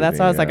 I know. That's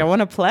why I was like, I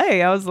want to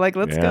play. I was like,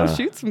 let's go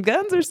shoot some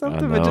guns or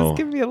something, but just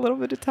give me a little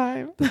bit of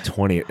time. The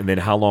 20th. And then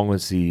how long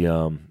was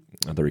the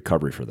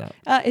recovery for that?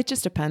 It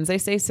just depends. They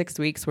say 6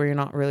 weeks where you're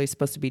not really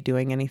supposed to be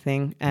doing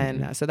anything.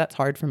 And so that's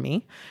hard for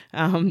me,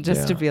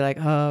 to be like,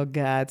 oh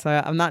God.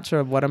 So I'm not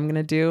sure what I'm going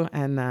to do.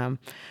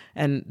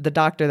 And the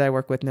doctor that I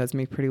work with knows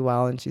me pretty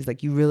well. And she's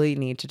like, you really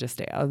need to just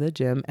stay out of the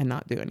gym and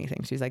not do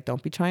anything. She's like,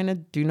 don't be trying to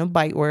do no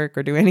bite work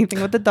or do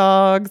anything with the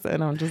dogs.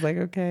 And I'm just like,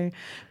 okay.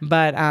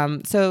 But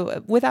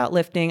so without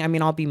lifting,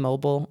 I'll be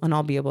mobile and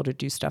I'll be able to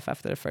do stuff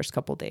after the first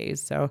couple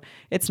days. So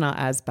it's not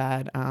as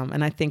bad.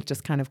 And I think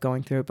just kind of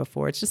going through it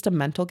before, it's just a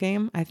mental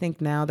game. I think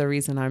now the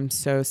reason I'm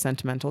so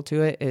sentimental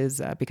to it is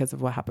because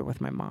of what happened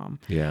with my mom.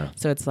 Yeah.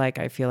 So it's like,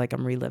 I feel like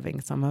I'm reliving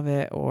some of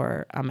it,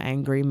 or I'm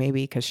angry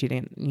maybe because she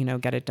didn't,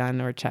 get it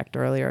done or checked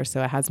earlier.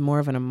 So it has more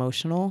of an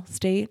emotional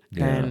state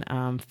than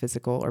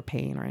physical or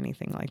pain or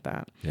anything like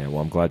that. Yeah. Well,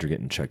 I'm glad you're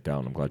getting checked out,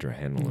 and I'm glad you're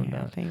handling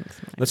that. Thanks.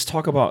 Let's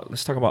talk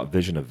about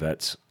Vision of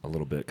Vets a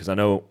little bit, because I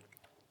know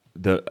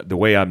the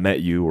way I met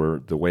you,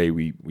 or the way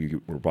we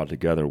were brought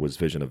together, was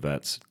Vision of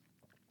Vets,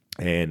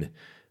 and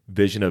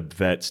Vision of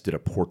Vets did a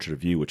portrait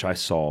of you, which I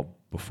saw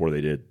before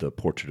they did the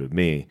portrait of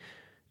me.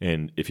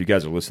 And if you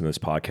guys are listening to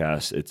this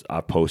podcast,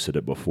 I posted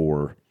it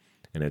before.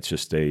 And it's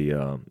just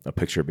a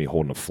picture of me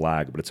holding a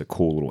flag, but it's a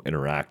cool little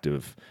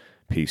interactive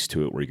piece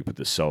to it where you can put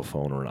the cell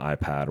phone or an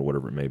iPad or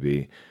whatever it may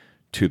be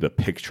to the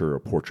picture or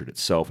portrait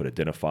itself. It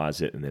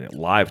identifies it, and then it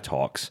live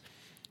talks.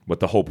 But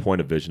the whole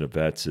point of Vision of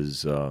Vets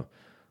is, I'll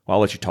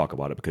let you talk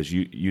about it, because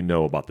you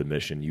know about the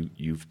mission.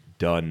 You've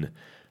done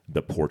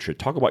the portrait.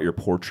 Talk about your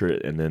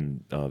portrait and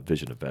then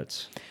Vision of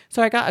Vets.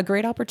 So I got a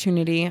great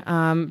opportunity.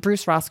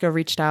 Bruce Roscoe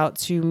reached out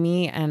to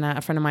me and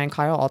a friend of mine,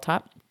 Kyle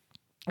Altop.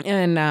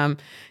 and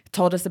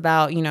told us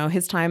about,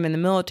 his time in the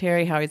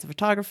military, how he's a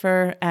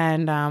photographer,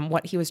 and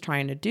what he was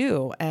trying to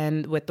do.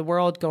 And with the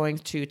world going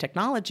to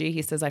technology,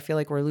 he says, I feel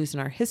like we're losing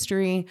our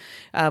history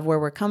of where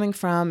we're coming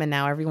from, and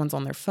now everyone's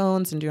on their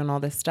phones and doing all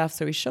this stuff.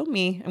 So he showed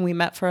me, and we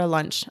met for a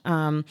lunch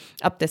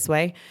up this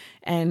way,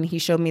 and he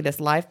showed me this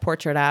live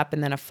portrait app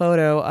and then a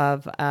photo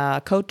of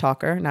a code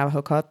talker,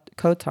 Navajo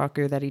code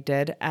talker that he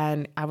did.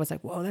 And I was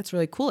like, whoa, that's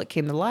really cool. It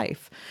came to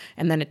life.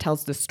 And then it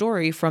tells the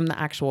story from the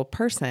actual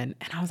person.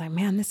 And I was like,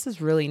 man, this is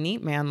really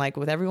neat, man. Like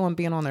with everyone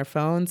being on their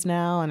phones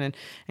now and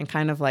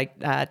kind of like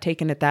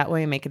taking it that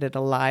way and making it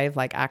a live,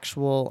 like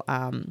actual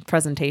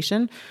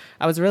presentation.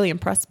 I was really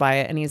impressed by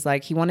it. And he's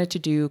like, he wanted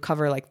to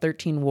cover like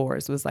 13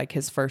 wars was like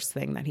his first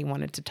thing that he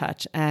wanted to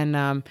touch.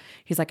 And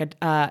he's like,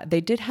 they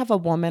did have a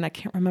woman, I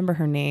can't remember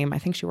her name. I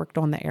think she worked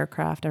on the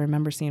aircraft. I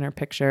remember seeing her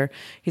picture.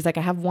 He's like,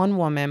 I have one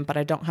woman, but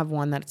I don't have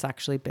one that's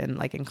actually been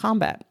like in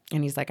combat.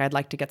 And he's like, I'd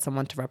like to get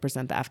someone to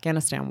represent the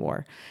Afghanistan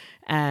war.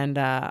 And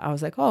I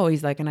was like, oh,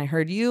 he's like, and I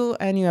heard you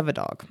and you have a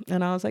dog.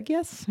 And I was like,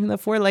 yes, the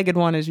 4-legged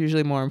one is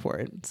usually more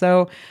important.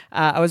 So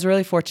I was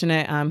really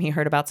fortunate. He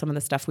heard about some of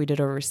the stuff we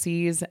did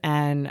overseas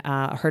and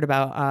heard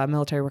about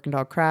Military Working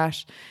Dog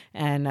Crash.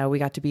 And we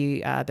got to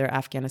be their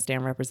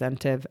Afghanistan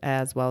representative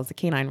as well as the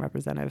canine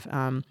representative.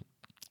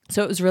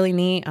 So it was really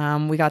neat.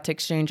 We got to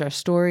exchange our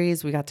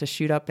stories. We got to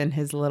shoot up in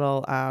his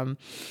little,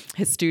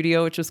 his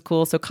studio, which was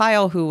cool. So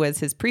Kyle, who was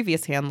his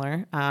previous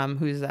handler,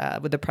 who's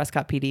with the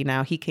Prescott PD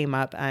now, he came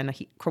up and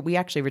we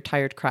actually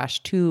retired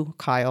Crash to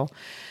Kyle.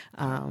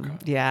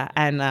 Yeah.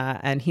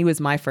 And he was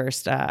my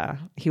first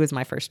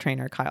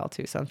trainer, Kyle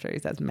too. So I'm sure he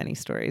has many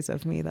stories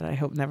of me that I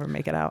hope never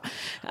make it out.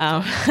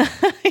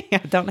 Yeah,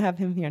 don't have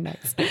him here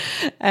next.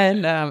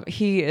 And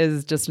he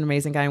is just an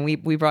amazing guy. And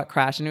we brought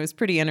Crash and it was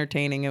pretty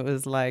entertaining. It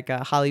was like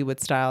Hollywood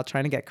style,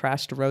 trying to get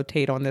Crash to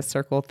rotate on this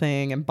circle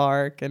thing and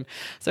bark. And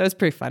so it was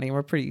pretty funny.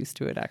 We're pretty used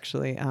to it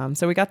actually.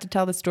 So we got to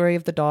tell the story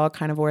of the dog,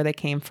 kind of where they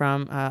came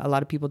from. A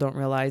lot of people don't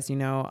realize,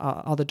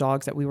 all the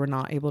dogs that we were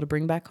not able to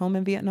bring back home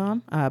in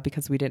Vietnam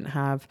because we didn't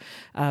have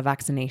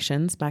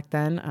vaccinations back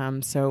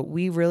then. So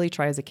we really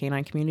try as a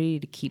canine community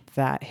to keep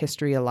that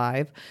history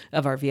alive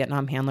of our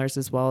Vietnam handlers,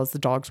 as well as the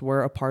dogs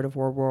were a part of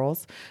war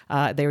wars.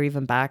 They were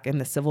even back in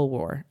the Civil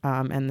War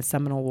and the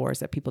Seminole Wars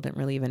that people didn't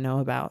really even know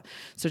about.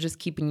 So just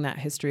keeping that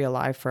history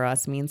alive for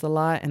us means a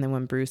lot. And then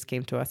when Bruce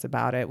came to us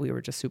about it, we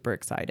were just super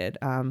excited.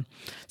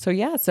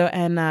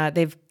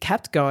 They've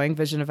kept going.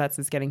 Vision of Vets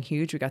is getting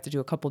huge. We got to do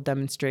a couple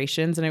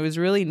demonstrations and it was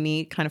really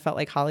neat. Kind of felt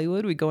like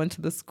Hollywood. We go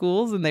into the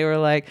schools and they were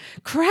like,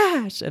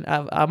 Crash. And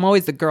I'm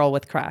always the girl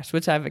with Crash,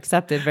 which I've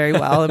accepted very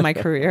well in my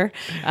career.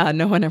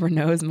 No one ever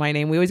knows my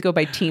name. We always go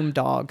by Team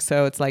Dog.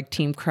 So it's like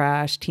Team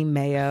Crash, Team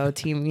Mayo,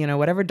 Team,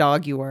 whatever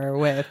dog you were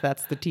with,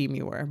 that's the team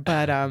you were.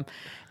 But,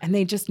 and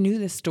they just knew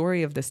the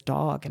story of this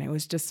dog. And it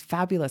was just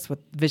fabulous what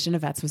Vision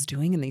of Vets was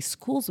doing in these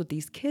schools with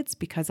these kids,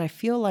 because I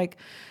feel like,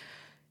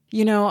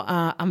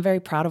 I'm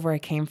very proud of where I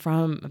came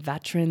from,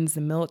 veterans,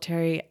 the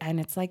military, and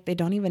it's like they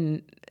don't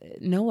even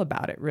know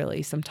about it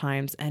really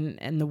sometimes.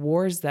 And the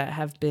wars that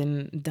have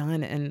been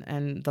done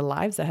and the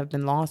lives that have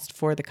been lost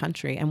for the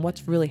country and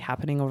what's really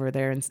happening over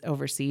there and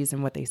overseas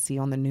and what they see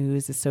on the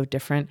news is so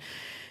different.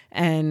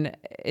 And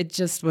it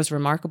just was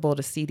remarkable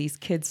to see these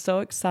kids so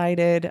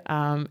excited.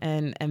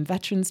 And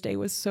Veterans Day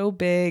was so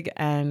big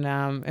and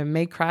it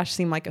made Crash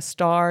seem like a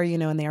star,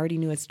 and they already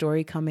knew a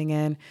story coming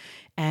in.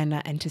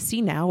 And to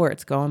see now where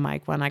it's going,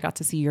 Mike, when I got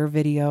to see your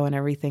video and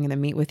everything and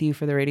then meet with you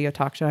for the radio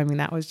talk show, I mean,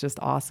 that was just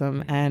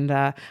awesome. And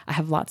I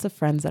have lots of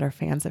friends that are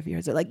fans of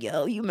yours. They're like,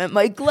 yo, you met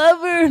Mike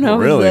Glover. And I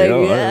was really?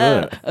 like,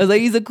 yeah. I was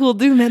like, he's a cool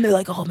dude, man. They're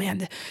like, oh,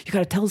 man, you got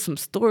to tell us some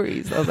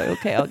stories. I was like,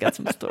 okay, I'll get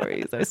some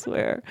stories, I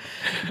swear.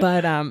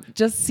 But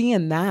just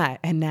seeing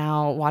that and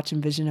now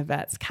watching Vision of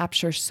Vets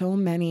capture so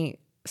many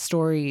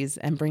stories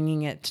and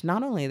bringing it to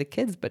not only the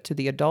kids but to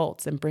the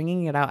adults and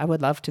bringing it out. I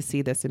would love to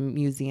see this in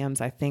museums.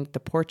 I think the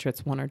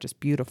portraits, one, are just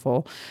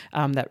beautiful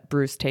that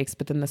Bruce takes,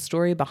 but then the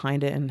story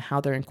behind it and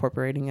how they're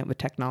incorporating it with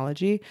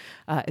technology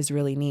is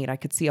really neat. I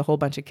could see a whole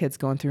bunch of kids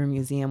going through a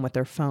museum with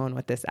their phone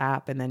with this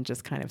app and then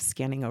just kind of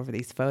scanning over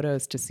these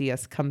photos to see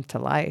us come to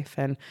life.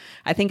 And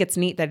I think it's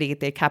neat that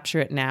they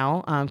capture it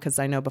now because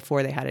I know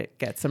before they had to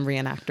get some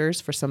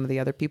reenactors for some of the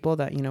other people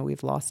that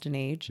we've lost in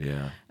age.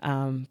 Yeah.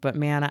 But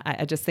man,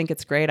 I just think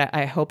it's great.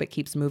 I hope it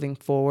keeps moving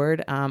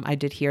forward. I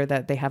did hear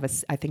that they have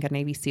I think a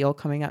Navy SEAL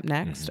coming up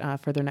next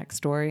for their next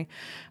story.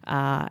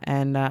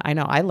 And I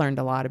know I learned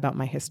a lot about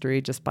my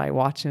history just by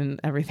watching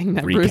everything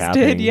that Bruce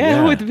did.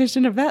 Yeah, with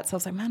Vision of Vets. So I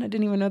was like, man, I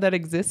didn't even know that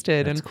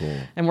existed. That's cool.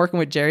 And working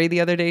with Jerry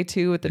the other day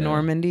too with the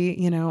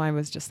Normandy, I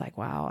was just like,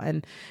 wow.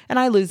 And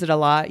I lose it a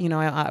lot.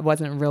 I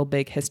wasn't a real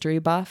big history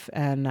buff.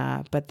 And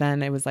but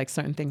then it was like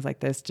certain things like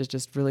this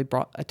just really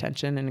brought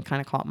attention and it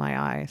kind of caught my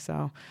eye.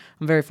 So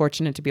I'm very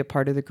fortunate to be a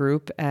part of the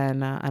group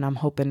and I'm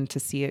hoping to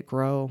see it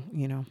grow,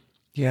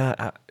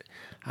 Yeah,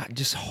 I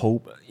just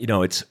hope,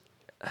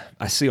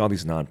 I see all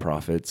these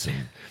nonprofits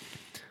and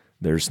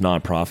there's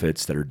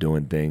nonprofits that are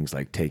doing things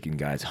like taking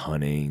guys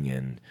hunting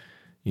and,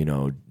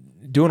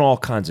 doing all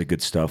kinds of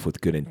good stuff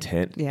with good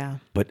intent. Yeah.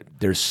 But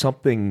there's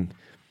something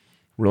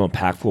real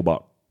impactful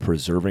about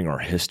preserving our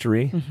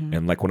history.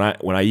 And like when I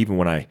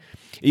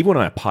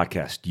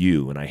podcast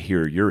you and I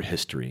hear your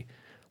history,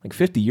 like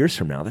 50 years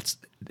from now,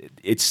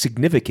 it's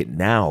significant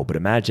now, but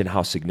imagine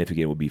how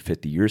significant it will be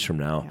 50 years from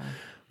now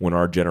when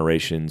our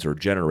generations or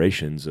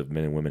generations of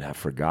men and women have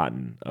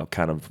forgotten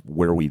kind of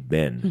where we've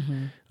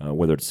been,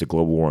 whether it's the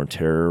global war on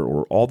terror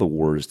or all the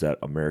wars that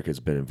America has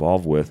been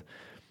involved with.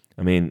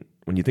 I mean,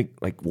 when you think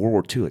like World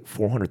War II, like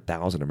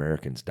 400,000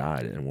 Americans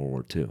died in World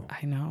War II.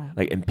 I know.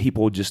 Like, and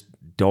people just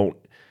don't.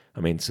 I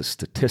mean, it's a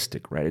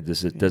statistic, right?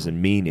 It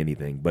doesn't mean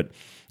anything. But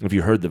if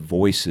you heard the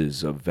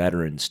voices of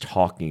veterans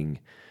talking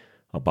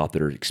about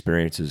their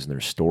experiences and their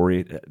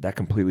story, that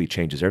completely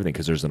changes everything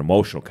because there's an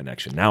emotional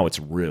connection. Now it's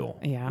real,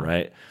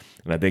 right?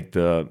 And I think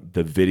the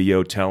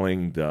video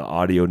telling, the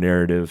audio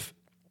narrative,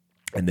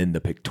 and then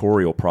the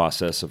pictorial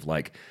process of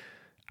like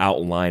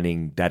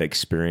outlining that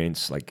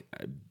experience, like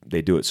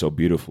they do it so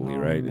beautifully,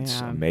 right? Man. It's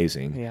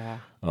amazing. Yeah.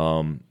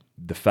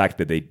 The fact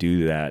that they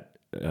do that,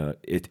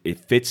 it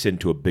fits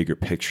into a bigger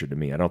picture to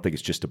me. I don't think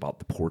it's just about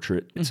the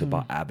portrait; it's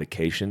about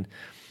avocation.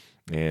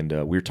 And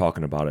we were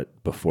talking about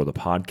it before the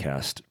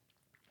podcast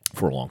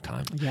for a long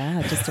time.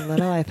 Yeah, just a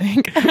little, I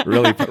think.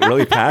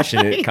 really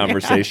passionate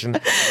conversation.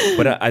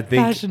 But I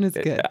think passion is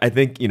good. I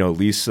think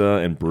Lisa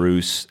and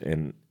Bruce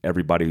and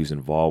everybody who's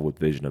involved with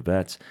Vision of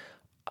Vets,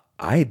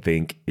 I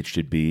think it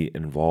should be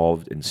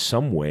involved in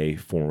some way,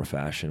 form, or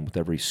fashion with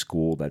every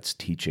school that's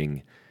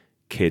teaching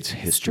kids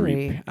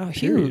history. Oh,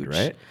 period, huge.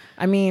 Right?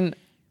 I mean,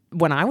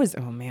 when I was,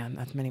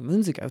 that's many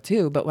moons ago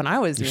too, but when I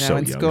was, You're so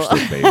in young, school, you're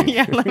still a baby.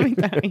 yeah, let me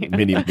tell you.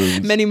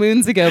 Many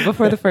moons ago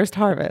before the first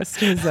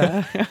harvest was,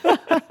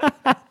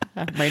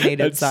 my native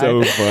That's side.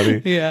 so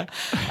funny. Yeah.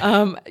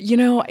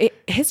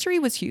 History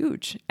was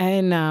huge.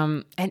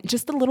 And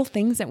just the little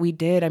things that we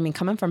did, I mean,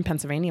 coming from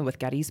Pennsylvania with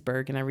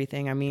Gettysburg and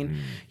everything, I mean,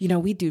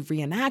 we do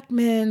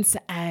reenactments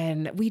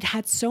and we'd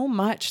had so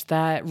much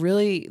that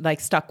really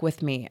like stuck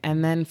with me.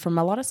 And then from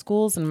a lot of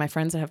schools and my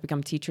friends that have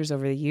become teachers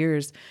over the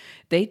years,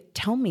 they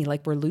tell me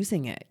like we're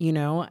losing it,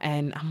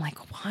 and I'm like,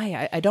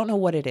 why? I don't know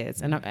what it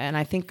is. And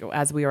I think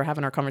as we were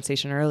having our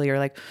conversation earlier,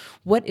 like,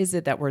 what is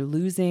it that we're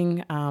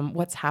losing?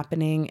 What's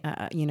happening,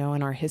 in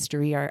our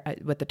history,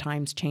 with the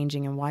times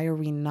changing, and why are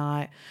we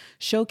not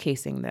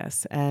showcasing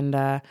this?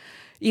 And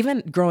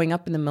even growing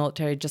up in the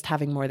military, just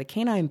having more of the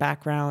canine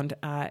background,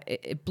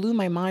 it blew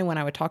my mind when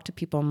I would talk to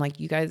people. I'm like,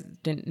 you guys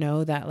didn't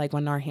know that like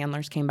when our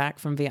handlers came back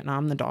from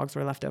Vietnam, the dogs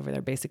were left over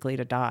there basically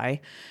to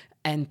die.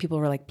 And people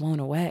were like blown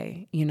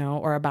away,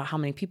 or about how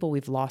many people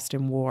we've lost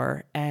in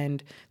war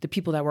and the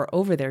people that were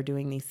over there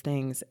doing these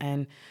things.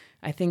 And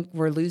I think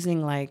we're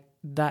losing like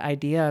the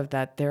idea of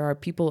that there are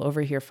people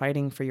over here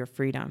fighting for your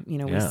freedom.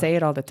 We say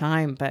it all the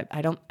time, but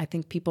I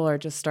think people are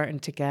just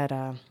starting to get,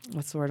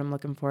 what's the word I'm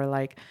looking for?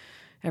 Like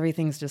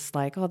everything's just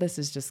like, oh, this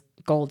is just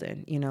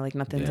golden, like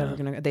nothing's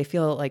ever they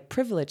feel like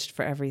privileged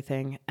for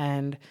everything.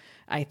 And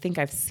I think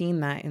I've seen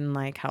that in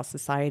like how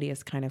society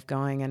is kind of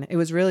going. And it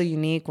was really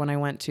unique when I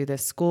went to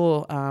this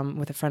school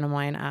with a friend of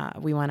mine.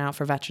 We went out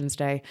for Veterans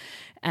Day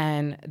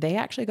and they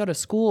actually go to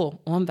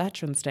school on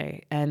Veterans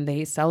Day and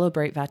they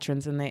celebrate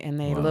veterans and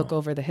they look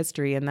over the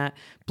history. And that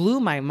blew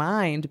my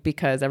mind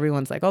because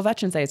everyone's like, oh,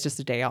 Veterans Day is just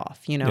a day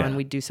off, and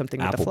we do something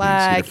with the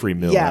flag. Get a free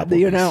meal. Yeah,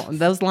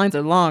 those lines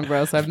are long,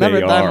 bro. So I've never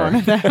done one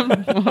of them.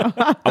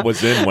 I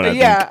was in one,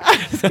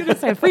 I was going to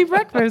say free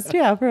breakfast.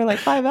 Yeah, for like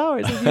 5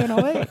 hours if you want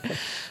to wait.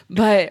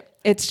 But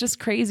it's just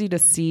crazy to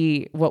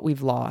see what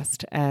we've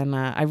lost. And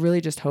I really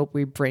just hope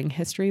we bring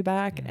history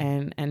back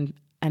and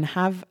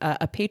have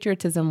a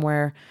patriotism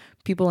where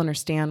people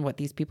understand what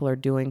these people are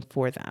doing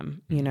for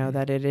them,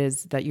 that it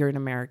is that you're an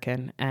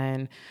American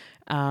and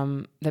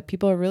that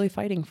people are really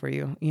fighting for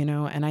you,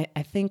 and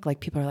I think like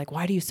people are like,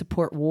 why do you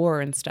support war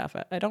and stuff?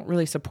 I don't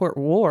really support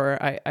war.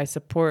 I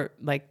support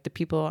like the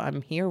people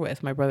I'm here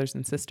with, my brothers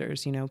and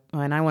sisters,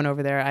 when I went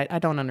over there, I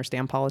don't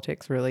understand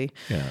politics really.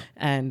 Yeah.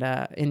 And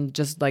in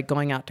just like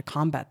going out to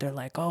combat, they're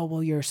like, oh,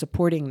 well, you're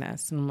supporting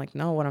this. And I'm like,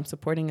 no, what I'm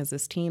supporting is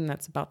this team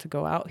that's about to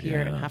go out here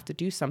and have to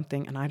do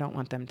something. And I don't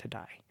want them to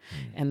die.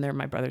 And they're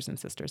my brothers and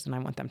sisters and I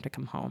want them to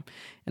come home.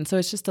 And so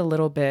it's just a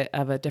little bit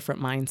of a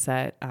different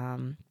mindset.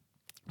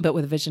 But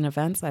with Vision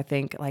Events, I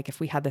think like if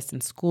we had this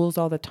in schools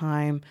all the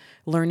time,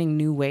 learning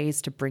new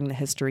ways to bring the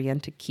history in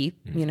to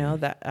keep,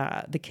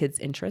 that the kids'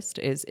 interest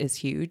is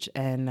huge.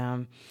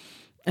 And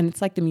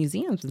it's like the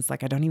museums. It's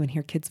like I don't even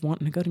hear kids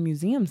wanting to go to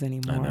museums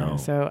anymore.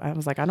 So I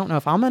was like, I don't know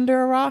if I'm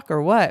under a rock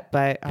or what,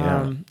 but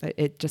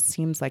it just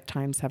seems like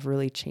times have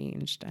really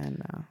changed.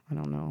 And I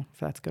don't know if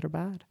that's good or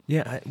bad.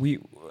 Yeah,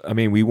 we're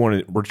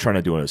trying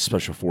to do a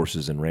Special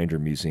Forces and Ranger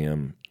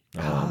Museum.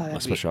 A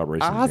special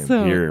operations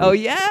museum here. Oh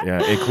yeah,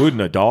 yeah,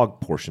 including a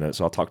dog portion of it.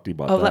 So I'll talk to you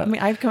about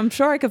that. I'm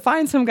sure I could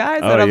find some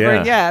guys that'll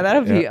bring. Yeah,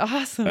 that'd be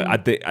awesome. I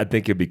think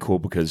it'd be cool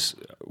because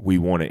we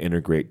want to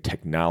integrate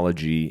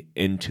technology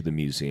into the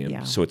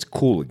museum, so it's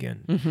cool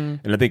again.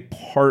 And I think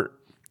part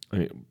I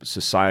mean,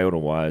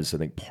 societal wise, I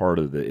think part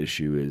of the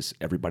issue is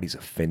everybody's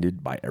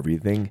offended by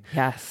everything.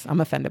 Yes,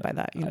 I'm offended by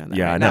that. You know that.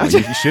 Yeah, right I know. now.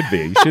 You should be.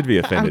 You should be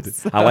offended.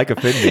 I like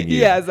offending you.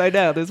 Yes, I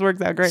know. This works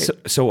out great.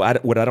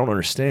 What I don't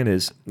understand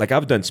is, like,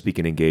 I've done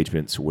speaking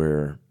engagements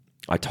where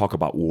I talk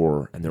about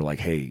war, and they're like,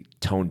 "Hey,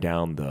 tone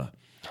down the,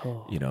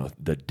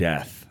 the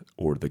death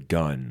or the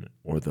gun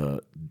or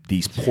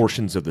these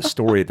portions of the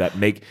story that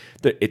make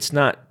it's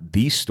not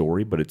the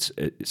story, but it's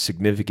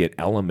significant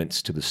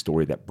elements to the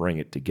story that bring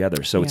it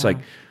together." So it's like,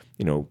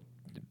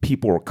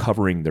 people are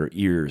covering their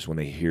ears when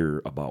they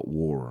hear about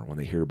war, when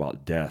they hear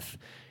about death,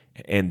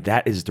 and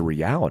that is the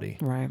reality.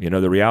 Right.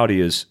 The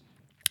reality is,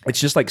 it's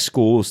just like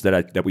schools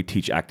that we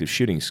teach active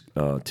shootings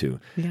to,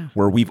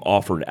 where we've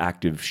offered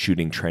active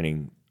shooting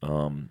training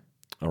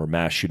or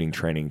mass shooting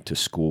training to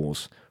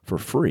schools for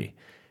free,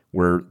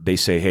 where they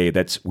say, "Hey,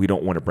 we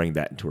don't want to bring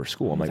that into our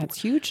school." I'm like,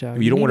 that's huge, though.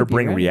 You don't want to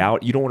bring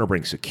reality. You don't want to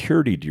bring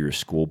security to your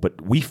school, but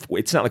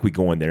it's not like we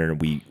go in there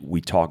and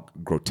we talk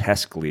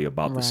grotesquely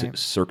about the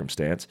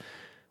circumstance.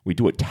 We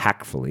do it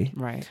tactfully,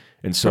 right?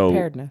 And so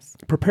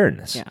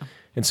preparedness. Yeah.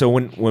 And so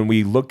when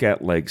we look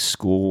at like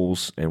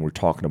schools and we're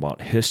talking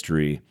about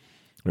history,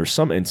 there's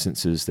some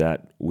instances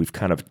that we've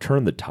kind of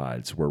turned the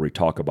tides where we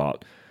talk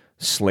about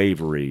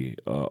slavery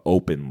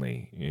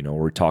openly,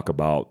 or we talk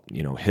about,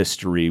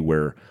 history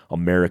where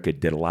America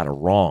did a lot of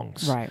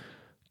wrongs. Right.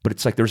 But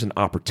it's like there's an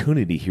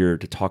opportunity here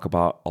to talk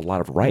about a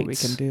lot of rights. What we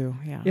can do,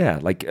 yeah. Yeah,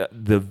 like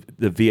the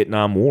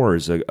Vietnam War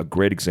is a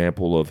great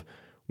example of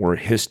where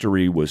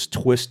history was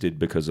twisted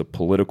because of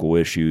political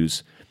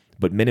issues,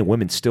 but men and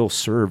women still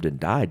served and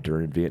died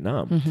during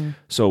Vietnam. Mm-hmm.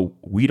 So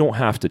we don't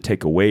have to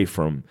take away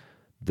from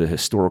the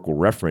historical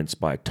reference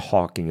by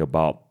talking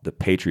about the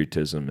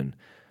patriotism and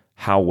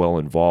how well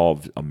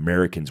involved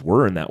Americans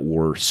were in that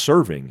war,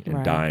 serving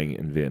and dying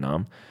in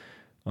Vietnam.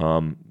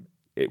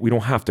 We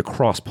don't have to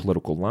cross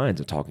political lines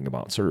in talking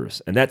about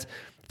service. And that's,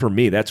 for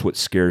me, that's what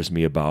scares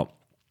me about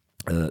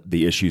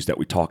the issues that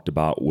we talked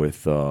about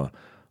with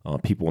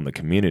people in the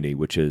community,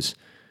 which is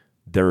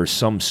there are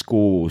some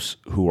schools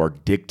who are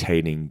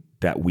dictating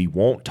that we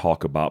won't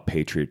talk about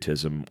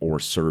patriotism or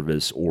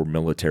service or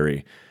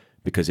military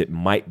because it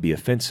might be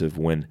offensive,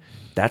 when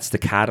that's the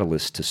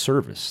catalyst to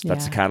service.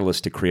 That's the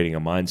catalyst to creating a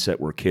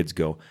mindset where kids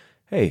go,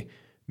 "Hey,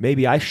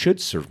 maybe I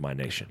should serve my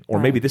nation, or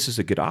maybe this is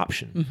a good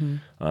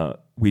option." Mm-hmm.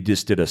 We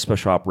just did a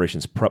special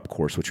operations prep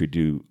course, which we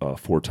do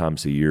 4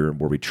 times a year,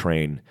 where we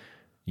train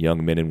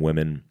young men and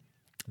women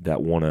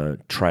that want to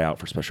try out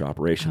for special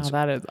operations. Oh,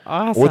 that is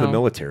awesome. Or the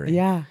military.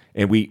 Yeah.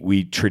 And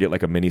we treat it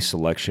like a mini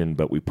selection,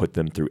 but we put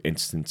them through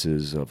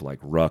instances of like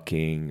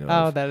rucking.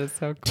 That is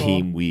so cool.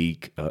 Team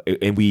week.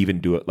 And we even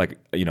do it like,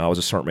 I was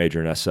a sergeant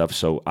major in SF,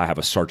 so I have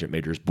a sergeant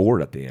major's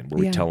board at the end where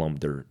we tell them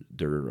their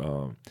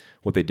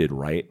what they did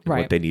right and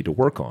what they need to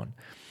work on.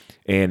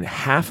 And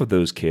half of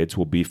those kids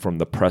will be from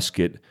the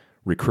Prescott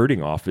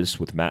recruiting office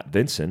with Matt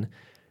Vinson,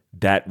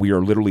 that we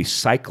are literally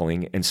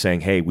cycling and saying,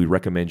 "Hey, we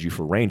recommend you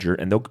for Ranger,"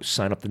 and they'll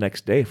sign up the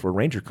next day for a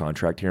Ranger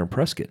contract here in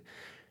Prescott.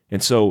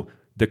 And so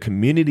the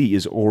community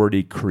is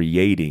already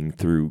creating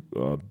through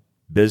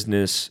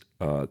business,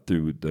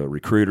 through the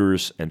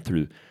recruiters, and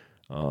through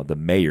the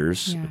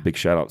mayors. Yeah. Big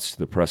shout outs to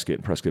the Prescott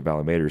and Prescott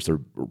Valley mayors. They're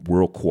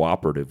real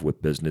cooperative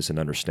with business and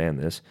understand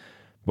this.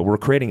 But we're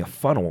creating a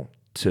funnel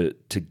to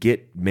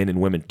get men and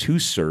women to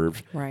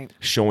serve,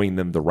 showing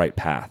them the right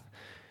path.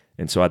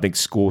 And so I think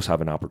schools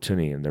have an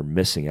opportunity, and they're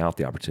missing out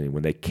the opportunity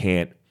when they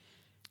can't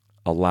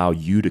allow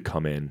you to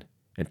come in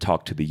and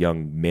talk to the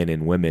young men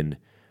and women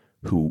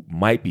who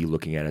might be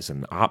looking at it as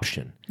an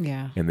option.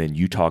 Yeah. And then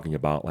you talking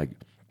about like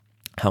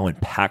how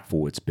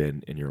impactful it's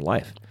been in your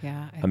life.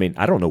 Yeah. I mean,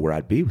 I don't know where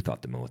I'd be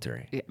without the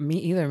military. Me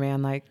either,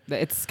 man. Like,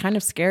 it's kind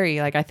of scary.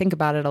 Like, I think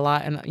about it a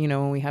lot. And,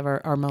 when we have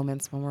our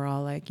moments when we're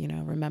all like,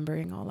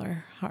 remembering all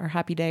our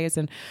happy days,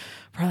 and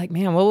we're like,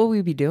 man, what would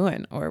we be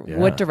doing? Or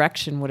what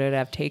direction would it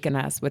have taken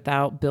us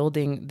without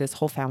building this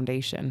whole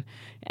foundation?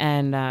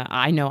 And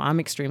I know I'm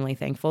extremely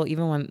thankful,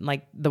 even when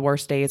like the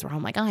worst days where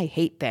I'm like, I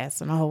hate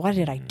this. And why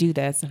did I do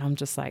this? And I'm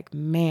just like,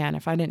 man,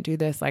 if I didn't do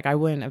this, like I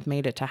wouldn't have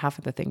made it to half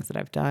of the things that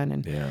I've done.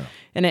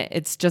 And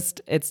it's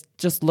just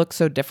looks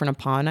so different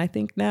upon, I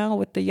think, now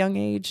with the young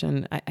age.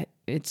 And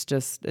it's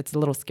a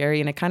little scary.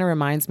 And it kind of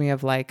reminds me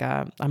of like,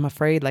 I'm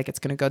afraid like it's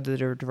going to go to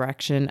the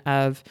direction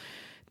of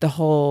the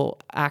whole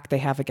act they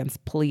have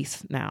against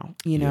police now,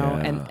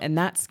 and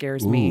that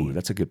scares me. Ooh,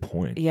 that's a good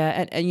point.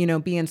 Yeah.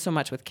 And being so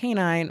much with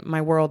K-9,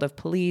 my world of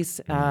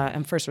police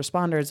and first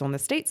responders on the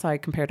state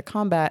side compared to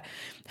combat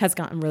has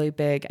gotten really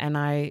big. And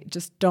I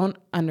just don't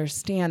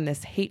understand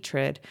this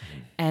hatred.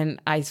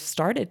 And I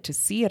started to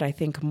see it, I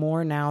think,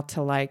 more now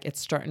to like, it's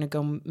starting to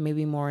go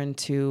maybe more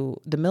into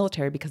the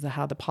military because of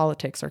how the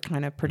politics are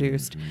kind of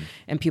produced. Mm-hmm.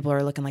 And people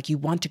are looking like, you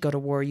want to go to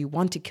war, you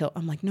want to kill.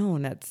 I'm like, no,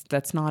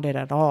 that's not it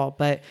at all.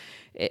 But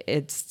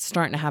it's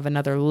starting to have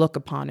another look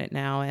upon it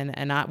now,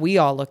 and we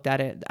all looked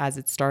at it as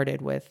it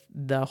started with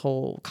the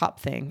whole cop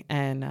thing,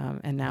 and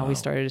now we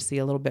started to see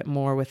a little bit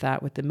more with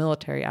that with the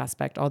military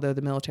aspect. Although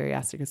the military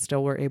aspect is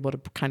still, we're able to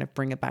kind of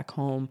bring it back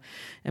home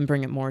and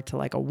bring it more to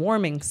like a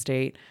warming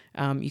state.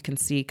 you can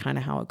see kind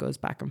of how it goes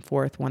back and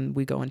forth when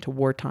we go into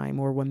wartime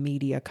or when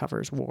media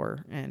covers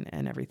war and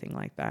everything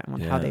like that,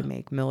 and how they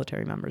make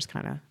military members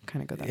kind of go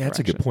that direction. That's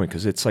a good point,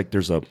 because it's like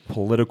there's a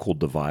political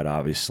divide,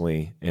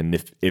 obviously,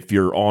 and if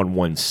you're on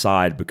one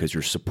side because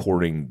you're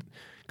supporting,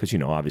 because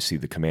obviously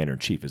the commander in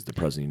chief is the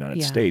president of the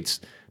United States.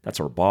 That's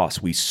our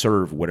boss. We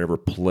serve whatever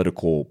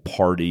political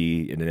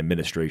party and an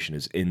administration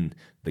is in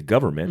the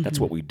government. That's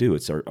what we do.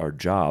 It's our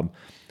job.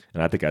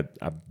 And I think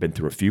I've been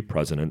through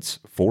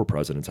four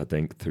presidents, I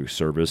think, through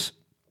service.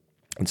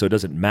 And so it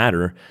doesn't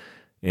matter.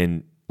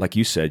 And like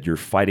you said, you're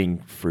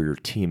fighting for your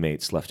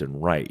teammates left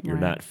and right. You're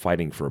not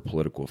fighting for a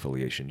political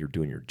affiliation. You're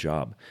doing your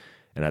job.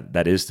 And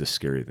that is the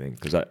scary thing,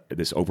 because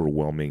this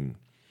overwhelming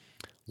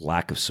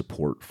lack of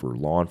support for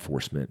law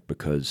enforcement,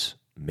 because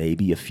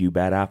maybe a few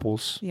bad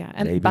apples. Yeah,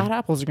 and bad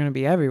apples are going to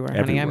be everywhere, honey.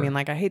 Everywhere. I mean,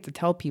 like, I hate to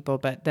tell people,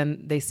 but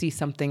then they see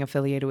something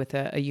affiliated with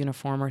a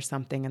uniform or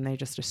something, and they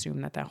just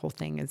assume that whole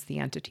thing is the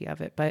entity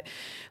of it. But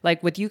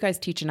like with you guys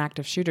teaching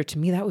active shooter, to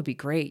me, that would be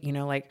great.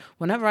 Like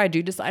whenever I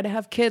do decide to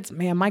have kids,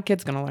 man, my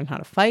kid's going to learn how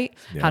to fight,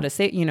 how to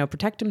say,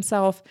 protect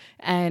himself,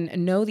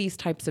 and know these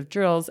types of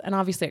drills. And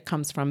obviously it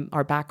comes from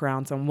our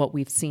backgrounds on what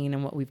we've seen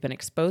and what we've been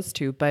exposed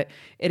to. But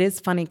it is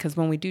funny, because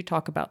when we do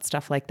talk about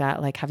stuff like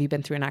that, like, have you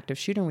been through an active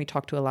shooter? And we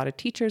talk to a lot of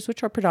teachers,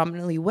 which are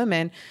predominantly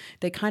women,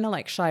 they kind of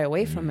like shy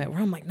away from it,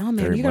 where I'm like, no,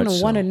 man, Very you're going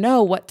to want to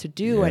know what to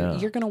do.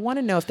 And you're going to want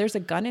to know if there's a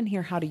gun in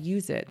here, how to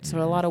use it.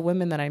 So a lot of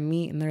women that I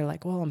meet, and they're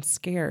like, well, I'm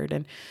scared.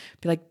 And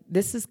be like,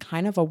 this is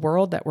kind of a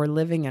world that we're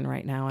living in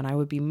right now. And I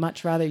would be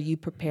much rather you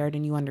prepared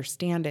and you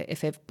understand it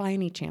if it by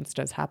any chance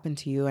does happen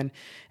to you.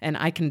 And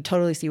I can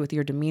totally see with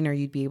your demeanor,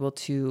 you'd be able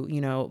to,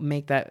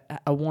 make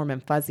that a warm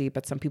and fuzzy,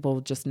 but some people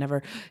just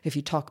never, if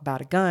you talk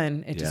about a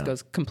gun, it just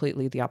goes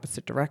completely the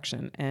opposite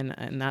direction.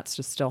 And that's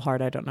just still hard.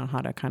 I don't know how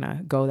to kind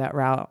of go that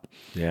route.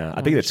 Yeah,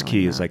 I think that's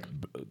key, is like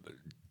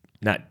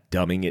not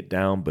dumbing it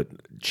down, but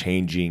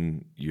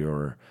changing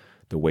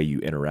the way you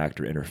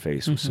interact or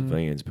interface with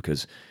civilians.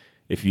 Because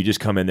if you just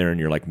come in there and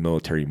you're like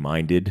military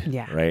minded,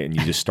 right, and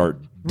you just start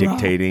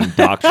dictating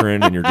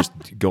doctrine and you're just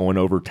going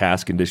over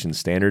task condition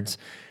standards,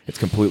 it's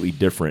completely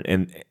different.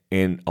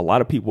 And a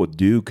lot of people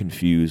do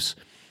confuse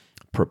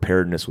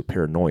preparedness with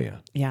paranoia.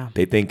 Yeah.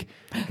 They think,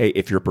 hey,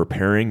 if you're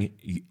preparing,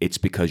 it's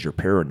because you're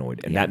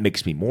paranoid, and that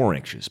makes me more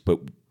anxious. But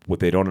what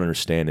they don't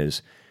understand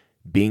is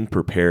being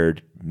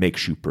prepared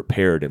makes you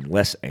prepared and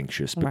less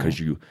anxious, because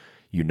you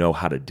know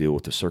how to deal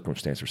with the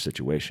circumstance or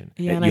situation.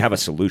 Yeah, and you have a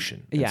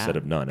solution instead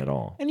of none at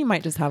all. And you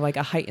might just have like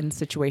a heightened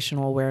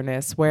situational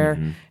awareness,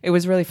 where it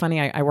was really funny.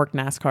 I worked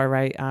NASCAR,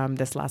 right,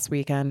 this last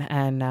weekend,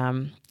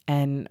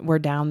 and we're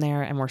down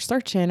there and we're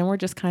searching, and we're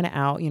just kind of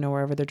out,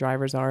 wherever the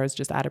drivers are, is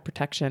just out of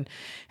protection.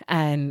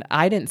 And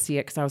I didn't see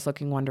it because I was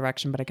looking one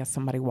direction, but I guess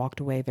somebody walked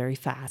away very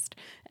fast.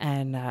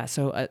 And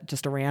so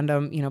just a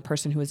random,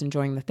 person who was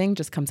enjoying the thing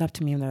just comes up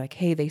to me, and they're like,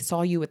 hey, they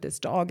saw you with this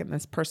dog, and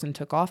this person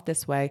took off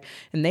this way.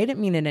 And they didn't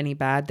mean it any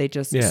bad. They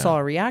just saw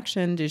a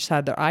reaction. They just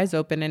had their eyes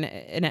open, and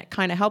it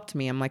kind of helped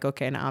me. I'm like,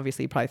 okay, and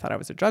obviously you probably thought I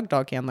was a drug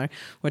dog handler,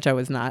 which I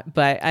was not.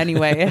 But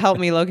anyway, it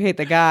helped me locate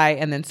the guy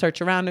and then search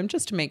around him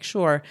just to make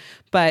sure.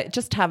 But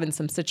just having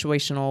some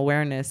situational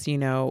awareness,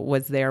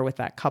 was there with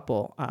that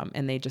couple.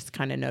 And they just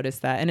kind of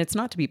noticed that. And it's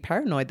not to be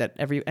paranoid that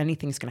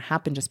anything's going to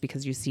happen just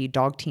because you see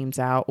dog teams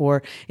out,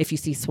 or if you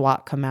see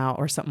SWAT come out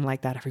or something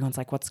like that, everyone's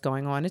like, what's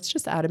going on? It's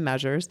just added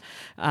measures.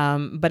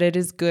 But it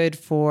is good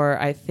for,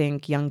 I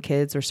think, young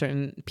kids or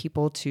certain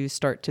people to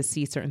start to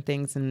see certain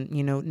things and,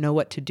 know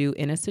what to do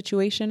in a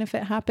situation if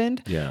it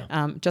happened.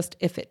 Yeah. Just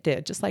if it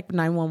did, just like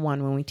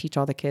 911, when we teach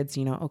all the kids,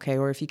 okay,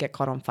 or if you get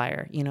caught on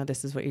fire,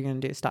 this is what you're going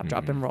to do. Stop,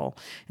 drop, and roll.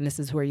 And this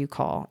is where you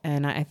call.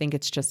 And I think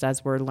it's just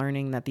as we're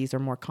learning that these are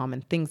more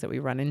common things that we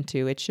run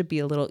into, it should be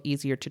a little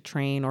easier to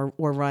train or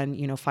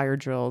run, fire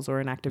drills or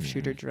an active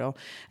shooter drill.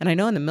 And I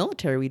know in the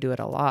military, we do it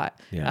a lot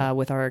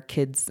with our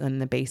kids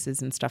and the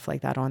bases and stuff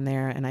like that on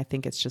there. And I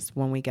think it's just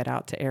when we get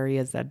out to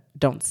areas that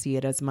don't see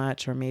it as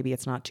much, or maybe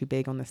it's not too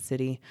big on the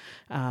city,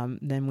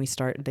 then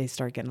they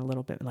start getting a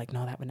little bit like,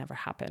 no, that would never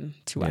happen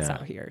to us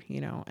out here,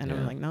 and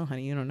I'm like, no,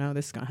 honey, you don't know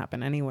this is going to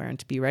happen anywhere. And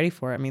to be ready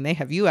for it, I mean, they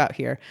have you out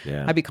here.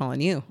 I'd be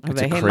calling you. I'd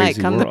be like, hey, Mike,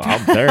 come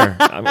I'm there.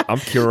 I'm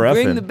QRF.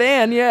 Bring the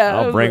band. Yeah.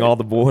 I'll bring all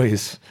the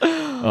boys.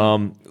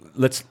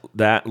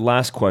 That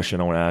last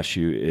question I want to ask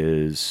you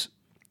is,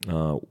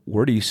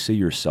 where do you see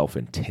yourself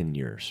in 10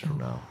 years from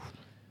now?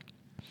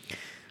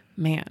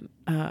 Man,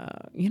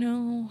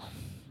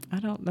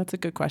 that's a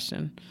good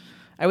question.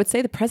 I would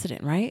say the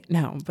president, right?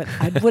 No, but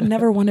I would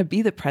never want to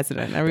be the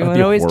president. Everyone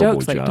always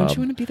jokes, like, don't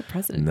you want to be the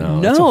president?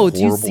 No, do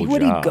you see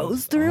what job. He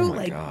goes through?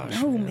 Oh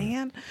gosh, no,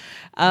 man.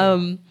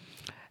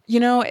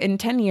 In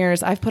 10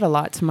 years, I've put a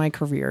lot to my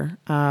career,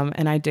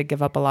 and I did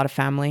give up a lot of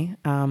family,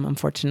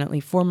 unfortunately,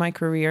 for my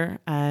career.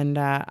 And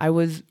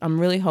I'm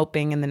really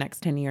hoping in the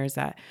next 10 years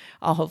that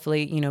I'll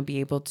hopefully, be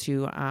able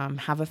to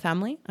have a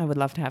family. I would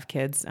love to have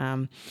kids.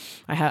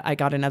 I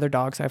got another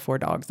dog, so I have 4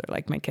 dogs. They're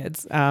like my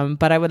kids.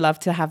 But I would love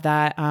to have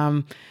that.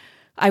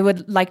 I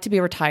would like to be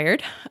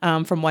retired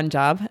from one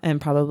job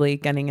and probably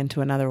getting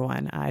into another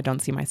one. I don't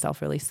see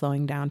myself really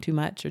slowing down too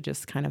much or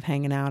just kind of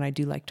hanging out. I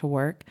do like to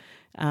work.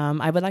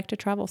 I would like to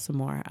travel some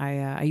more.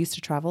 I used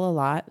to travel a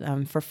lot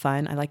for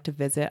fun. I like to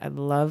visit. I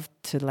love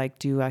to like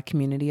do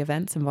community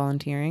events and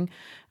volunteering.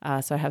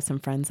 So I have some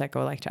friends that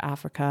go like to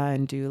Africa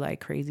and do like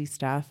crazy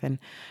stuff. And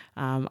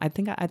I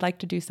think I'd like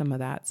to do some of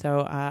that.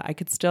 So I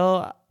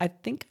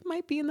think I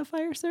might be in the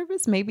fire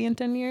service, maybe in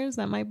 10 years.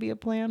 That might be a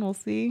plan. We'll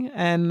see.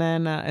 And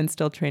then, and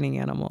still training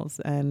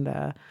animals.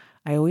 And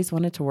I always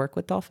wanted to work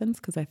with dolphins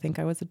because I think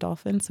I was a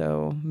dolphin.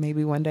 So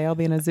maybe one day I'll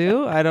be in a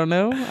zoo. I don't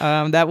know.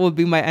 That will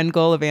be my end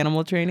goal of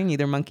animal training,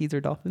 either monkeys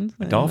or dolphins.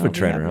 A dolphin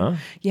trainer, huh?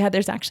 Yeah,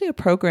 there's actually a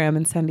program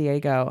in San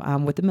Diego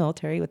with the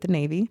military, with the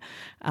Navy,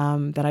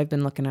 that I've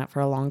been looking at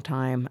for a long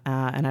time.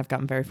 And I've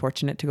gotten very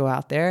fortunate to go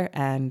out there.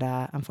 And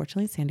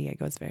unfortunately, San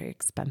Diego is very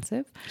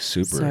expensive.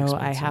 Super expensive. So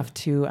I have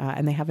to,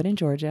 and they have it in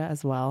Georgia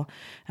as well.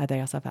 They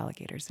also have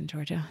alligators in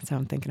Georgia. So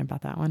I'm thinking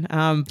about that one.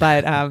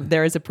 But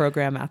there is a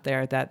program out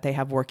there that they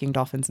have working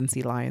dolphins and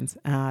sea lions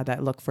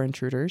that look for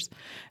intruders.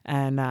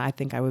 And I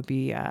think I would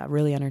be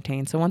really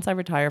entertained. So once I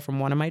retire from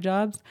one of my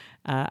jobs,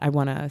 I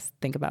want to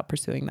think about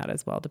pursuing that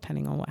as well,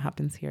 depending on what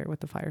happens here with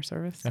the fire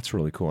service. That's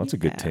really cool. That's a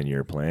good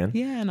 10-year plan.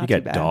 Yeah, not you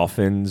too got bad.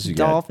 Dolphins, you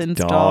Dolphins,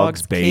 got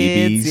dogs,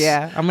 babies. kids.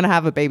 Yeah, I'm going to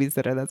have a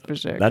babysitter, that's for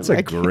sure. That's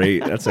a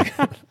great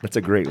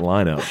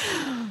lineup.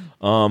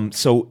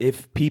 So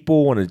if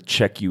people want to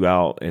check you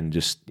out and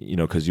just,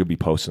 because you'll be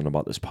posting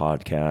about this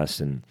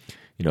podcast and,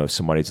 if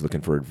somebody's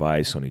looking for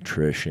advice on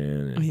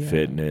nutrition and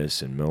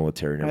fitness and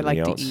military and I everything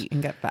like else. to eat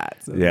and get fat.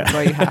 So Yeah. that's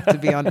why you have to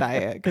be on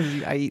diet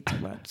because I eat too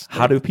much.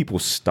 How do people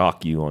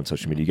stalk you on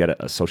social media? You got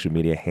a social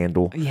media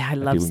handle? Yeah, I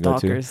that love people can go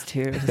to? stalkers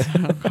too.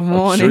 So come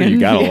on Sure, in. you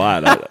got a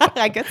lot.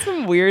 I get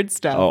some weird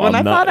stuff. Oh, When I'm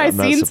I not- thought I'd I'm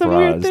not seen some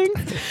weird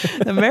surprised.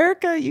 things,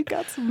 America, you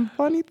got some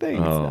funny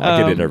things. Oh, I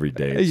get it every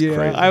day. It's yeah,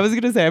 crazy. I was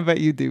gonna say, I bet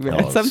you do. Man. Oh,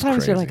 it's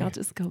Sometimes you're like, crazy. I'll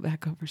just go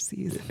back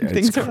overseas. it's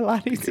Things are a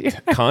lot easier.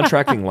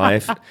 Contracting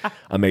life,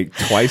 I make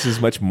twice as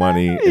much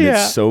money, and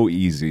Yeah. it's so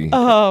easy.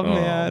 Oh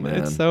man,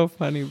 it's so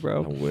funny, I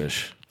bro.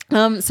 wish.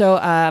 So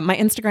my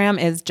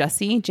Instagram is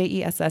Jessie,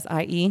 Jessie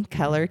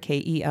Keller,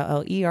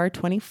 Keller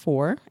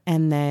 24.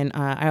 And then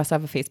I also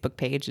have a Facebook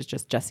page. It's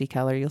just Jessie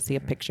Keller. You'll see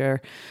a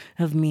picture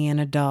of me and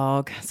a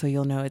dog. So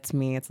you'll know it's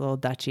me. It's a little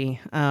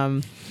Dutchy.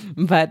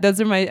 But those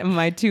are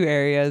my two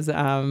areas.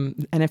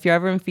 And if you're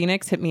ever in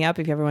Phoenix, hit me up.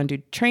 If you ever want to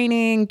do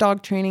training,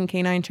 dog training,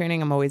 canine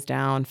training, I'm always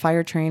down.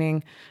 Fire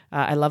training.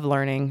 I love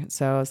learning.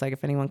 So it's like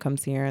if anyone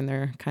comes here and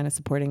they're kind of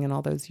supporting in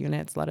all those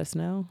units, let us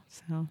know.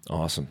 So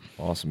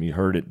Awesome. You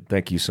heard it.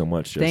 Thank you so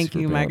much, Jessie. Thank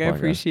you, for being Mike. on I the podcast.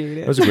 appreciate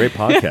it. It was a great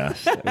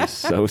podcast. I was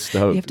so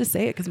stoked. You have to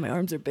say it because my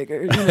arms are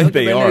bigger.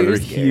 They are. They're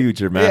huge.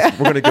 They're massive.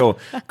 We're going to go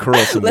curl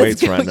some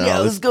weights right now. Yeah,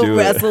 let's go do it.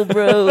 wrestle,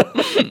 bro.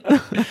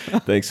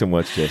 Thanks so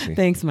much, Jessie.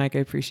 Thanks, Mike. I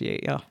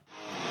appreciate y'all.